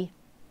heavy.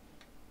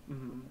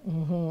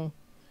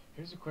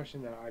 Here's a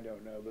question that I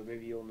don't know, but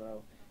maybe you'll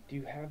know. Do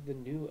you have the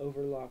new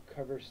overlock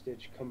cover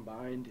stitch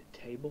combined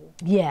table?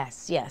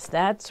 Yes,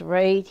 that's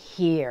right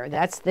here.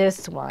 That's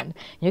this one.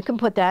 You can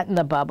put that in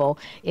the bubble.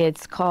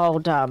 It's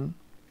called, oh,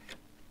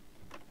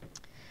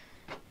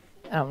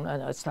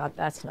 no, it's not,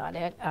 that's not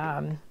it.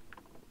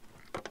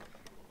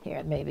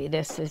 Here, maybe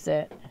this is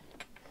it.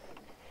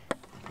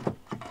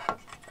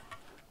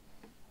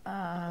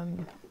 I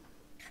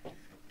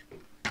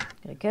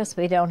guess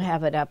we don't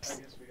have it up.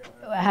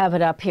 Have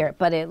it up here,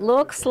 but it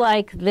looks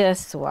like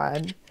this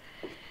one.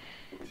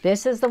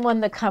 This is the one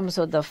that comes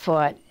with the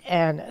foot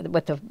and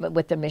with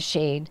the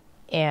machine,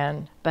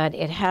 but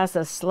it has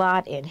a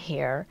slot in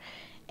here,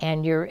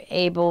 and you're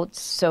able,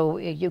 so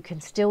you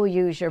can still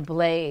use your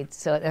blade.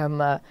 So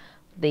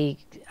the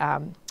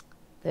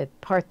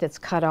part that's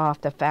cut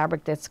off, the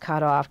fabric that's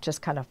cut off,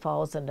 just kind of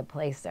falls into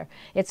place there.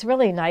 It's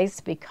really nice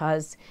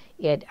because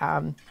it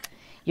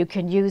you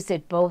can use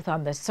it both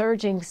on the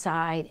serging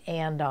side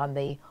and on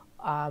the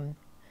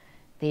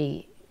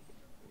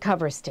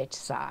cover stitch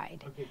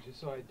side. Okay, just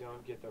so I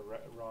don't get the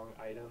wrong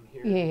item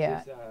here.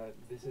 Yeah.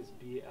 This is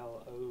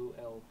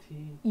BLOLT.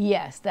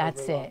 Yes,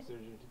 that's Overlock it.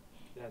 surgery.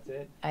 That's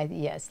it.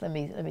 Yes. Let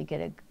me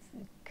get a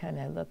kind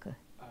of look.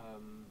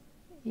 Um,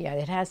 Yeah,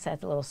 it has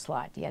that little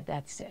slot. Yeah,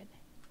 that's it.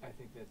 I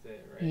think that's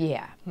it, right?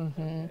 Yeah.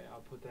 Okay,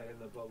 I'll put that in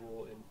the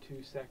bubble in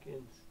 2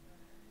 seconds.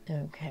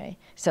 Okay.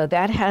 So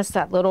that has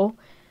that little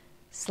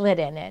slit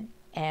in it,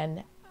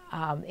 and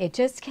it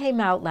just came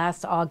out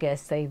last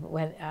August. They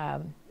went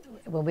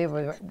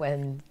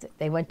when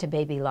they went to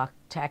Baby Lock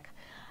Tech,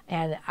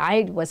 and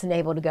I wasn't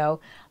able to go,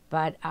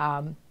 but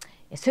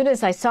as soon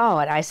as I saw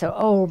it, I said,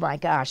 "Oh my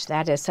gosh,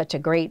 that is such a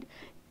great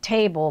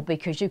table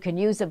because you can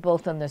use it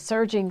both on the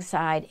serging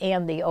side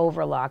and the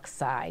overlock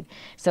side."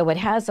 So it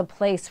has a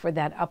place for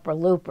that upper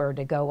looper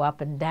to go up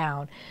and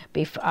down.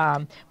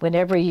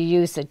 Whenever you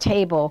use the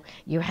table,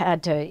 you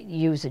had to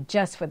use it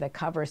just for the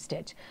cover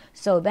stitch.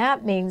 So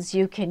that means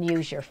you can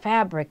use your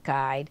fabric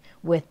guide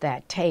with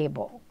that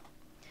table.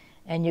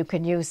 And you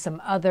can use some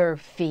other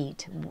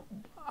feet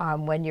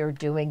when you're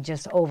doing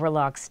just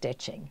overlock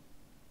stitching.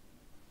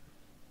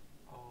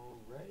 All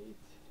right,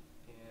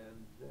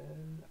 and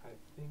then I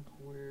think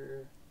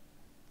we're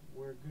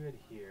good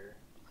here.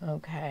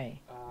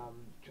 Okay.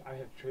 I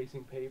have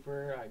tracing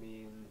paper. I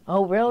mean.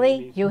 Oh,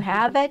 really? You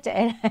have it?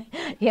 And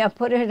yeah,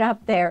 put it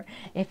up there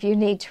if you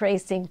need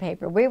tracing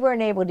paper. We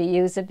weren't able to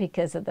use it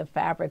because of the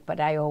fabric, but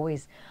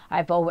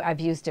I've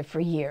used it for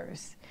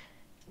years.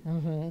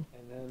 And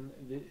then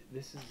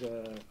this is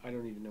I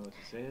don't even know what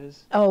this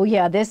is. Oh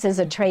yeah, this is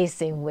a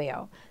tracing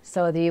wheel.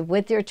 So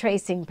with your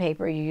tracing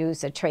paper, you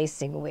use a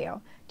tracing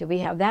wheel. Do we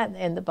have that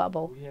in the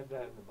bubble? We have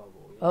that in the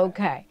bubble. Yeah.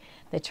 Okay.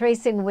 The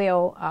tracing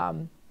wheel,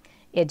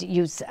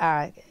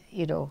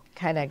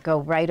 kind of go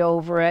right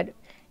over it,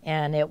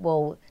 and it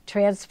will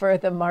transfer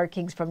the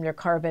markings from your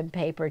carbon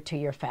paper to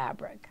your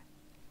fabric.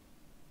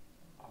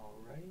 All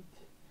right.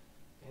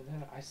 And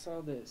then I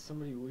saw that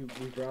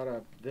we brought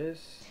up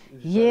this.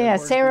 Yeah,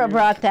 Sara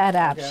brought that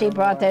up. Okay, She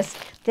brought this.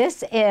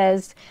 This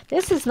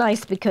is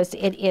nice because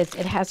it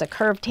has a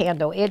curved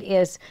handle. It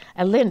is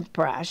a lint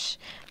brush.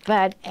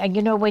 But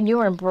when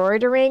you're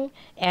embroidering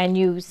and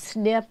you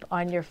snip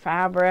on your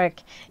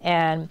fabric,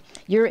 and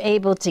you're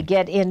able to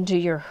get into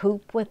your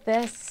hoop with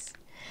this.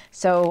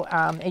 So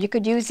you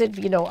could use it,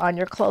 on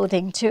your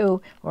clothing too,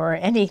 or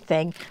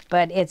anything.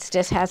 But it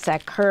just has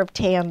that curved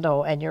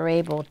handle, and you're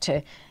able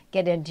to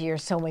get into your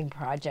sewing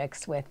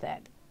projects with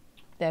it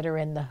that are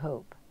in the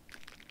hoop.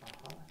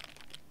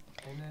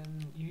 And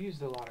then you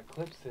used a lot of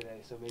clips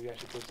today, so maybe I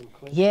should put some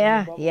clips.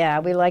 Yeah,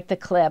 we like the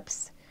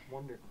clips.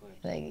 Wonder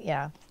clips.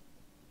 Yeah.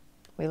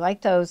 We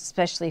like those,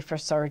 especially for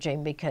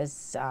serging,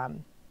 because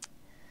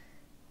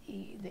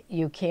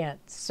you can't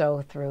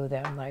sew through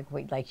them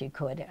like you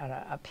could on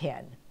a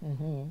pin.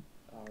 All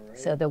right.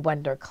 So the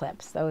wonder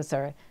clips,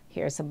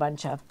 here's a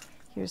bunch of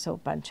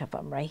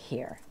them right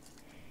here.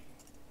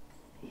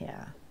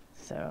 Yeah.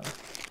 So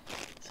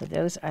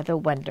those are the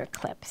wonder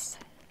clips.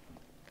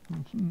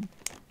 There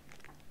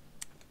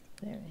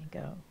you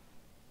go.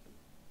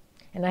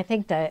 And I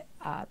think that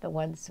the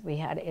ones we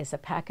had is a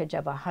package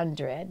of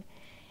 100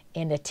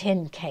 in a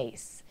tin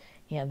case.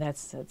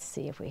 Let's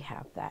see if we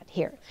have that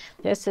here.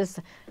 This is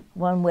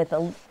one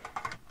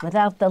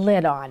without the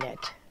lid on it.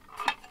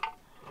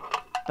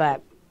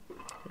 But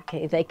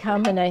okay, they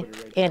come in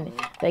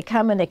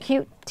a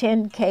cute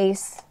tin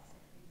case.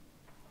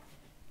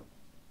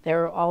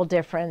 They're all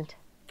different.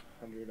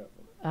 100 of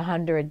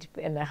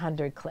them.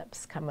 100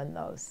 clips come in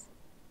those.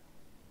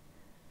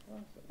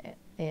 Awesome.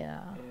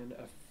 Yeah. And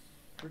a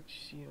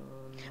friction.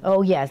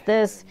 Oh yes,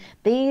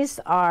 these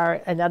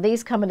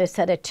come in a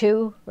set of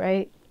 2,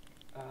 right?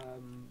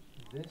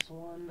 This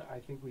one, I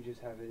think we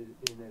just have it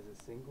in as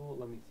a single.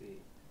 Let me see.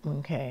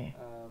 Okay.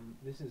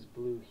 This is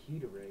blue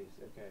heat erase.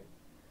 Okay.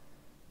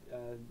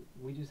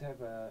 We just have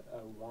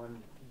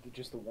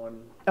just the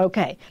one.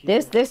 Okay.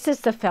 This is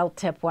the felt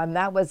tip one.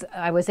 I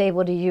was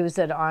able to use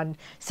it on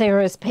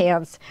Sarah's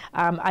pants.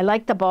 I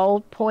like the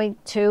ball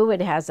point too. It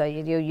has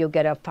you'll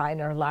get a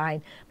finer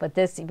line, but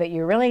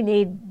you really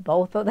need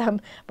both of them.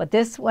 But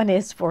this one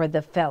is for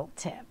the felt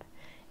tip,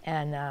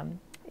 and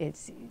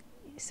it's.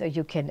 So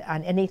you can,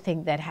 on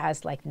anything that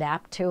has like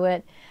nap to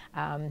it,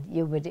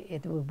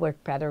 it would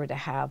work better to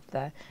have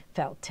the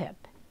felt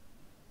tip.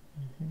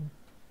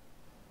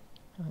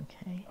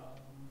 Okay.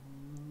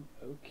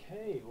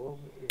 Okay. Well,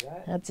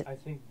 that I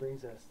think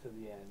brings us to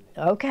the end.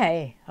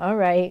 Okay. All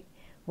right.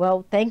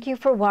 Well, thank you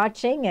for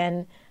watching,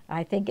 and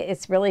I think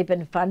it's really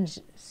been fun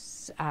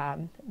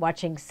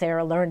watching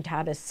Sara learn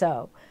how to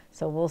sew.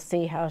 So we'll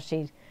see how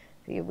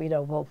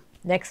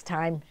next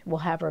time we'll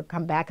have her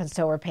come back and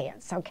sew her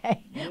pants,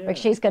 okay? Yeah. But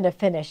she's going to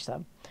finish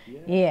them.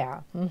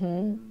 Yeah.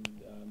 And,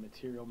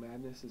 Material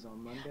Madness is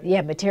on Monday?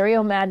 Yeah,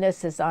 Material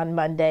Madness is on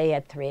Monday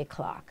at 3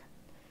 o'clock.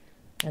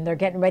 And they're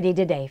getting ready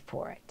today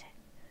for it.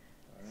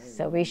 All right,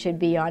 So we should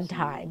be on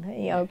time,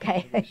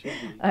 okay? We should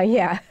be.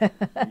 Yeah. We can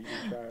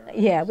try our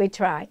Yeah, hardest. we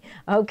try.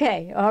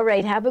 Okay, all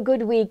right, have a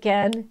good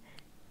weekend.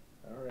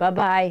 All right.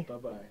 Bye-bye.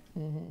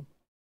 Bye-bye.